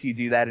stunt that lets you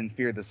do that in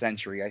Spear of the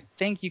Century. I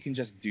think you can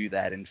just do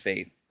that in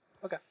Fate.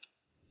 Okay.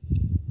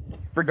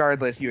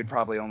 Regardless, you would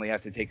probably only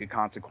have to take a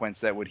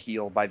consequence that would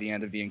heal by the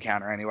end of the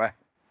encounter anyway.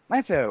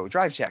 Lanto,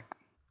 drive check.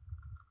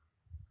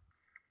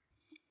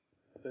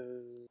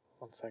 1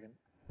 second.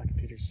 My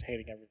computer's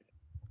hating everything.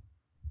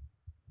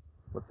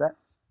 What's that?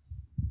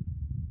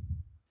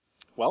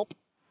 Welp.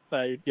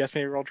 You asked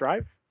me to roll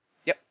drive?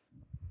 Yep.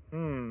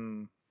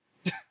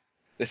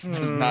 This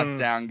does not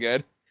sound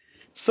good.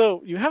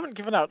 So, you haven't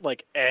given out,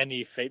 like,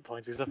 any fate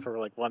points except for,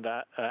 like, one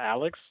to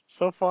Alex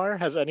so far.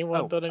 Has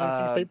anyone done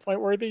anything fate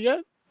point worthy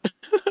yet?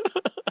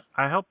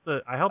 I helped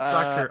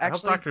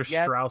actually, Dr.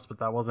 yeah. Strauss, but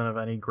that wasn't of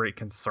any great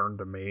concern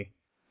to me.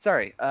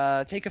 Sorry,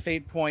 take a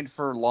fate point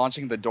for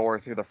launching the door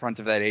through the front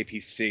of that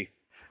APC.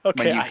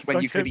 Okay,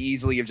 When you could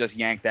easily have just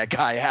yanked that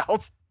guy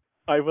out.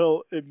 I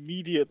will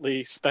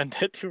immediately spend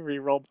it to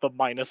reroll the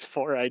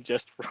 -4 I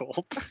just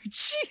rolled.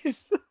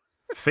 Jeez.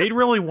 Fate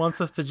really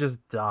wants us to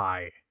just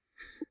die.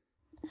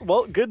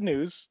 Well, good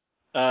news.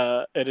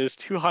 It is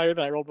 2 higher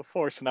than I rolled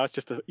before, so now it's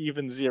just an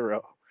even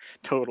 0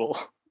 total.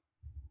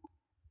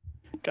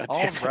 God All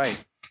damn it.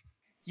 right.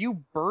 You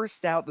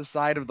burst out the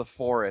side of the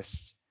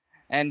forest,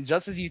 and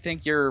just as you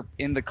think you're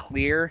in the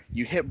clear,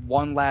 you hit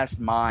one last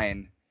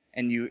mine,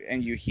 and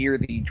you hear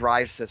the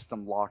drive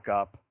system lock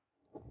up.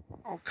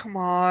 Oh, come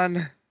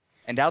on.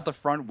 And out the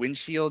front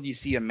windshield, you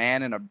see a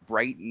man in a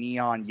bright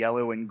neon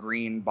yellow and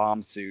green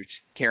bomb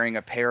suit, carrying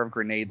a pair of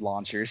grenade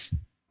launchers.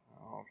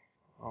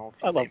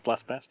 I love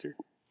Blastmaster.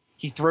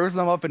 He throws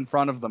them up in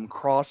front of them,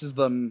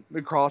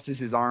 crosses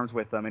his arms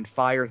with them, and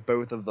fires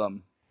both of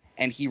them.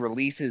 And he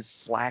releases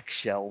flak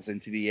shells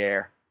into the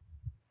air.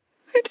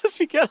 Where does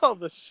he get all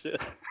this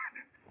shit?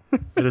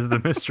 It is the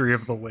mystery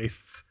of the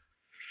wastes.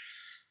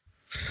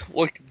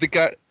 Look, the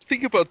guy.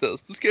 Think about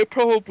this. This guy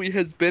probably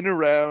has been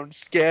around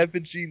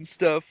scavenging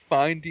stuff,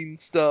 finding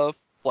stuff.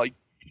 Like,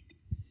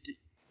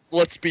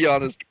 let's be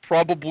honest.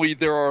 Probably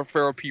there are a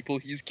fair amount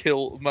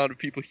of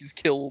people he's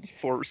killed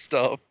for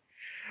stuff.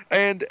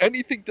 And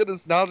anything that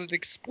is not an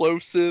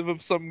explosive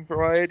of some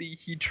variety,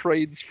 he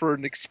trades for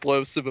an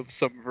explosive of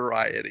some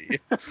variety.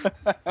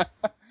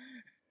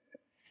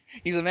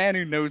 He's a man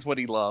who knows what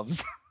he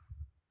loves.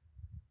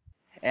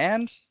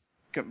 And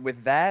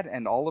with that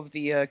and all of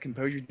the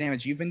composure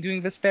damage you've been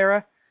doing,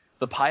 Vespera,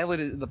 the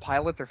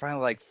pilots are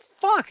finally like,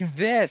 fuck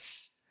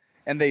this!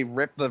 And they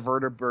rip the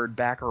vertibird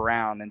back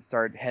around and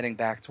start heading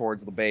back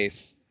towards the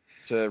base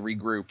to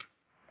regroup.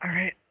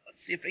 Alright,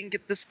 let's see if I can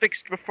get this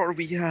fixed before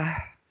we, Yeah.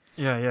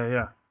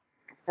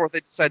 before they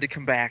decide to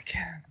come back.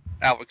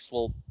 Alex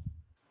will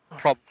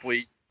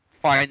probably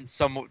try and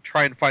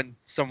find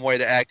some way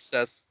to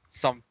access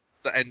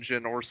the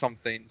engine or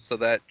something so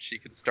that she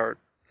can start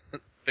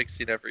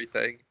fixing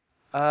everything.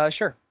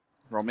 Sure.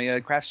 Roll me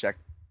a crafts check.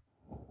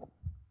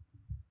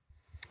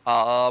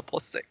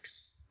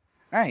 +6.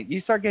 All right, you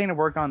start getting to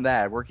work on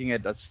that, working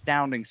at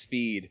astounding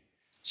speed.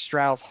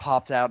 Strauss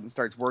hops out and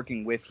starts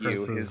working with you.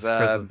 Chris His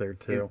is there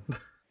too.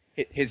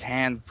 his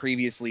hands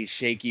previously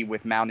shaky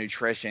with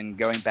malnutrition,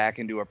 going back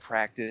into a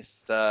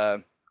practiced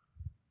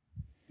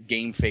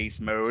game face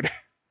mode.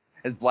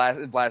 As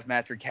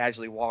Blastmaster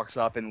casually walks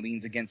up and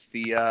leans against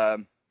the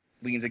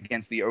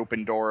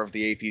open door of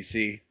the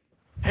APC.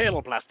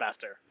 Hail,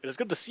 Blastmaster. It is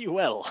good to see you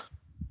well.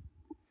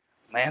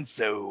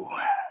 Lanso,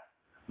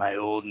 my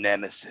old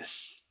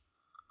nemesis.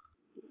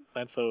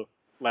 Lanso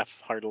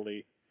laughs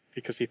heartily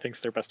because he thinks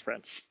they're best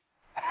friends.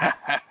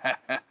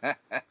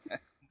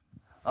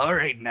 All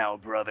right now,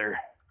 brother.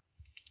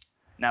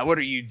 Now what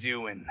are you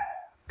doing?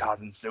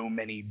 Causing so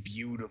many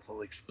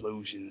beautiful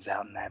explosions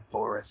out in that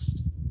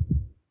forest.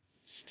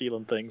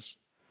 Stealing things.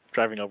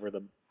 Driving over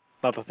them.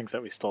 Not the things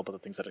that we stole, but the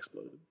things that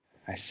exploded.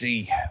 I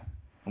see.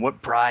 And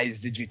what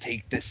prize did you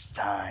take this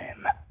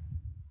time?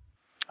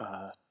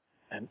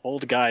 An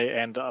old guy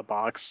and a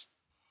box.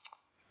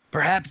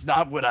 Perhaps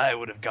not what I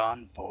would have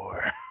gone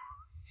for.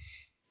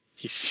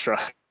 He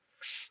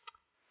shrugs.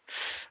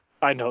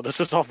 I know, this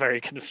is all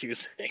very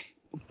confusing.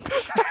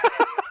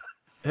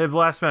 Hey,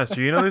 Blastmaster,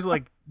 you know there's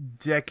like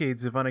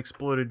decades of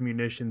unexploded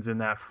munitions in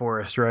that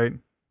forest, right?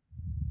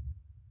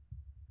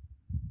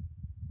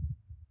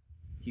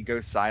 He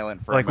goes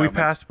silent for a Like moment.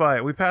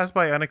 we passed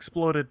by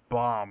unexploded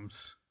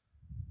bombs.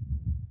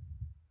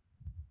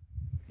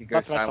 He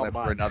goes Not to mention all silent the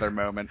for mines. another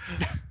moment.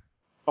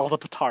 All the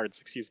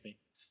petards, excuse me.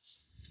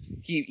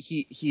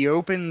 He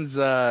opens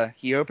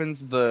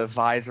the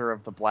visor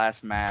of the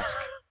blast mask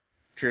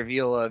to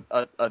reveal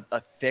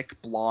a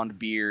thick blonde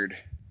beard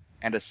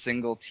and a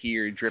single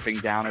tear dripping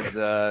down his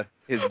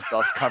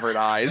dust covered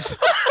eyes.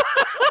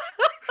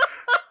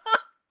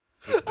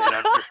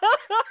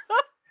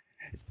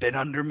 It's been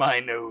under my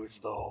nose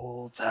the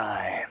whole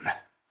time.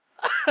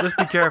 Just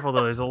be careful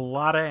though. There's a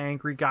lot of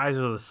angry guys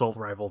with assault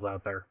rifles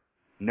out there.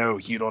 No,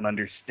 you don't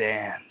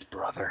understand,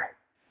 brother.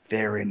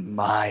 They're in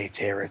my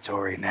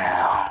territory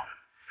now.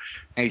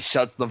 And he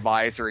shuts the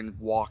visor and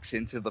walks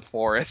into the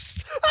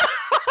forest.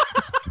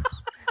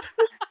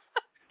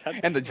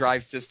 And the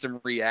drive system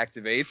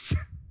reactivates.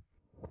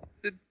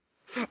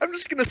 I'm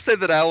just gonna say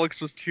that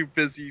Alex was too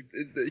busy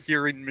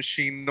hearing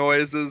machine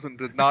noises and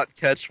did not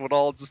catch what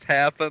all just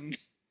happened.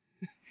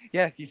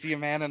 Yeah, you see a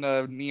man in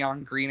a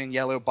neon green and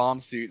yellow bomb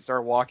suit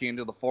start walking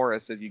into the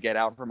forest as you get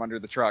out from under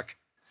the truck.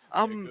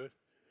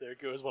 There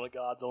goes one of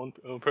God's own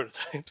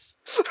prototypes.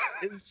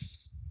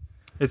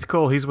 It's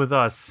cool. He's with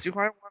us. Do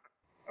I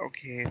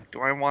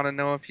want to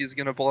know if he's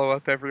gonna blow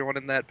up everyone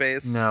in that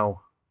base?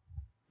 No.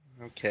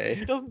 Okay.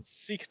 He doesn't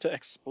seek to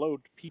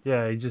explode people.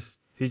 Yeah, he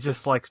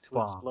just likes to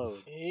bombs. explode.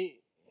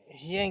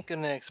 He ain't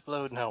gonna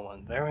explode no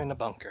one. They're in a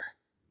bunker.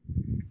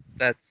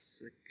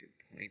 That's a good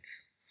point.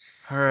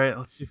 All right,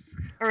 let's see.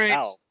 All right.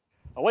 Now,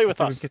 away with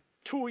Let's us. see if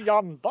To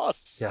yon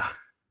bus. Yeah.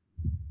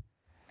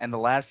 And the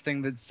last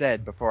thing that's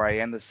said before I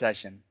end the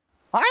session,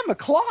 I'm a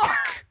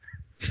clock!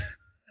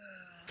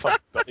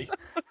 Fuck, buddy.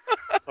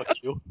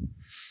 Fuck you.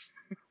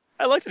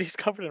 I like that he's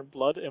covered in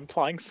blood,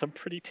 implying some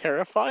pretty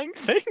terrifying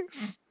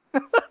things.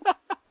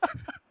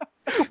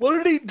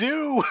 What did he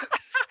do?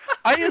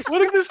 What What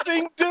did this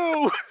thing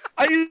do?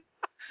 I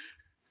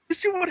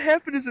assume what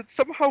happened is it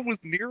somehow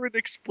was near an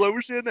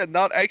explosion and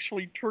not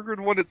actually triggered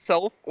one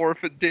itself, or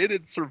if it did,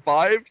 it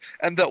survived,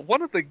 and that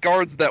one of the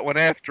guards that went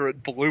after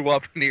it blew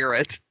up near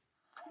it.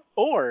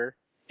 Or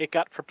it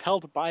got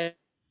propelled by a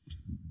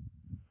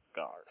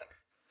guard.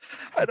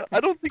 I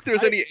don't think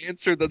there's any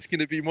answer that's going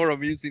to be more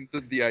amusing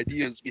than the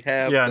ideas we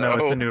have. Yeah, no,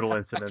 though. it's a noodle I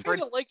incident.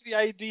 kind of like the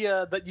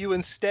idea that you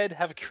instead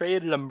have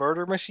created a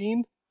murder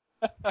machine,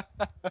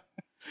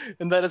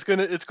 and that it's going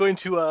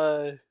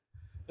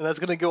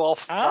to go all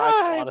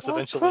fried on us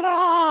eventually.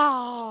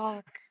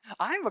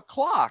 I'm a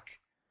clock.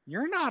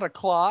 You're not a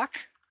clock.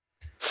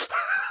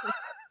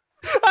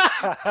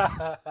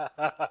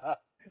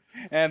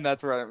 And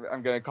that's where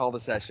I'm going to call the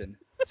session.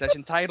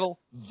 Session title,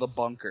 The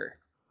Bunker.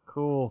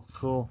 Cool.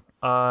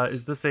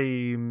 Is this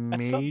a some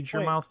major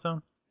point-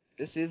 milestone?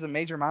 This is a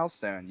major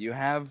milestone. You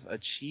have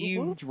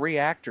achieved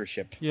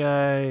reactorship.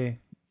 Yay.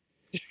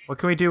 What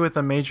can we do with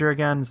a major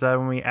again? Is that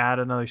when we add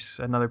another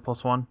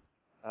 +1?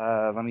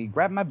 Let me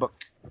grab my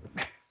book.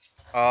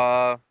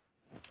 Uh,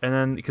 And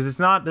then, because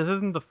this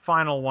isn't the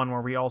final one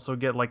where we also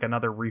get like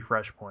another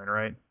refresh point,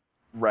 right?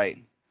 Right.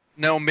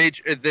 no,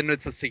 major. Then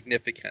it's a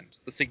significant.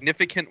 The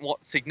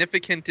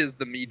significant is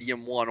the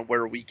medium one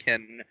where we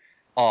can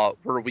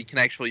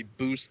actually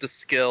boost a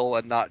skill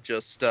and not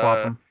just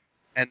Swap 'em.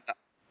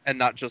 and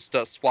not just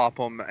swap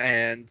them.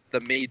 And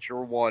the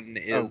major one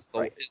is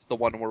the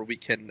one where we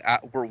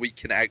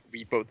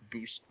both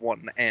boost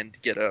one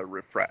and get a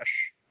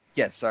refresh.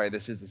 Yes, sorry,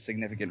 this is a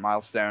significant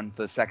milestone,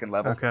 the second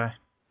level. Okay.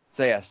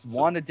 So yes,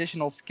 one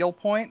additional skill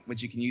point,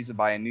 which you can use to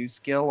buy a new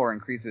skill or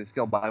increase the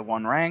skill by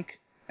 1 rank,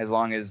 as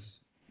long as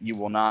you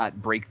will not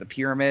break the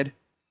pyramid.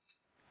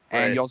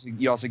 And Right.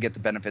 you also get the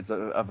benefits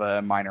of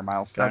a minor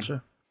milestone.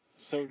 Gotcha.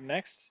 So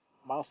next,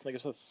 milestone that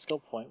gives us a skill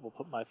point will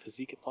put my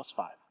physique at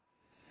 +5.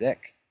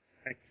 Sick.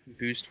 I can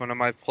boost one of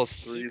my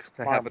 +3s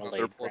to have another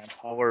Marmalade, Grandpa.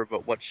 +4,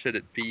 but what should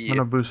it I'm be?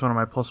 gonna boost one of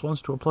my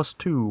 +1s to a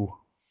 +2.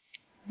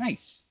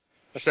 Nice.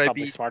 That's Should I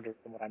probably be- smarter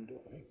than what I'm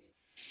doing.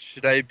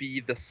 Should I be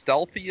the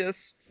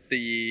stealthiest,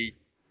 the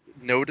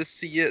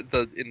noticeiest,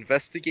 the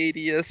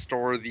investigatiest,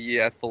 or the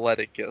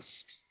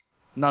athleticist?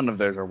 None of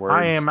those are words.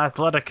 I am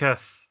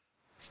Athleticus,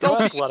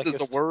 Stealthiest is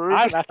a athleticist. word.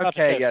 I'm Athleticus.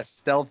 Okay,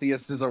 yes,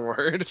 stealthiest is a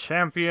word.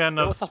 champion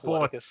Go of with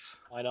Athleticus.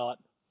 sports. Why not?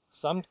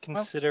 So I'm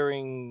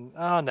considering.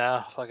 Oh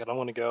no, fuck it. I'm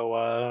gonna go.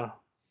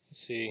 Let's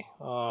see.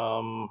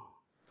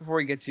 Before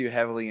we get too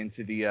heavily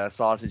into the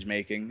sausage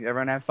making,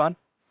 everyone have fun?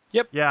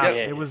 Yeah,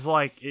 Yep. it was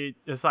like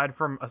aside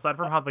from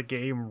how the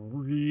game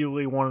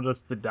really wanted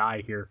us to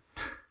die here.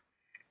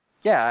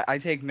 Yeah, I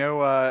take no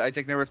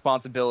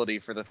responsibility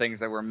for the things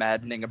that were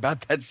maddening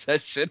about that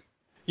session.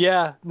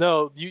 Yeah,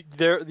 no,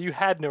 you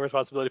had no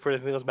responsibility for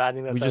anything that was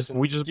maddening that session.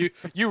 We just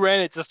You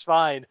ran it just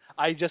fine.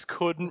 I just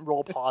couldn't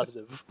roll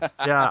positive.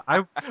 yeah,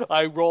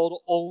 I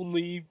rolled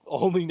only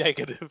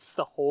negatives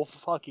the whole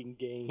fucking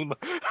game.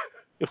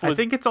 I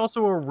think it's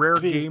also a rare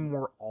busy. game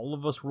where all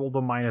of us rolled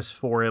a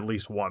 -4 at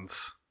least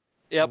once.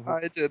 Yep,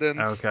 I didn't.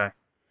 Okay.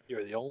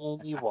 you're the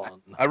only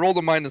one. I rolled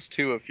a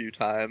 -2 a few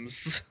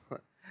times.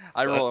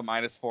 I roll a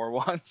 -4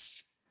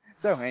 once.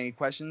 So, any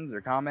questions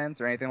or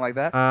comments or anything like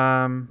that?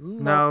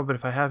 No, but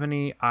if I have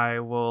any, I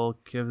will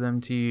give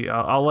them to you.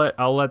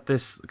 I'll let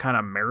this kind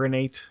of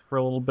marinate for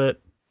a little bit.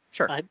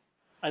 Sure.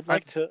 I'd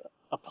like to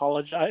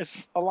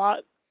apologize a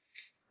lot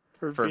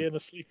for For- being a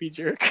sleepy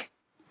jerk.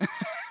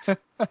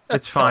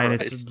 It's fine.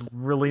 alright. It's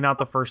really not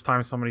the first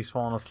time somebody's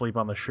fallen asleep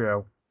on the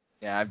show.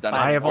 Yeah, I've done it.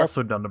 I have before.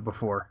 also done it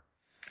before.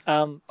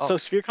 So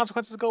severe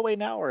consequences go away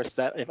now, or is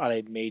that on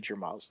a major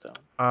milestone?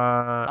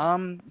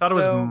 Thought it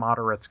was so,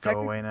 moderates go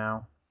techni- away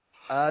now.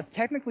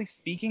 Technically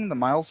speaking, the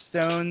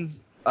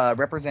milestones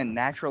represent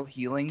natural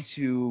healing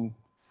to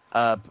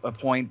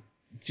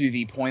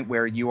the point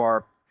where you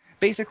are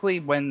basically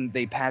when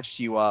they patched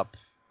you up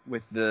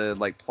with the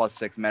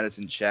 +6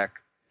 medicine check,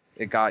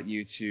 it got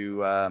you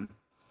to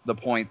the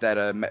point that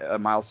a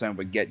milestone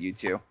would get you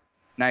to.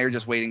 Now you're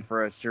just waiting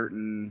for a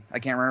certain, I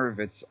can't remember if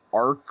it's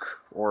arc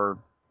or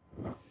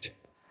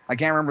I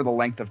can't remember the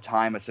length of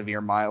time a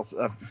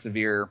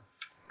severe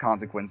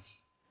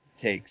consequence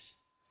takes.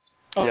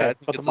 Okay, I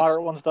think but the it's a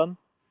moderate one's done.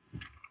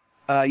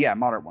 Yeah,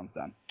 moderate one's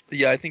done.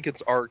 Yeah, I think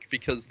it's arc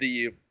because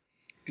if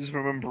I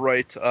remember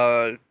right,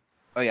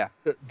 Oh yeah,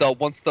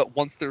 once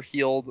they're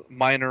healed,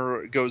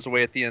 minor goes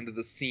away at the end of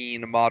the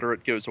scene,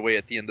 moderate goes away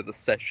at the end of the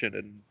session,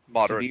 and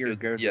moderate severe goes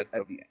at goes the end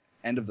at of, the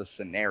end of the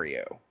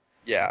scenario.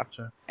 yeah.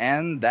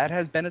 And that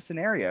has been a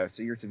scenario,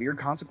 so your severe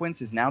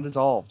consequence is now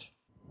dissolved.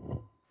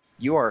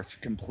 You are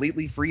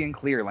completely free and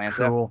clear,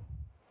 Lanza, Cool.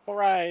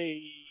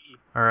 Hooray!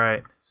 All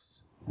right.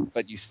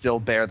 but you still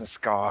bear the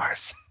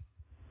scars.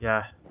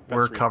 Yeah, Best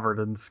we're reason. covered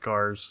in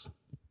scars.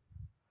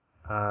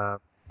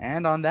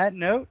 And on that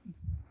note,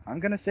 I'm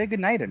gonna say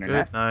goodnight,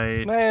 Internet. Good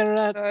night. Man,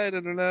 Night,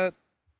 internet.